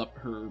holds up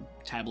her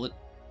tablet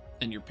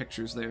and your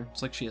picture's there.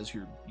 It's like she has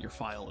your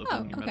file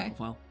open, your medical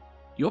file.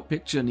 Your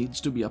picture needs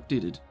to be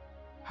updated.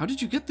 How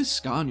did you get this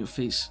scar on your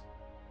face?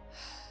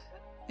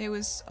 It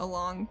was a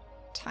long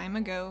time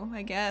ago,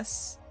 I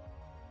guess.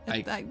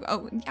 I'm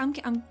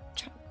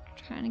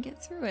trying to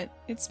get through it.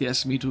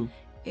 Yes, me too.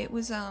 It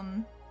was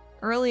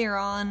earlier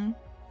on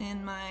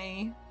in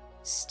my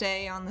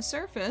stay on the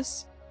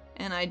surface,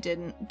 and I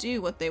didn't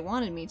do what they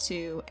wanted me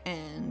to,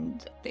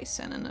 and they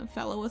sent in a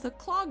fellow with a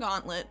claw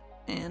gauntlet,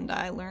 and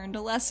I learned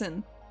a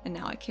lesson, and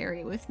now I carry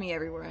it with me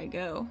everywhere I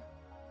go.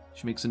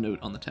 She makes a note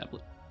on the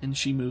tablet, and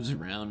she moves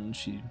around, and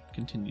she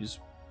continues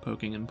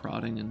poking and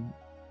prodding, and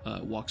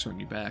walks around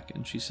your back,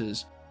 and she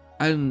says,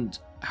 "And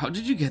how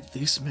did you get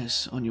this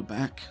mess on your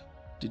back?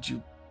 Did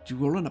you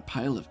roll on a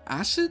pile of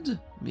acid?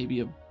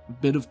 Maybe a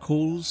bit of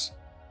coals?"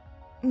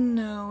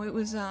 No, it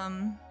was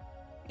a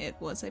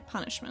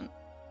punishment.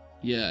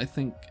 Yeah, I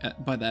think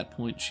by that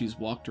point she's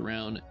walked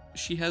around.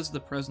 She has the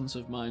presence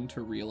of mind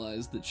to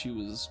realize that she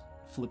was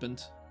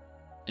flippant,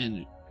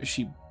 and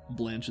she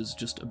blanches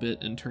just a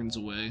bit and turns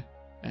away,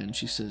 and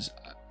she says,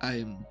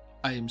 I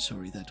am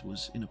sorry, that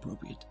was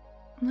inappropriate."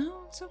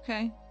 No, it's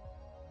okay.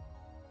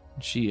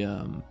 She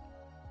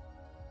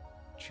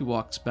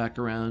walks back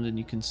around, and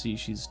you can see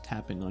she's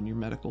tapping on your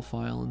medical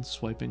file and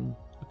swiping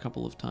a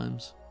couple of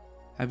times.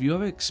 "Have you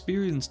ever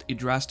experienced a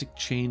drastic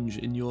change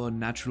in your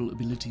natural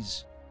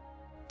abilities?"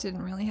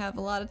 Didn't really have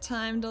a lot of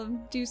time to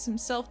do some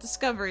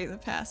self-discovery the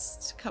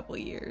past couple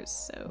years,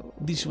 so...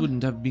 This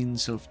wouldn't have been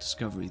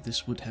self-discovery.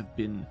 This would have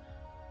been,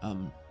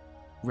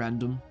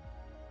 random,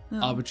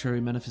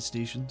 arbitrary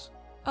manifestations.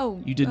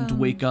 Oh, you didn't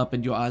wake up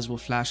and your eyes were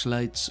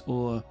flashlights,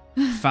 or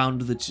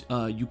found that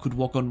you could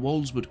walk on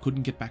walls but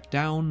couldn't get back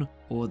down,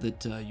 or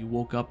that you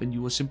woke up and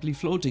you were simply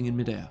floating in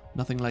midair.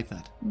 Nothing like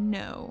that.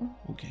 No.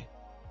 Okay.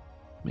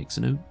 Makes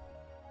a note.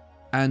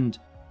 And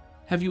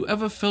have you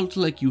ever felt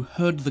like you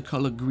heard the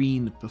color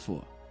green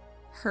before?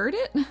 Heard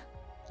it?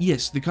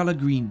 Yes, the color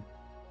green.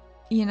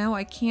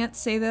 I can't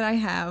say that I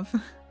have.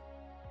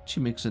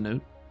 She makes a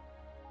note.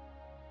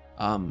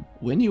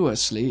 When you were a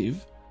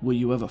slave, were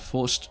you ever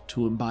forced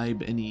to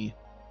imbibe any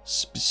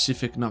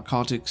specific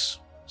narcotics,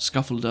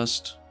 scuffle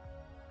dust,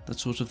 that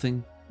sort of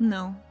thing?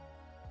 No.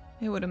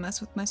 It would have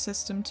messed with my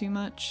system too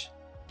much.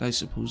 I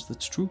suppose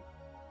that's true.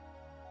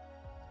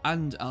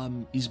 And,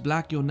 is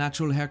black your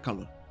natural hair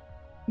color?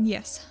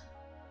 Yes.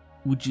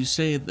 Would you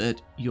say that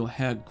your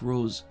hair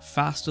grows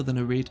faster than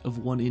a rate of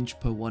 1 inch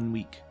per 1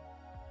 week?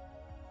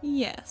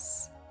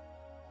 Yes.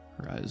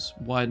 Her eyes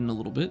widen a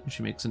little bit, and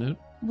she makes a note.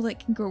 Well, it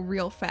can grow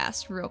real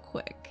fast, real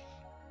quick.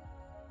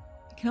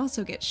 It can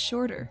also get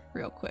shorter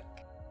real quick.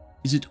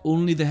 Is it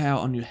only the hair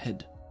on your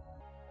head?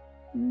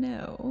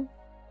 No.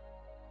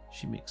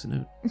 She makes a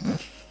note.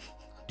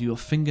 Do your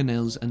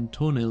fingernails and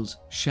toenails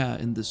share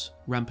in this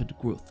rampant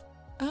growth?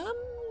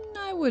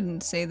 I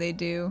wouldn't say they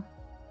do.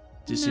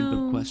 It's a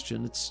simple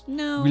question. It's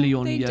no, really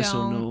only they yes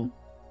don't. or no.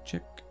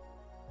 Check.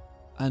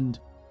 And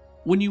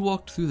when you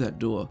walked through that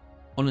door,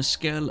 on a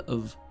scale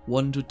of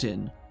 1 to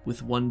 10,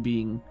 with 1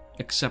 being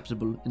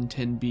acceptable and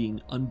 10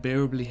 being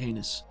unbearably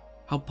heinous,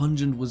 how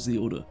pungent was the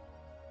odor?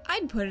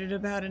 I'd put it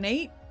about an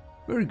 8.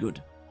 Very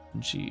good.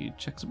 And she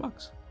checks a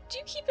box. Do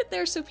you keep it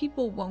there so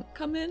people won't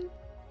come in?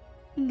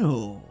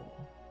 No,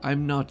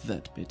 I'm not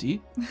that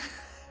bitty.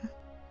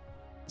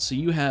 So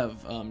you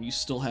have, you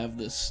still have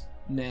this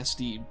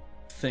nasty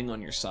thing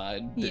on your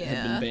side that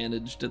had been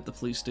bandaged at the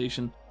police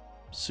station.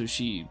 So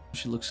she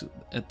looks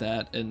at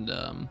that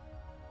and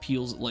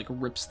peels, like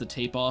rips the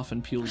tape off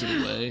and peels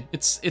it away.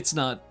 It's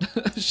not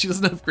she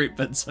doesn't have great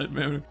bedside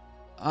manner.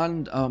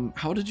 And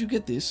how did you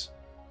get this?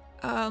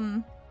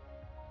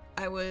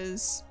 I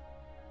was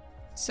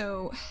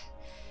so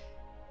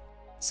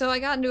I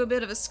got into a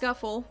bit of a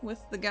scuffle with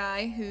the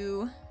guy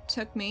who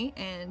took me,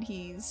 and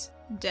he's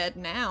dead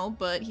now,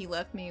 but he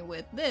left me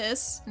with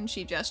this, and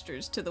she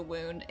gestures to the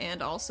wound,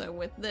 and also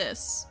with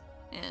this,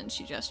 and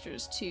she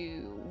gestures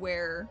to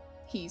where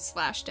he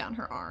slashed down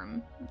her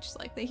arm. She's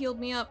like, they healed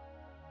me up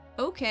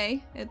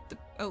okay at the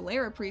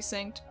Olara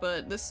precinct,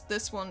 but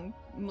this one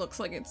looks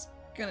like it's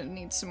gonna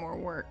need some more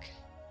work.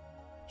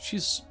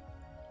 She's,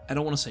 I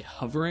don't want to say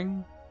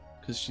hovering,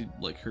 because she,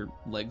 like, her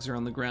legs are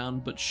on the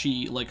ground, but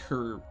she, like,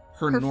 her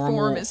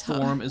normal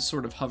form is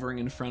sort of hovering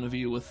in front of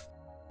you with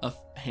a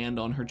hand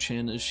on her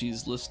chin as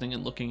she's listening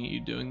and looking at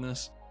you doing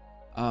this.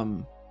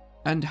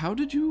 And how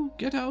did you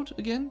get out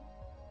again?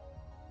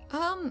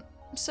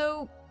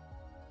 So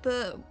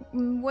the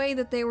way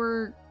that they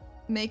were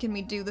making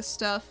me do the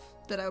stuff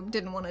that I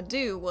didn't want to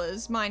do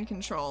was mind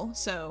control,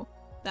 so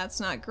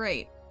that's not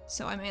great.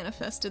 So I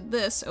manifested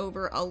this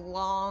over a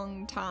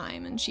long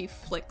time, and she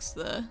flicks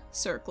the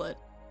circlet,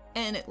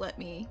 and it let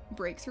me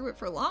break through it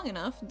for long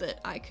enough that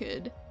I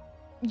could,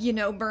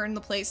 burn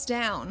the place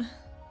down.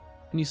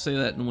 And you say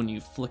that, and when you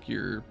flick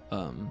your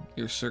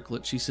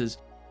circlet, she says,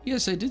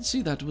 "Yes, I did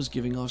see that was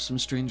giving off some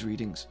strange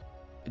readings.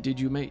 Did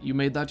you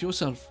made that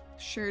yourself?"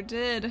 Sure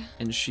did.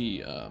 And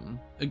she,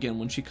 again,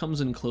 when she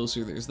comes in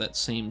closer, there's that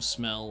same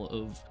smell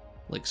of,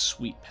 like,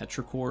 sweet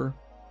petrichor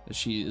as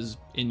she is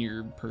in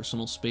your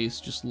personal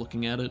space, just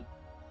looking at it.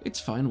 It's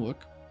fine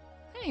work.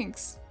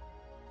 Thanks.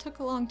 Took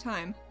a long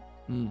time.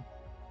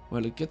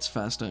 Well, it gets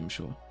faster, I'm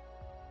sure.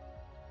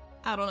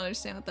 I don't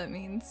understand what that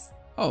means.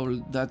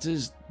 Oh,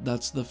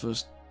 that's the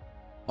first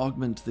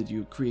augment that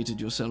you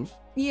created yourself?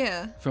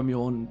 Yeah. From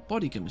your own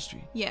body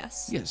chemistry?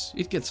 Yes. Yes,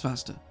 it gets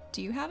faster.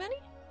 Do you have any?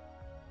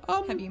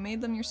 Have you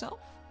made them yourself?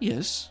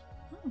 Yes.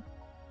 Oh.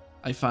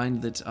 I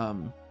find that,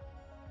 and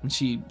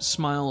she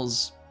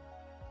smiles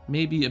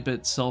maybe a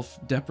bit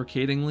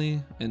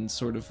self-deprecatingly, and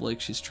sort of like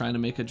she's trying to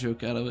make a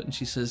joke out of it, and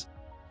she says,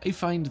 I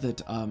find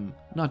that,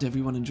 not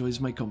everyone enjoys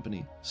my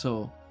company,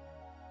 so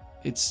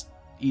it's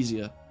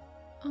easier.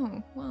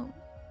 Oh, well.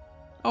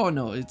 Oh,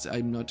 no,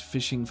 I'm not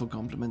fishing for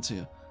compliments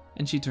here.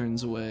 And she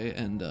turns away,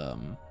 and,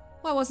 Well,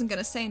 I wasn't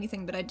gonna say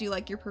anything, but I do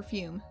like your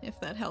perfume, if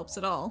that helps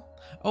at all.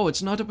 Oh,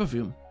 it's not a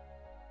perfume.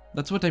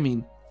 That's what I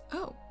mean.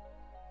 Oh.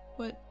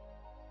 What?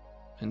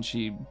 And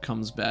she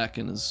comes back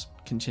and is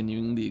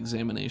continuing the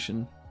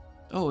examination.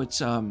 Oh, it's,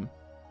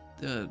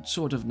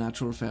 sort of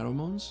natural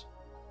pheromones.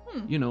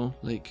 You know,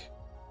 like,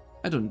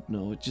 I don't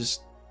know, it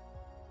just,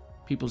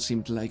 people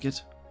seem to like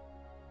it.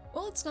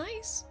 Well, it's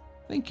nice.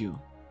 Thank you.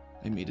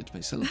 I made it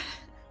myself.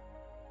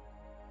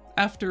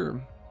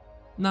 After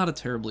not a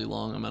terribly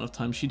long amount of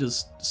time, she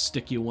does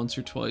stick you once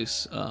or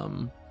twice,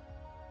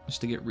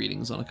 just to get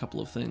readings on a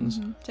couple of things.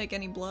 Mm-hmm. Take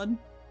any blood?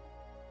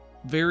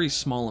 Very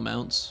small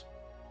amounts.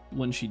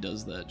 When she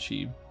does that,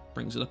 she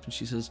brings it up and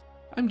she says,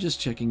 I'm just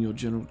checking your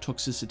general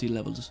toxicity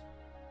levels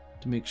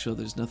to make sure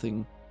there's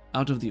nothing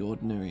out of the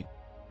ordinary.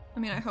 I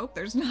mean, I hope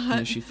there's not.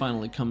 And she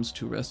finally comes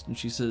to rest and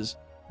she says,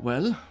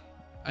 well,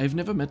 I've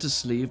never met a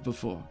slave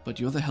before, but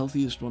you're the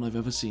healthiest one I've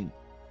ever seen.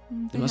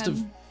 They must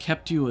have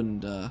kept you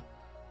in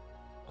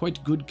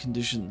quite good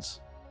conditions.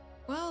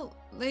 Well,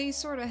 they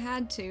sort of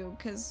had to,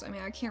 because, I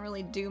mean, I can't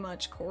really do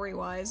much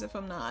Corey-wise if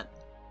I'm not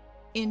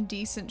in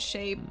decent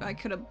shape. I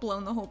could have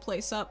blown the whole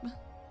place up.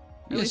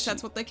 At least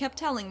that's what they kept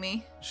telling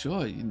me.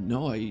 Sure,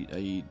 no,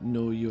 I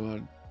know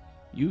you're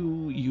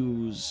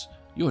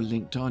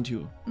linked, aren't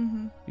you?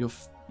 Mm-hmm.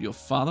 Your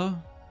father?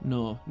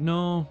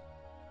 No.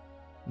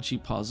 And she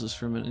pauses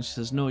for a minute and she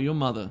says, no, your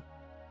mother.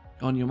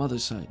 On your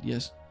mother's side,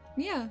 yes?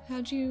 Yeah,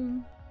 how'd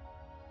you...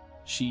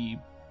 She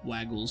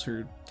waggles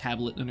her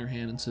tablet in her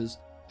hand and says,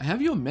 I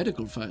have your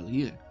medical file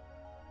here.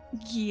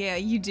 Yeah,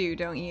 you do,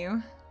 don't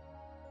you?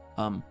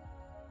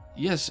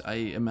 Yes, I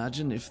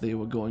imagine if they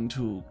were going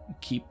to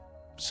keep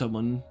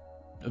someone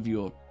of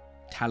your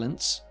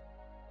talents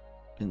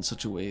in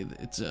such a way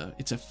that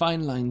it's a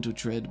fine line to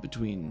tread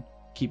between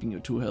keeping you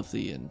too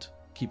healthy and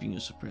keeping you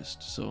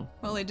suppressed, so...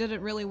 Well, they did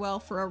it really well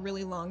for a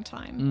really long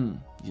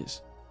time.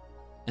 Yes.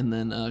 And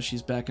then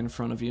she's back in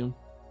front of you.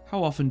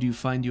 How often do you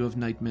find you have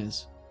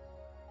nightmares?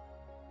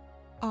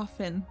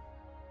 Often.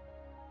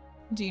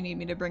 Do you need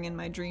me to bring in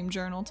my dream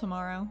journal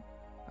tomorrow?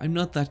 I'm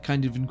not that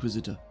kind of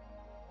inquisitor.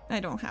 I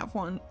don't have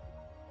one.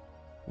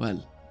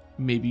 Well,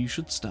 maybe you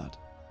should start.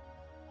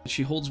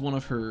 She holds one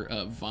of her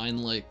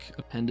vine-like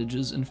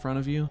appendages in front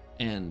of you,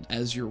 and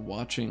as you're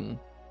watching,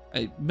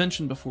 I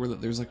mentioned before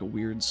that there's like a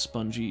weird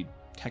spongy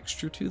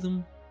texture to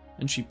them,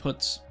 and she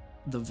puts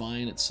the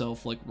vine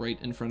itself like right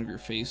in front of your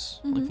face,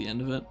 like the end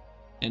of it,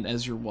 and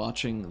as you're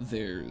watching,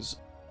 there's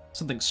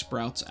something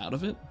sprouts out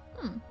of it,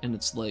 and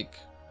it's like,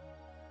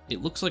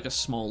 it looks like a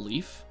small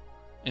leaf,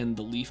 and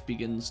the leaf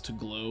begins to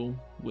glow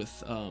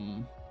with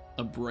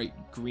a bright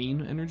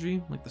green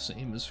energy, like the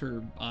same as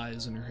her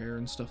eyes and her hair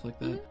and stuff like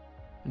that.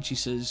 And she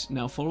says,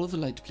 "Now follow the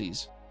light,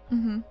 please."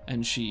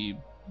 And she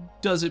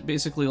does it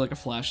basically like a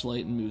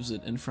flashlight and moves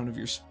it in front of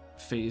your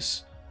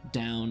face,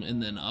 down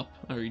and then up.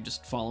 Are you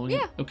just following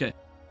it? Okay.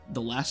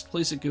 The last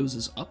place it goes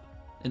is up,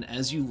 and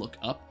as you look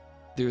up,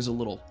 there's a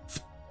little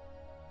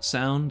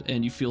sound,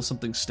 and you feel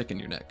something stick in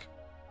your neck.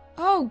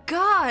 Oh,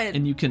 God!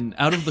 And you can,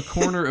 out of the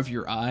corner of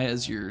your eye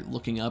as you're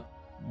looking up,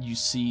 you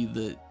see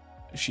that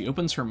she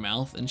opens her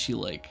mouth and she,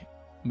 like,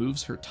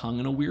 moves her tongue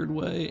in a weird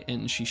way,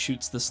 and she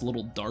shoots this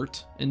little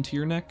dart into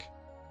your neck.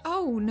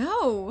 Oh,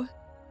 no!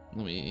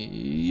 Let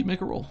me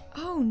make a roll.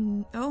 Oh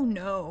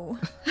no.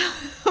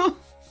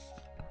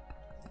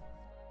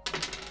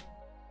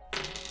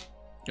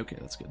 Okay,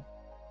 that's good.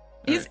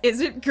 Is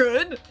it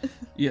good?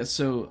 Yeah,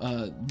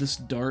 so this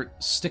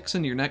dart sticks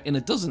in your neck, and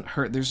it doesn't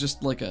hurt. There's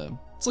just like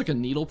it's like a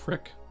needle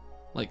prick.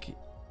 Like,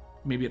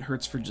 maybe it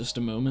hurts for just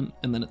a moment,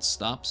 and then it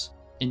stops.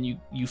 And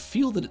you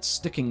feel that it's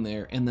sticking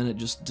there, and then it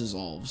just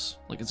dissolves.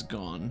 Like it's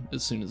gone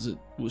as soon as it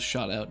was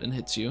shot out and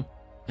hits you.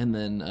 And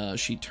then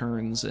she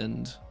turns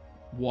and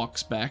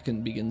walks back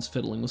and begins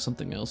fiddling with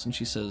something else, and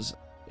she says,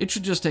 "It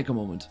should just take a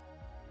moment."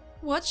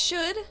 What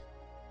should?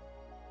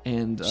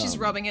 And she's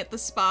rubbing at the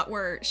spot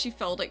where she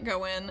felt it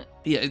go in.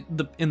 Yeah,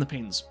 the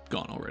pain's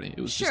gone already.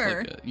 It was just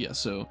like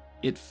so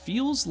it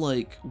feels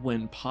like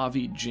when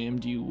Pavi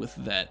jammed you with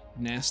that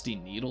nasty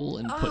needle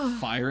and put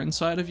fire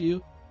inside of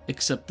you,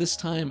 except this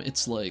time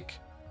it's like,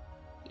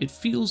 it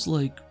feels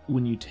like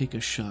when you take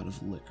a shot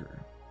of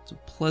liquor. It's a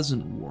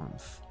pleasant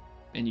warmth,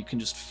 and you can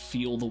just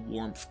feel the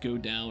warmth go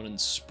down and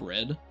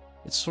spread.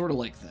 It's sort of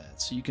like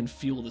that, so you can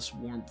feel this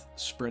warmth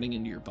spreading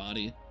into your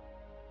body.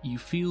 You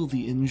feel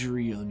the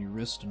injury on your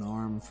wrist and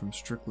arm from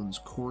Strickland's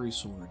Corey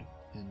sword,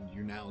 and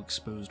your now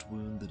exposed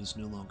wound that is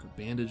no longer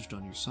bandaged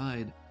on your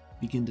side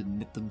begin to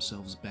knit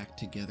themselves back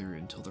together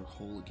until they're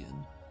whole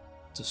again.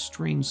 It's a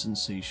strange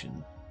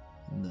sensation,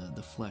 and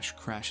the flesh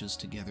crashes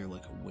together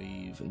like a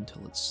wave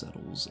until it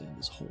settles and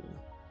is whole.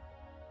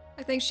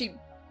 I think she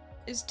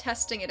is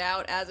testing it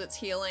out as it's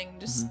healing.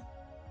 Just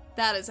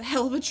that is a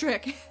hell of a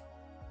trick.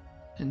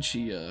 And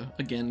she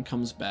again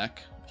comes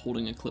back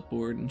holding a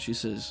clipboard, and she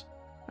says,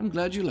 "I'm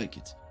glad you like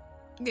it."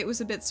 It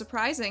was a bit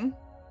surprising.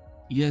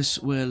 Yes,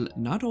 well,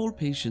 not all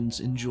patients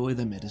enjoy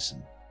the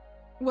medicine.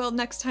 Well,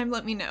 next time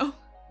let me know.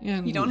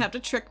 Yeah, you don't have to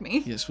trick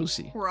me. Yes, we'll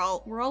see. We're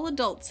all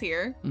adults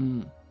here.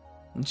 And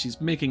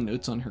she's making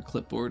notes on her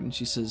clipboard, and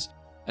she says,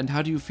 "And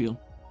how do you feel?"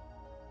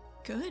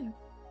 Good.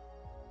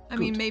 I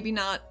mean, maybe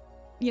not,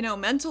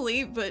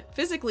 mentally, but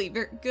physically,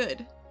 very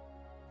good.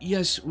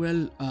 Yes,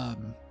 well,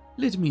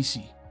 let me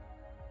see.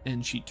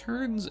 And she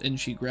turns and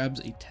she grabs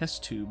a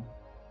test tube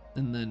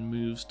and then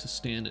moves to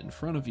stand in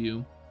front of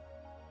you.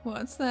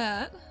 What's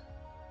that?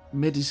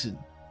 Medicine.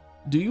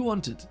 Do you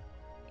want it?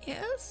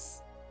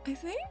 Yes, I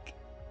think.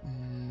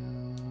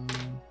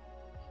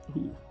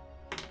 Ooh.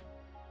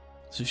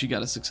 So she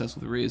got a success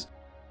with a raise.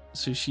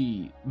 So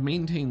she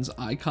maintains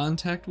eye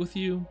contact with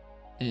you,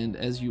 and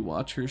as you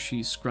watch her,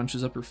 she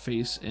scrunches up her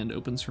face and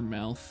opens her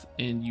mouth,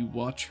 and you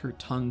watch her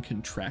tongue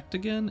contract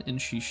again,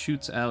 and she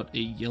shoots out a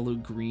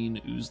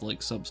yellow-green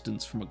ooze-like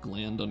substance from a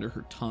gland under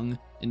her tongue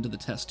into the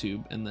test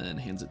tube, and then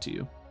hands it to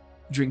you.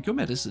 Drink your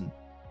medicine.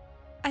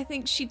 I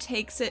think she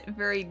takes it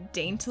very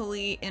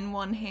daintily in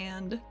one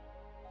hand.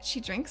 She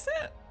drinks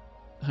it?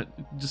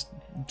 Just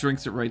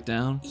drinks it right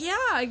down? Yeah,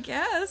 I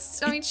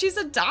guess. I mean, she's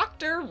a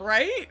doctor,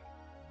 right?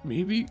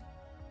 Maybe.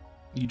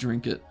 You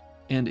drink it,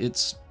 and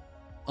it's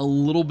a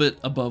little bit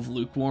above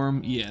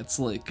lukewarm. Yeah, it's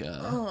like,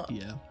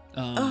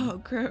 yeah.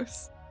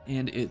 Gross.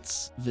 And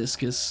it's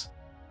viscous,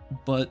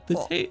 but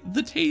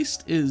the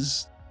taste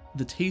is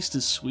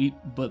sweet,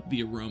 but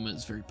the aroma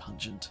is very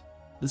pungent.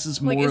 This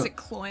is more... Like, is it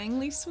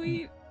cloyingly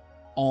sweet?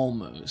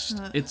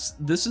 Almost.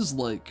 This is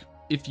like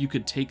if you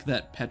could take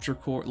that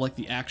petrichor, like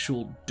the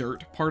actual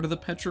dirt part of the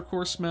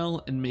petrichor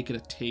smell, and make it a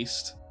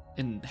taste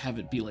and have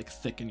it be like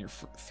thick in your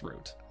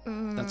throat.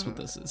 That's what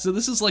this is. So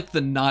this is like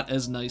the not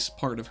as nice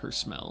part of her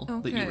smell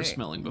that you were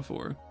smelling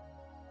before.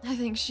 I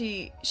think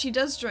she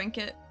does drink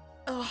it.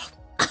 Oh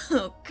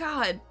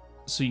God.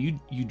 So you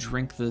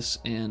drink this,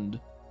 and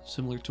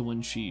similar to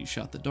when she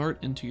shot the dart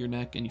into your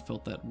neck and you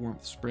felt that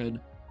warmth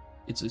spread,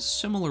 it's a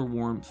similar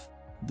warmth.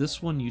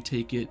 This one, you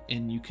take it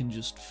and you can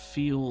just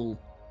feel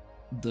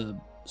the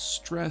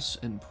stress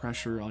and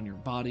pressure on your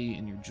body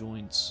and your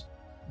joints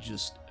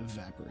just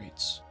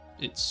evaporates.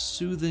 It's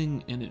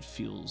soothing and it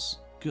feels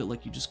good,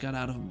 like you just got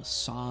out of a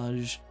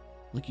massage,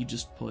 like you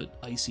just put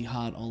icy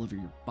hot all over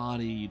your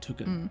body, you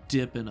took a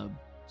dip in a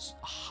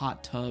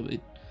hot tub.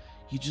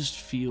 You just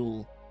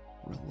feel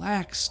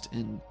relaxed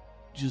and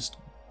just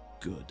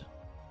good.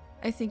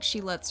 I think she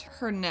lets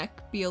her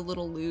neck be a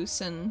little loose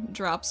and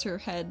drops her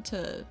head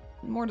to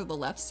more to the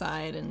left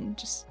side and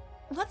just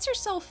lets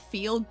herself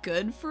feel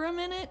good for a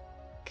minute,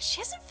 because she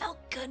hasn't felt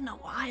good in a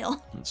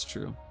while. That's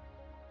true.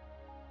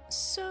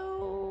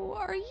 So,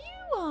 are you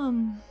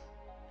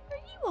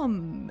a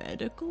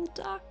medical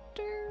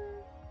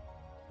doctor?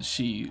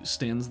 She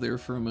stands there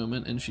for a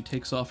moment and she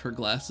takes off her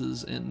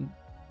glasses and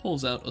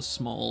pulls out a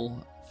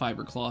small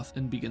fiber cloth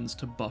and begins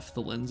to buff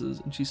the lenses,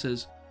 and she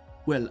says,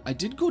 "Well, I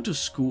did go to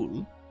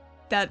school."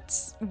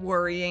 That's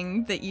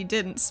worrying that you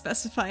didn't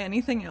specify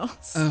anything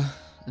else.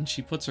 And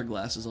she puts her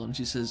glasses on.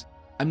 She says,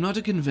 "I'm not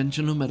a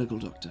conventional medical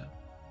doctor.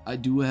 I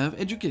do have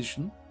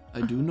education.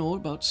 I do know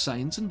about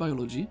science and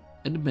biology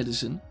and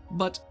medicine,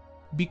 but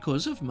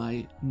because of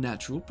my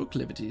natural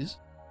proclivities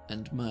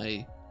and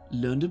my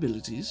learned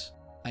abilities,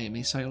 I am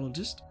a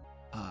psiologist.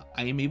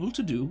 I am able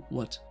to do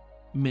what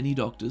many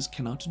doctors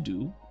cannot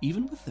do,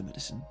 even with their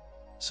medicine.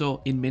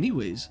 So, in many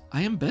ways,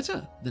 I am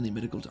better than a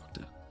medical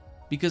doctor,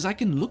 because I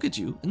can look at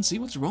you and see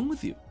what's wrong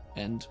with you,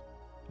 and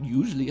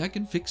usually I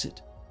can fix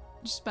it.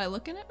 Just by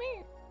looking at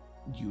me?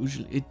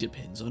 Usually, it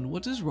depends on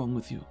what is wrong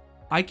with you.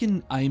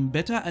 I'm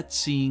better at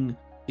seeing.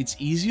 It's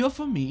easier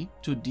for me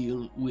to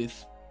deal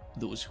with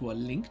those who are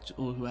linked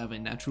or who have a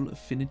natural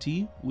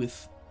affinity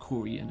with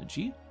Kori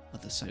energy,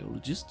 other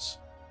psiologists,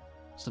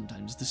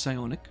 sometimes the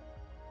psionic.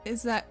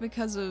 Is that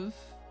because of,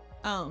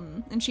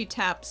 and she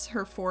taps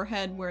her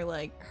forehead where,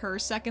 like, her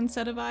second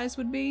set of eyes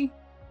would be?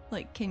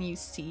 Like, can you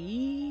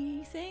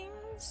see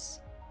things?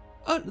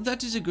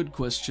 That is a good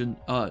question.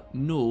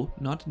 No,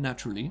 not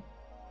naturally.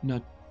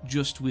 Not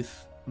just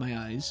with my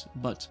eyes,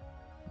 but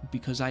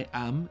because I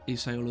am a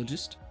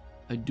psiologist,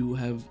 I do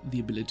have the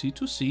ability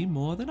to see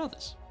more than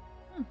others.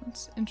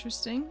 That's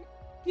interesting.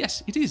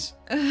 Yes, it is.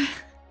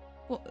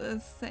 Well,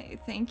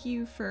 thank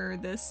you for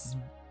this,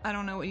 I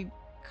don't know what you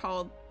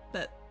called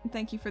that,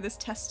 thank you for this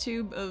test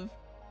tube of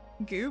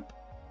goop.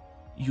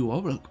 You are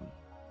welcome.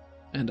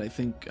 And I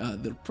think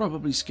they'll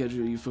probably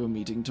schedule you for a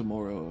meeting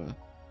tomorrow,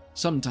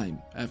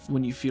 sometime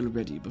when you feel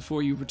ready.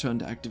 Before you return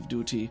to active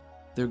duty,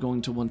 they're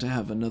going to want to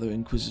have another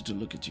Inquisitor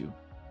look at you.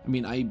 I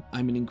mean,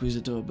 I'm an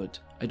Inquisitor, but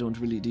I don't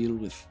really deal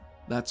with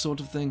that sort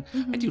of thing.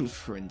 I deal with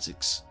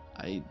forensics.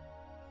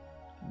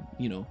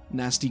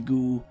 Nasty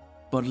goo,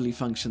 bodily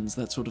functions,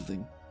 that sort of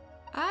thing.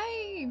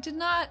 I did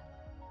not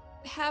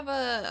have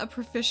a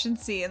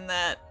proficiency in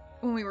that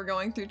when we were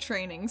going through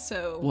training,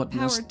 so What,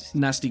 Howard...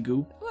 nasty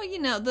goo? Well,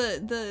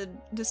 the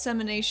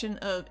dissemination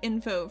of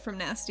info from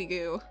nasty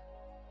goo.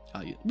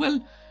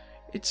 Well,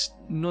 it's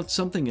not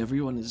something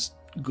everyone is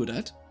good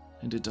at,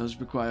 and it does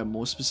require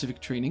more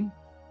specific training.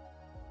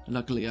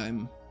 Luckily,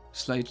 I'm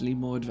slightly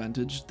more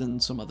advantaged than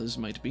some others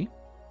might be.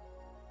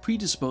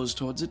 Predisposed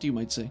towards it, you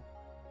might say.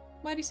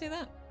 Why do you say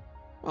that?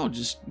 Oh,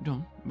 just,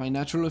 my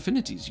natural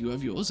affinities. You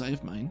have yours, I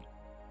have mine.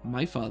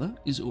 My father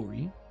is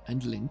Ori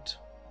and linked,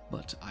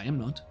 but I am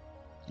not.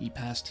 He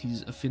passed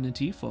his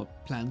affinity for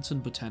plants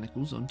and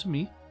botanicals onto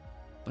me,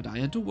 but I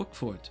had to work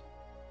for it.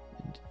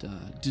 And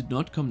it did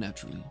not come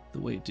naturally, the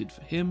way it did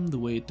for him, the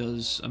way it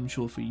does, I'm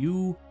sure, for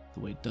you,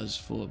 the way it does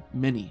for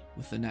many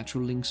with the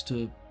natural links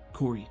to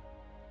Kori,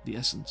 the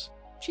essence.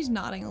 She's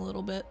nodding a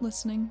little bit,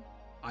 listening.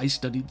 I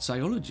studied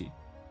psiology,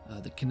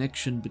 the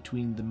connection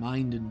between the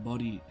mind and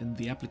body, and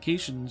the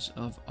applications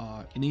of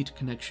our innate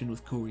connection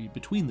with Kori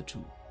between the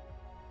two.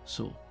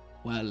 So,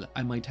 while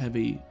I might have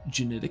a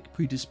genetic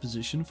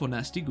predisposition for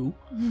nasty goo,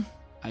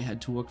 I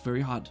had to work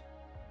very hard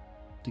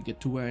to get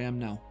to where I am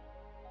now.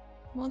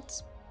 Well,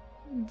 it's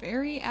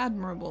very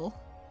admirable.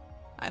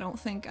 I don't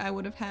think I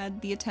would have had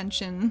the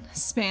attention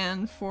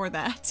span for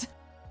that.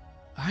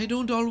 I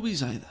don't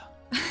always either,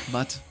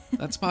 but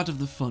that's part of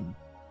the fun.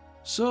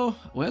 So,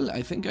 well,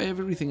 I think I have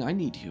everything I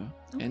need here.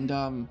 Okay. And,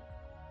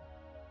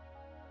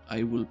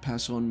 I will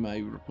pass on my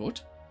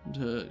report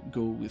to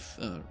go with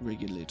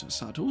Regulator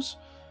Satos,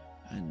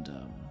 and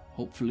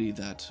hopefully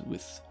that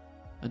with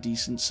a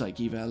decent psych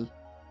eval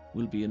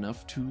will be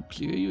enough to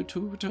clear you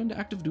to return to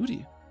active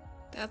duty.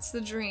 That's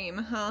the dream,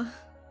 huh?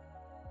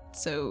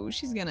 So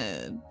she's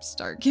gonna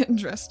start getting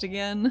dressed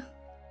again.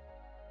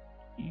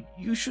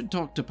 You should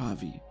talk to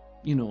Pavi,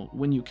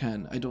 when you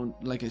can.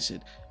 Like I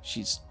said,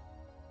 she's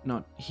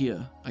not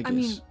here, I guess. I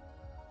mean,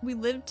 we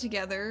lived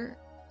together.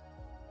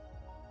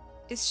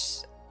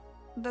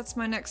 That's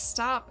my next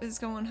stop, is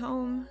going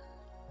home.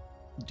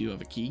 Do you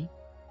have a key?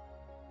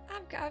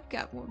 I've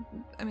got one.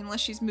 I mean, unless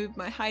she's moved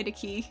my Haida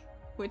key,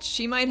 which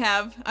she might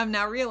have, I'm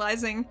now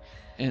realizing.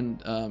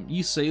 And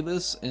you say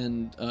this,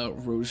 and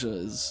Roja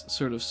is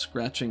sort of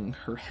scratching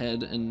her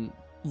head and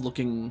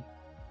looking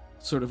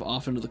sort of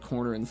off into the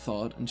corner in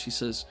thought, and she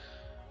says,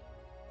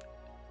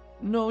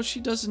 no, she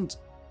doesn't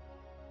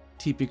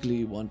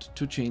typically want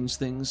to change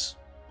things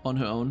on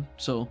her own,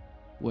 so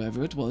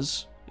wherever it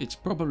was, it's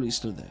probably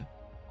still there.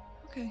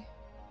 Okay.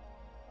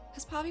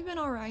 Has Pavi been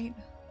alright?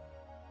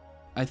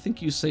 I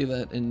think you say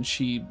that, and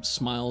she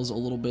smiles a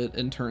little bit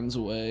and turns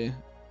away,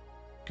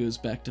 goes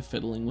back to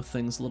fiddling with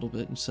things a little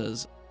bit, and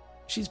says,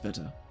 she's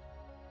better.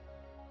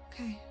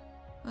 Okay.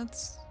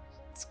 That's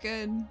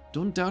good.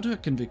 Don't doubt her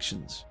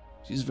convictions.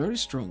 She's very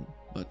strong,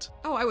 but...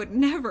 Oh, I would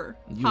never.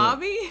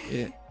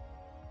 Pavi?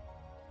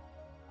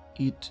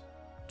 It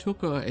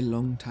took her a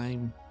long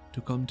time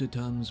to come to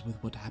terms with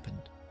what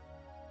happened.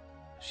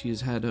 She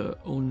has had her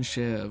own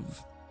share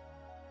of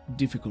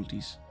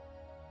difficulties.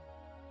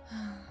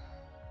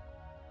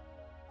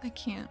 I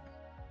can't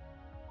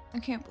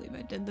believe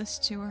I did this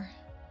to her.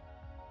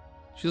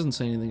 She doesn't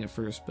say anything at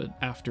first, but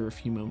after a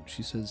few moments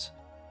she says,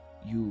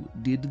 "You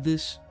did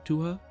this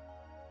to her?"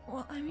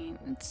 Well,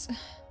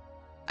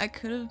 I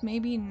could have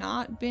maybe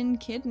not been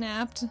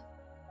kidnapped,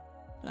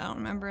 but I don't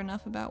remember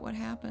enough about what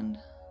happened.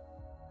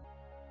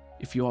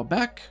 If you are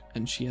back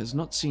and she has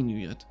not seen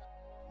you yet,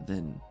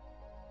 then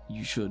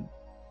you should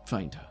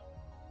find her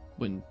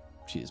when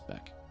she is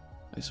back,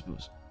 I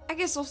suppose. I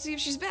guess I'll see if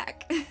she's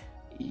back.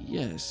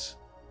 Yes.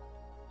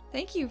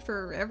 Thank you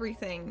for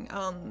everything.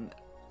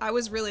 I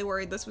was really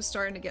worried this was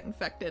starting to get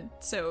infected,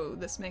 so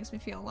this makes me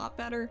feel a lot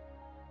better.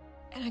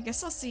 And I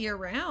guess I'll see you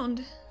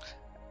around.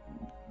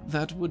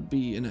 That would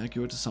be an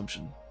accurate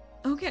assumption.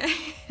 Okay.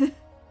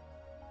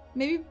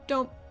 Maybe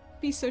don't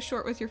be so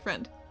short with your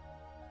friend.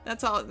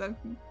 That's all.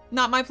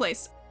 Not my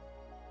place.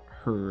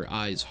 Her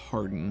eyes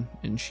harden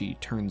and she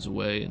turns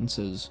away and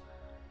says,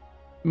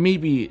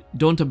 "Maybe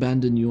don't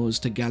abandon yours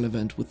to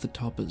gallivant with the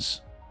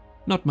toppers.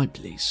 Not my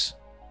place.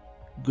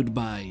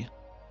 Goodbye."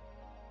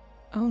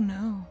 Oh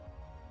no.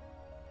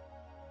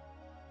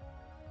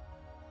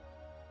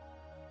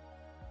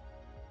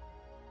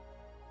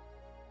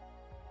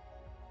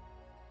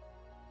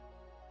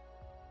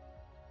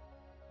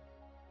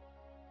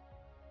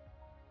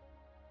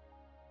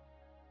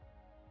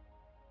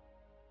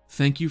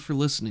 Thank you for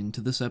listening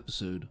to this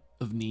episode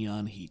of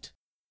Neon Heat.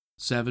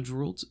 Savage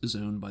Worlds is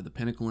owned by the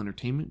Pinnacle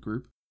Entertainment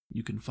Group.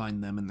 You can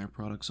find them and their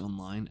products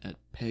online at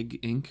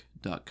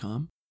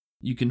peginc.com.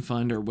 You can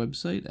find our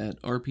website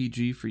at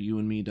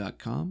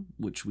rpgforyouandme.com,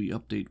 which we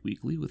update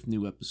weekly with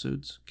new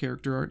episodes,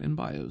 character art, and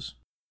bios.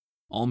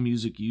 All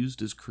music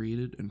used is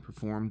created and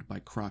performed by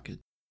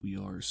Crockett. We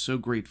are so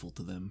grateful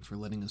to them for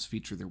letting us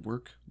feature their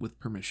work with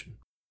permission.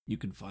 You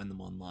can find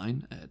them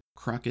online at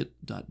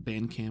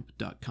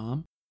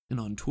crockett.bandcamp.com and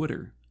on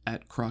Twitter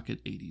at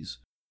Crockett80s.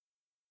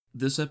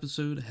 This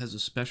episode has a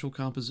special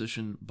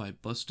composition by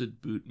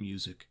Busted Boot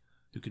Music,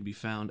 who can be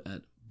found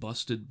at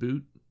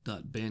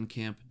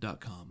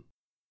bustedboot.bandcamp.com.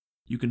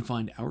 You can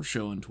find our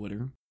show on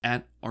Twitter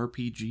at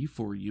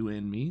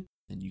RPG4YouAndMe,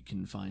 and you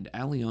can find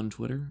Allie on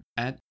Twitter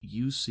at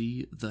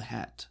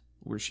UCTheHat,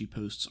 where she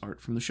posts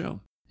art from the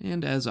show.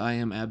 And as I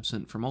am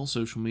absent from all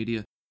social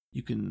media,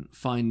 you can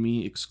find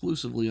me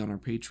exclusively on our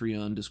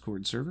Patreon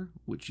Discord server,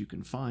 which you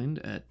can find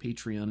at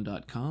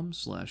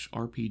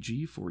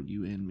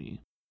patreon.com/RPG4YouAndMe.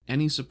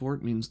 Any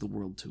support means the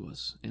world to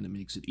us, and it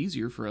makes it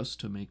easier for us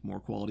to make more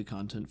quality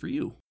content for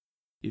you.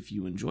 If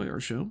you enjoy our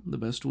show, the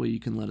best way you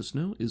can let us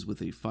know is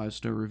with a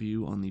 5-star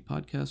review on the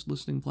podcast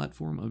listening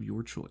platform of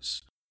your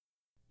choice.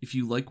 If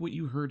you like what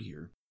you heard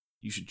here,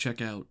 you should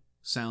check out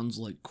Sounds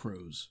Like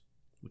Crows,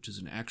 which is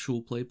an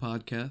actual play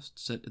podcast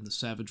set in the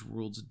Savage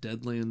Worlds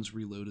Deadlands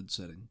Reloaded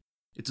setting.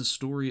 It's a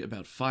story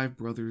about 5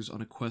 brothers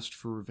on a quest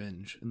for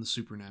revenge in the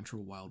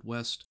supernatural Wild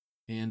West,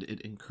 and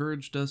it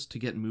encouraged us to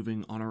get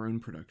moving on our own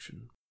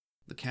production.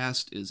 The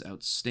cast is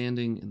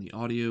outstanding, and the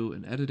audio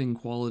and editing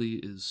quality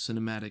is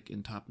cinematic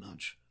and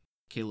top-notch.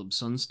 Caleb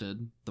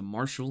Sunstead, the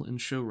marshal and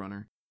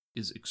showrunner,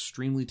 is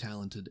extremely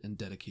talented and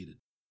dedicated.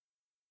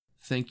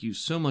 Thank you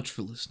so much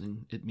for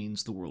listening. It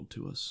means the world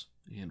to us,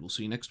 and we'll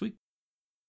see you next week.